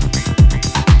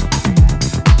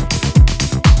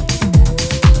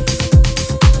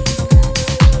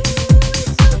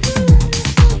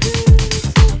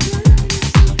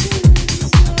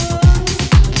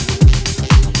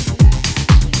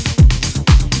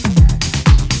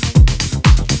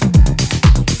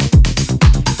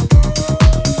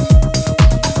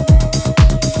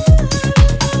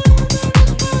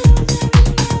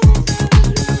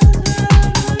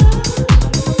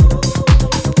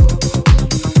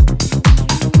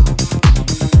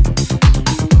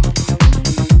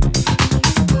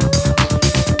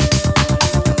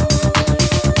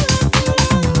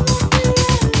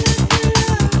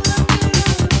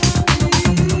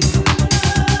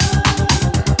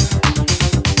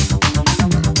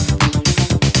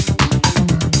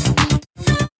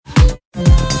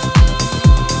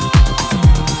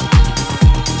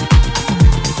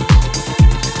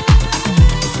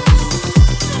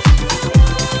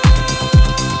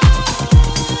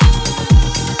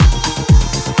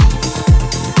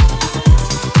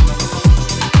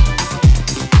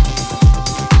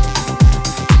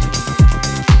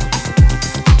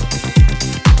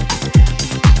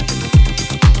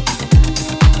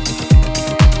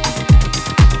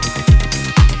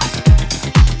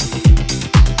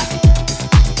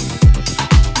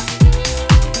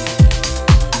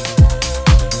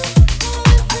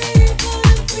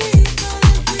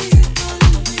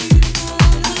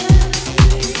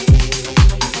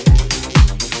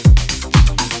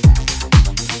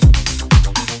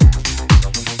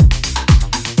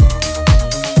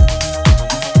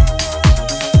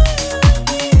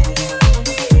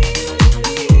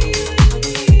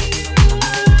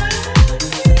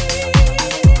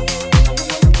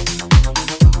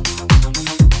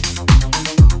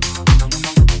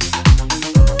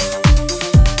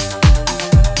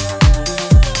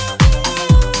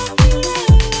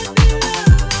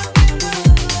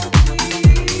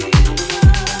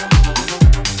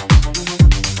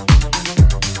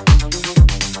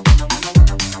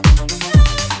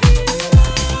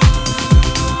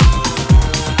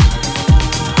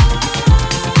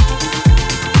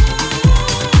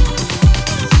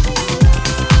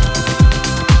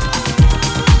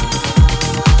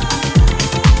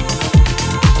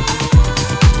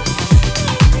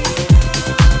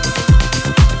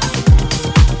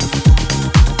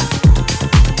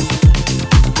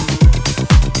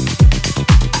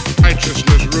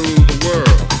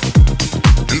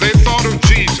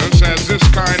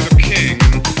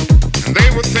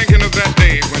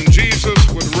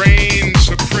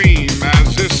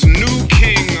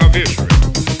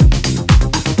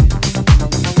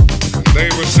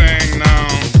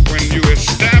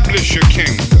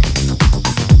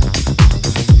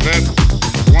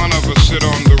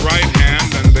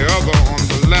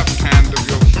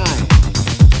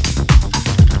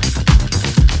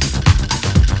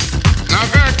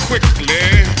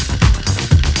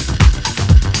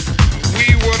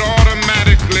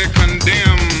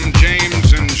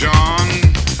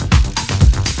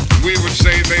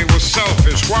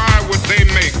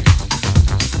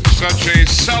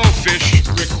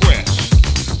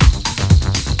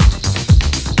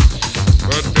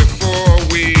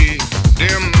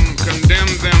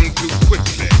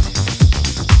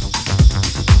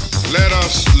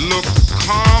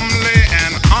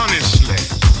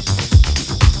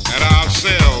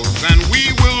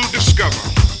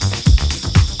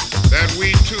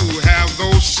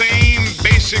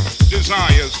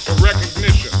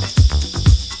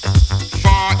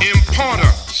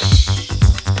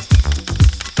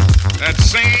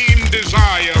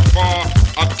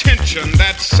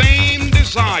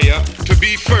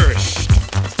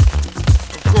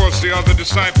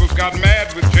 Disciples got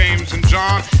mad with James and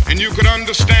John, and you could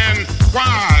understand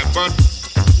why, but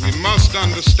we must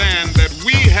understand that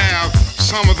we have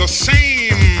some of the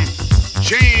same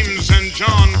James and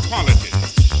John qualities.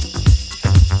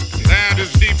 That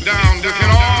is deep down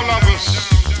within all of us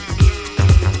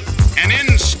an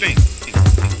instinct.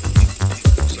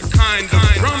 It's a kind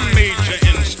of drum major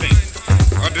instinct,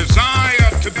 a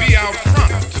desire to be out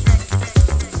front,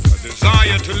 a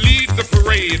desire to lead the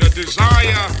parade, a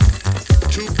desire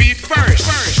to be first.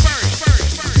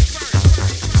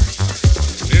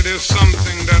 It is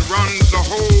something that runs the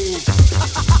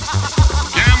whole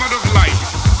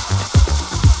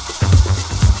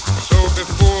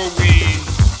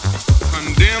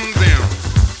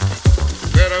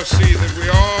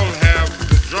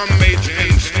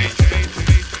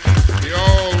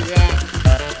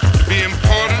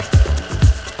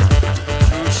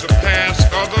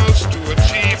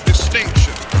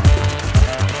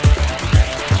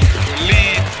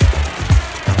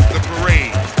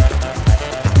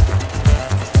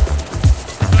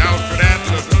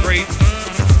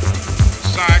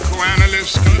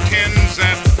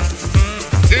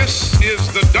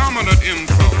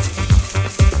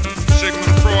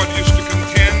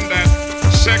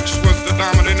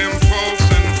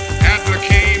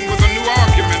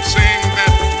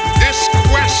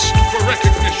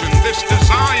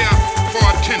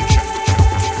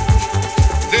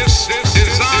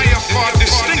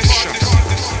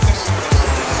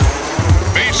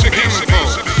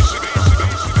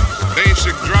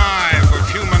basic drive of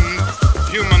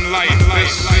human life,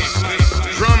 this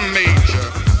drum major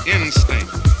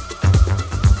instinct.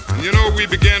 And you know, we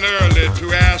began early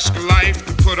to ask life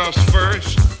to put us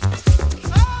first.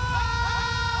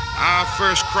 Our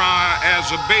first cry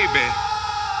as a baby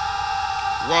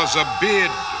was a bid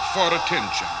for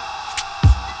attention.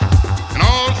 And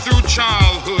all through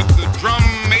childhood, the drum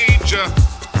major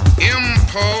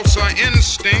impulse or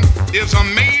instinct is a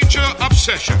major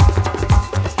obsession.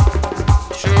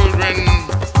 Children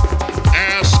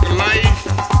ask life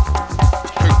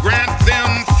to grant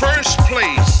them first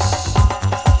place.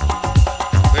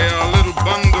 They are a little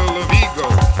bundle of ego.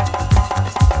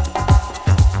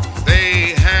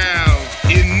 They have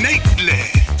innately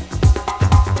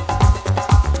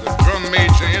the drum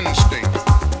major instinct.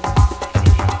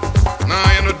 Now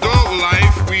in adult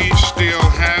life we still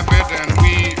have it, and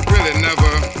we really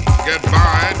never get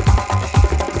by it.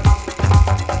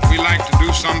 We like to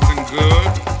do something good,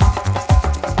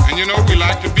 and you know, we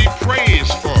like to be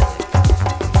praised for it.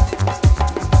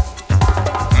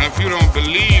 Now if you don't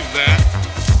believe that,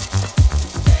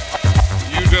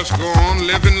 you just go on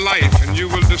living life, and you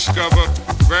will discover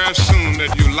very soon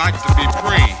that you like to be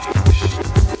praised.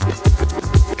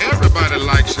 Everybody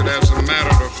likes it, as a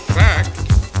matter of fact.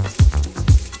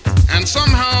 And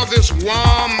somehow this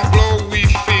warm glow we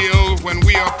feel when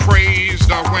we are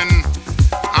praised, or when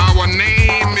our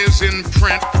name is in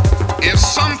print, is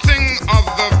something of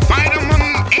the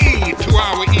vitamin A to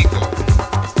our ego.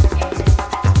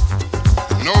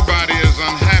 Nobody is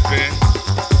unhappy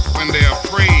when they are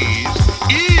praised,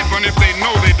 even if they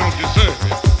know they don't deserve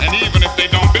it, and even if they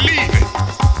don't believe it.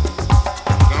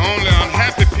 The only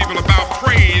unhappy people about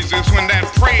praise is when that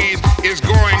praise is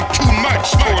going too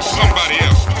much towards somebody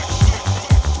else.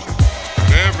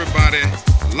 Everybody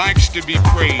likes to be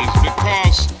praised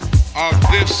because of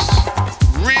this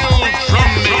real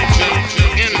drum major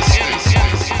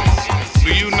instinct.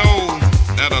 Do you know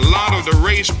that a lot of the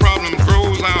race problem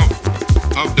grows out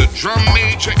of the drum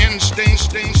major instinct?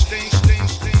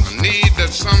 A need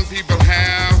that some people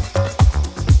have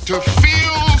to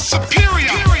feel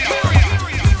superior.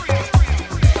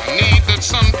 A need that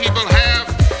some people have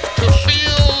to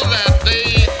feel that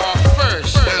they are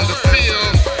first, and to feel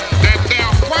that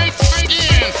their white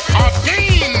skin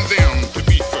ordained them to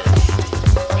be first.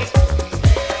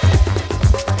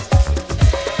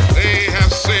 They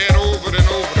have said over and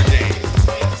over again,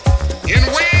 in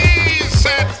ways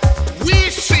that we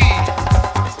see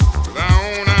with our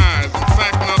own eyes. In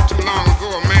fact, not too long ago,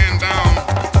 a man down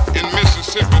in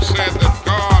Mississippi said that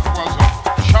God was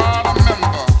a charter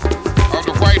member of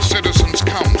the White Citizens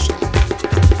Council.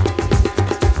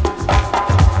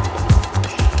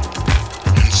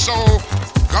 And so,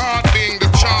 God being the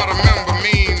charter member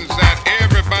means that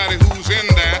everybody who's in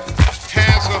that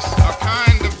has a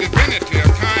kind of divinity, a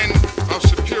kind of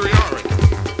superiority.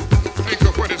 Think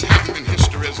of what has happened in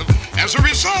history. As a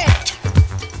result,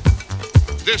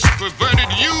 this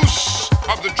perverted use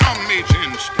of the drum major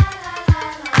instinct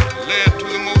led to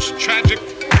the most tragic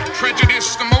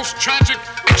prejudice, the most tragic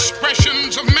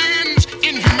expressions of man's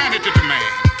inhumanity to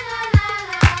man.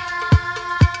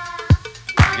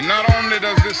 And not only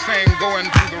does this thing go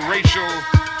into the racial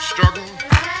struggle,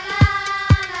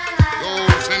 it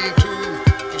goes into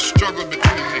the struggle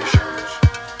between nations.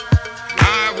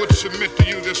 I would submit to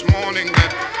you this morning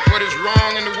that what is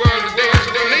wrong in the world today is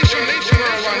that the nation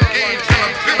are engaged in a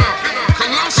bitter,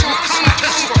 colossal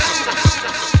contest for success.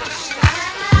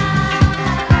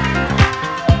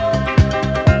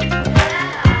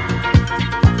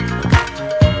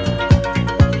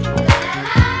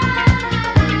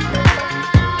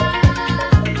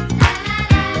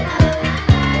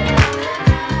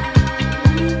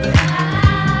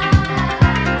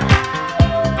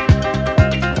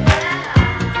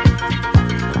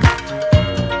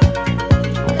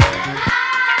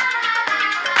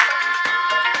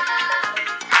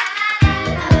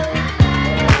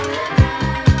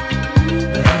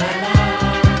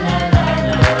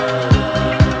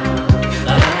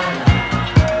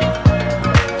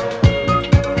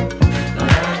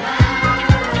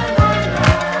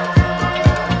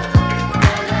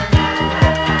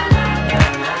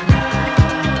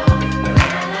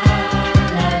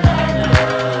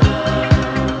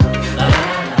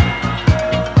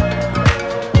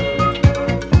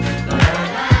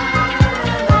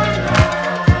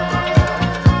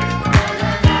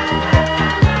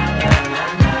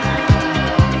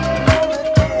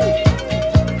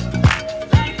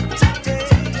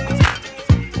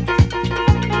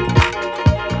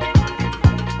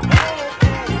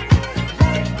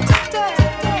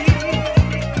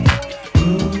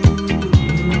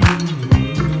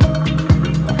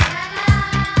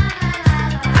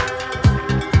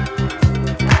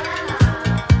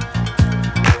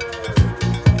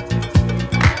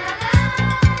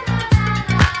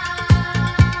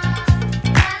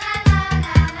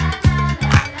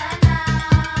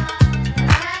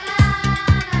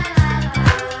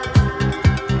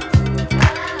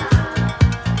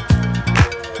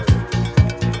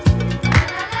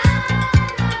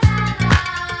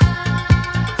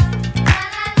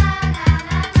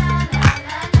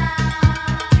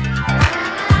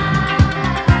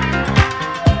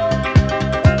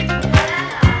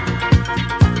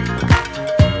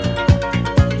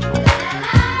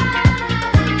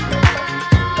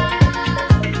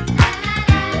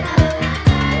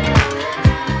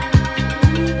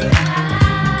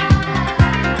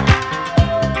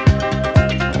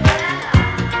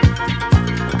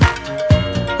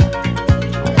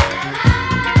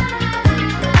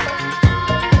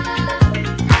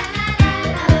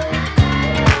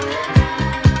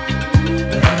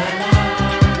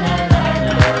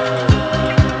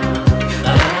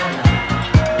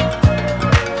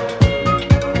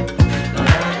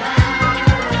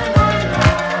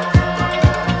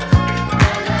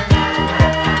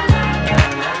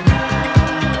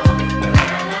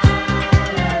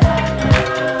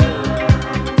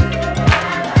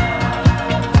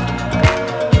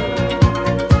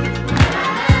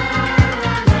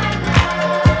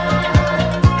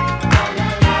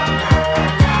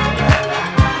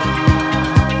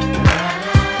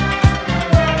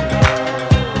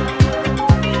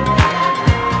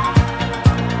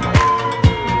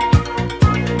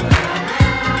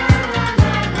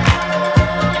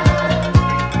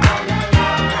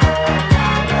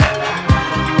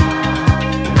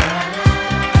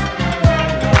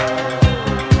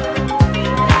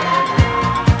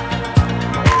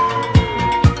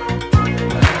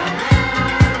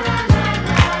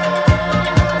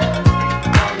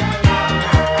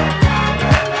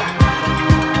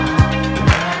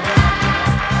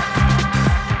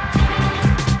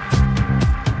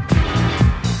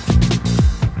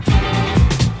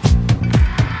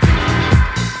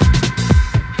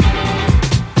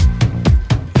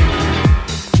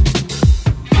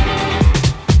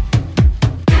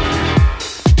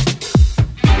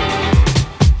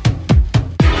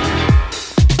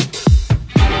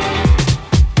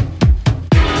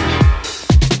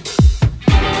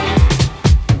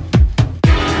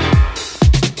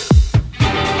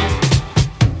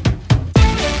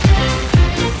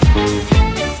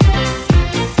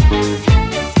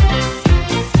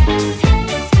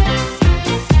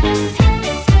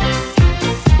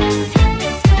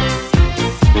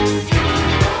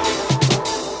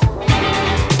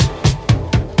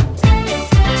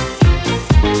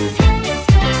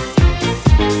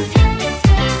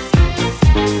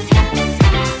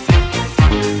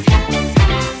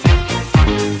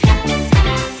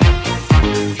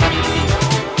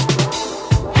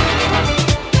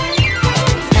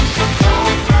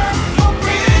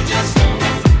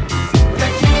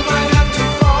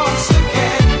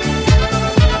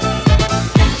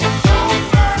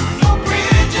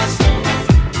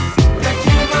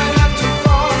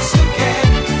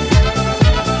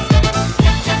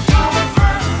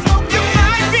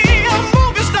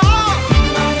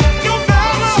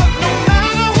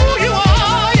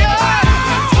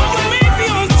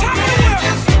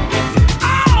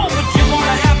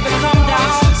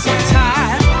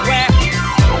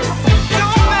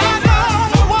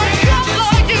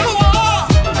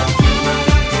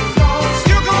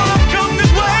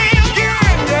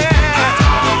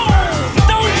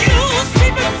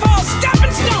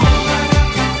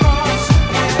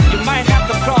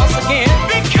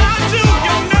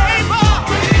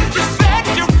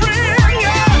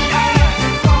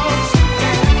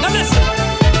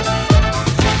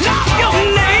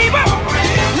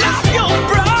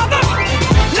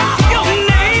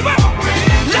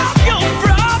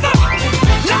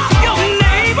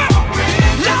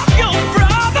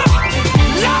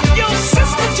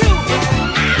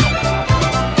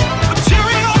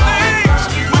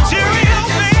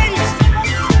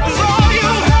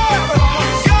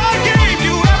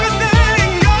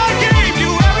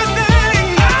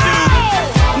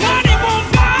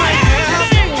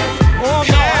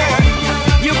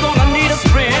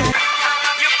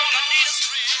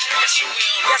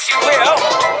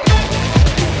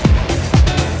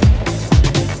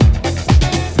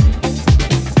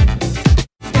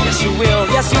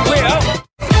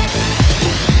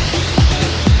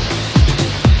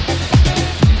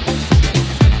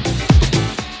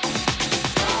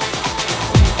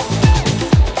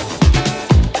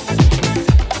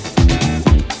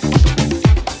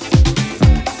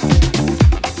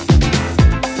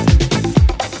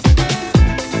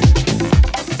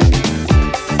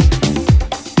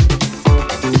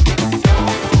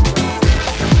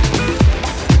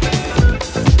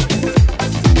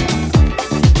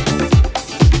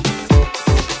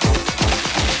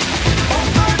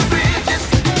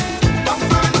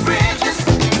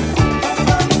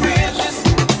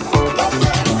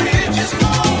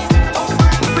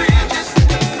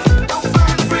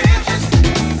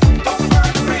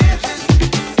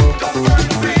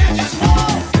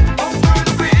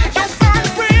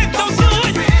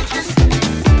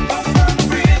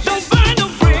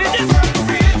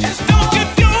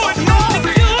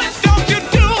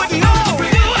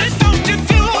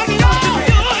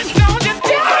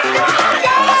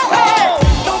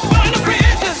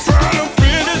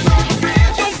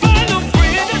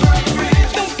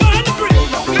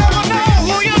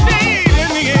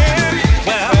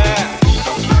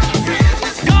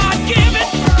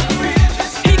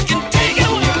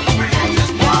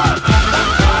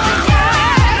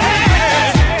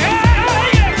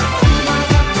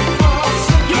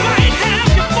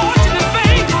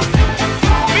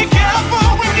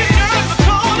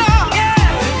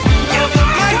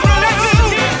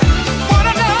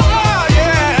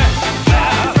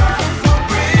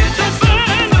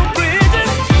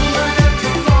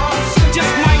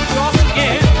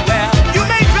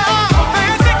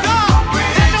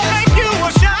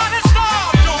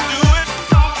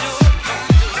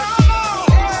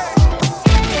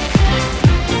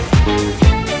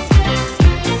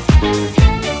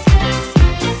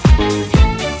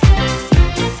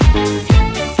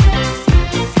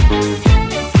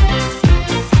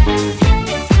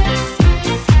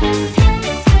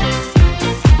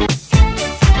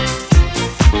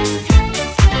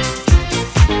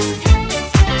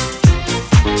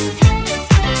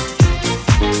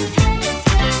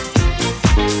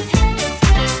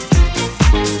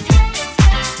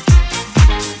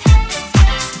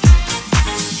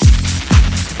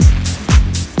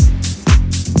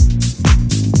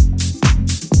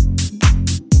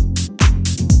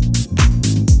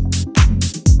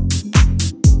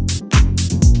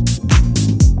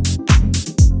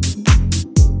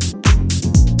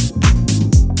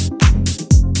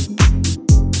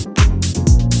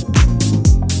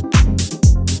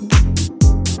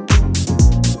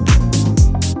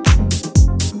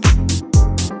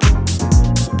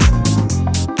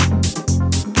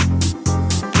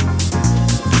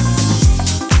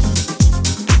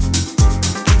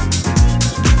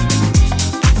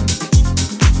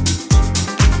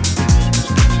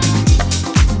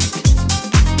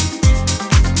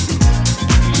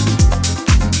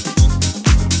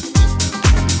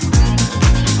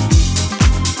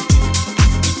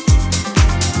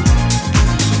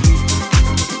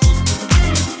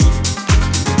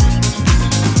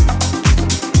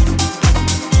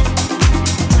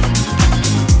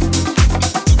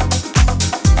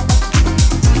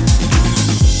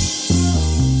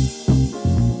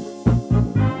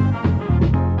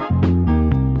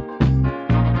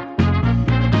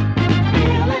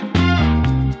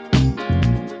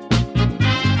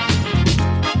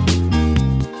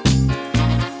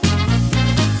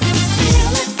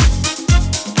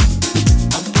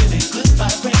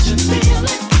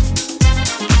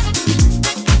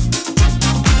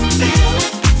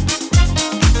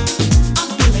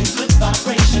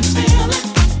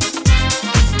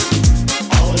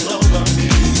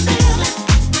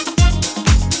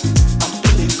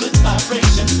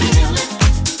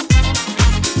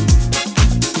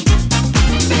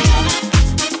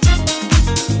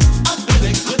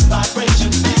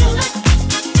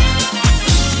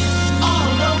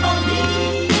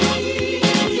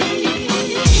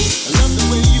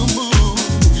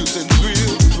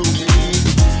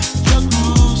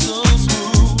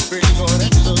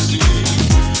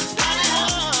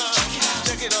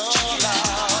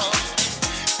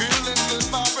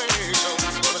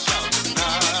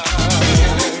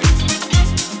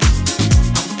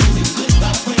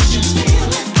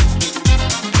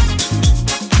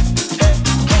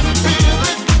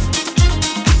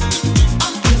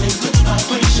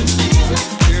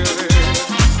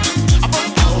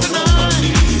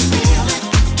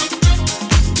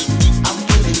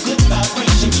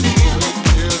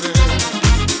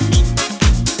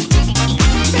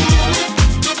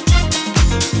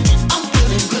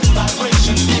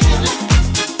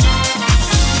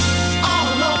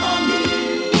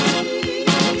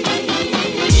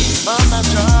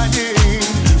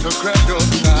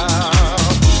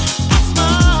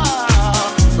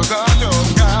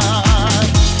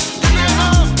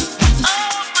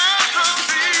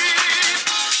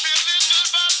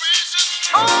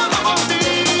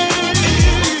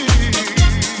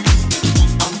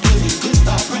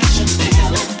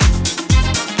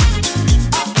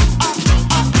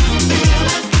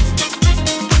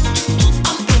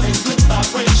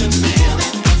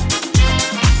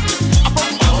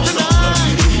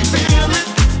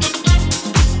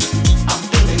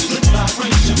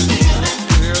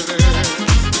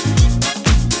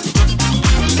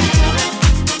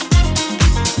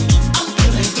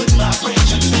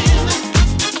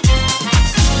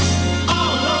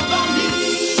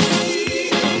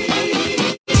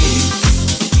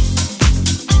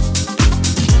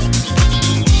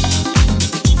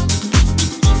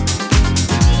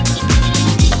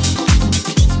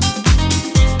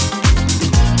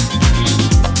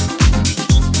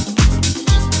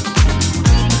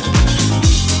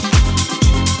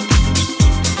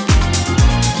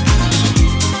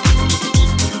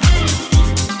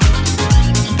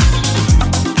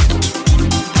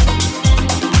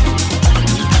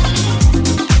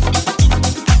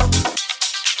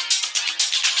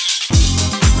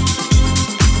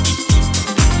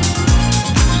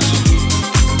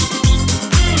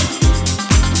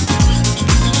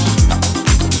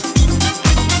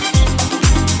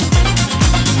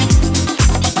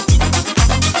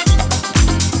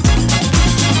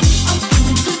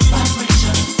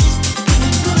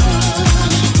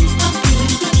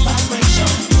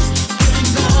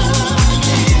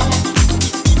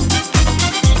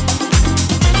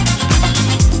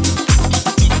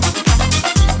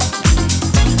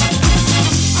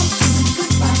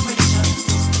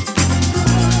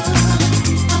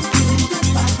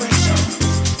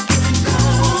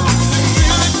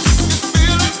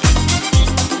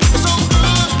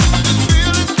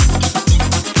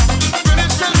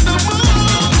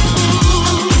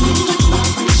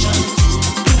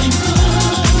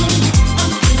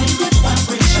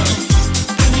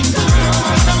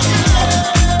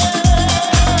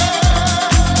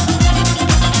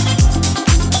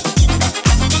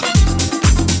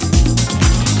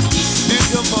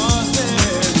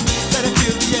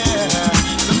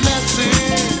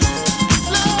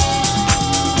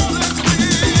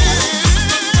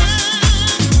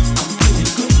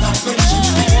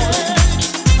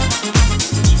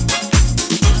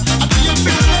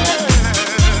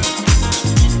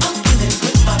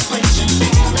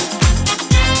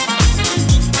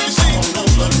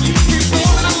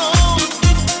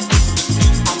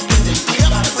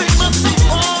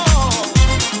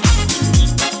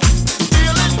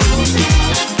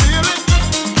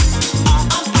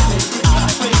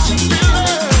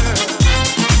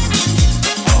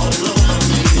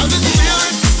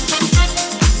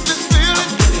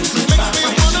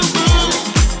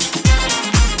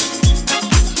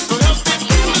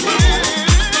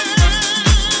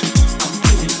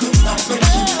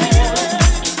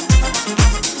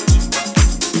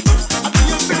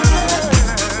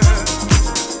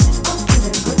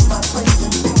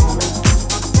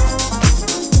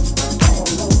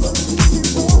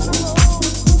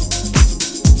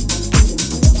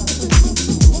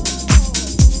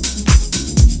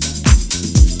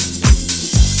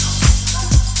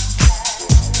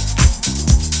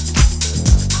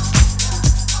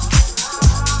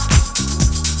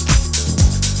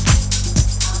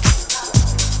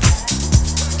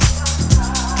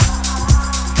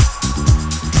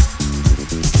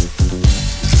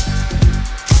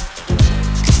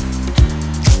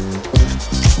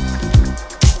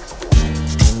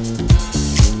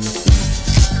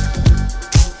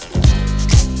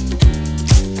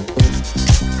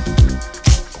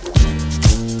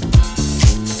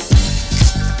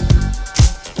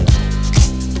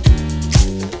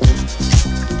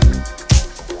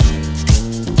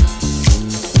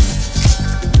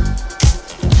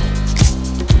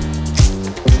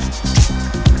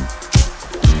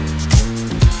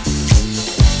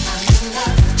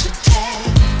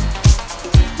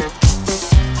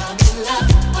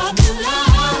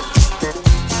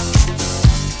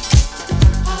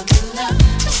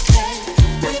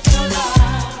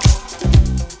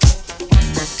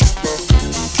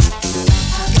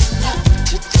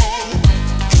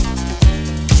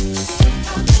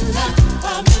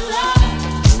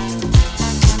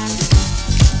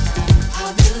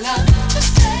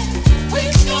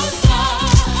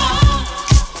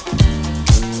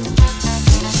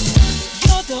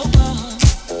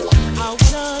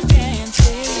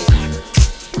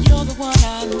 what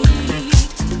I need.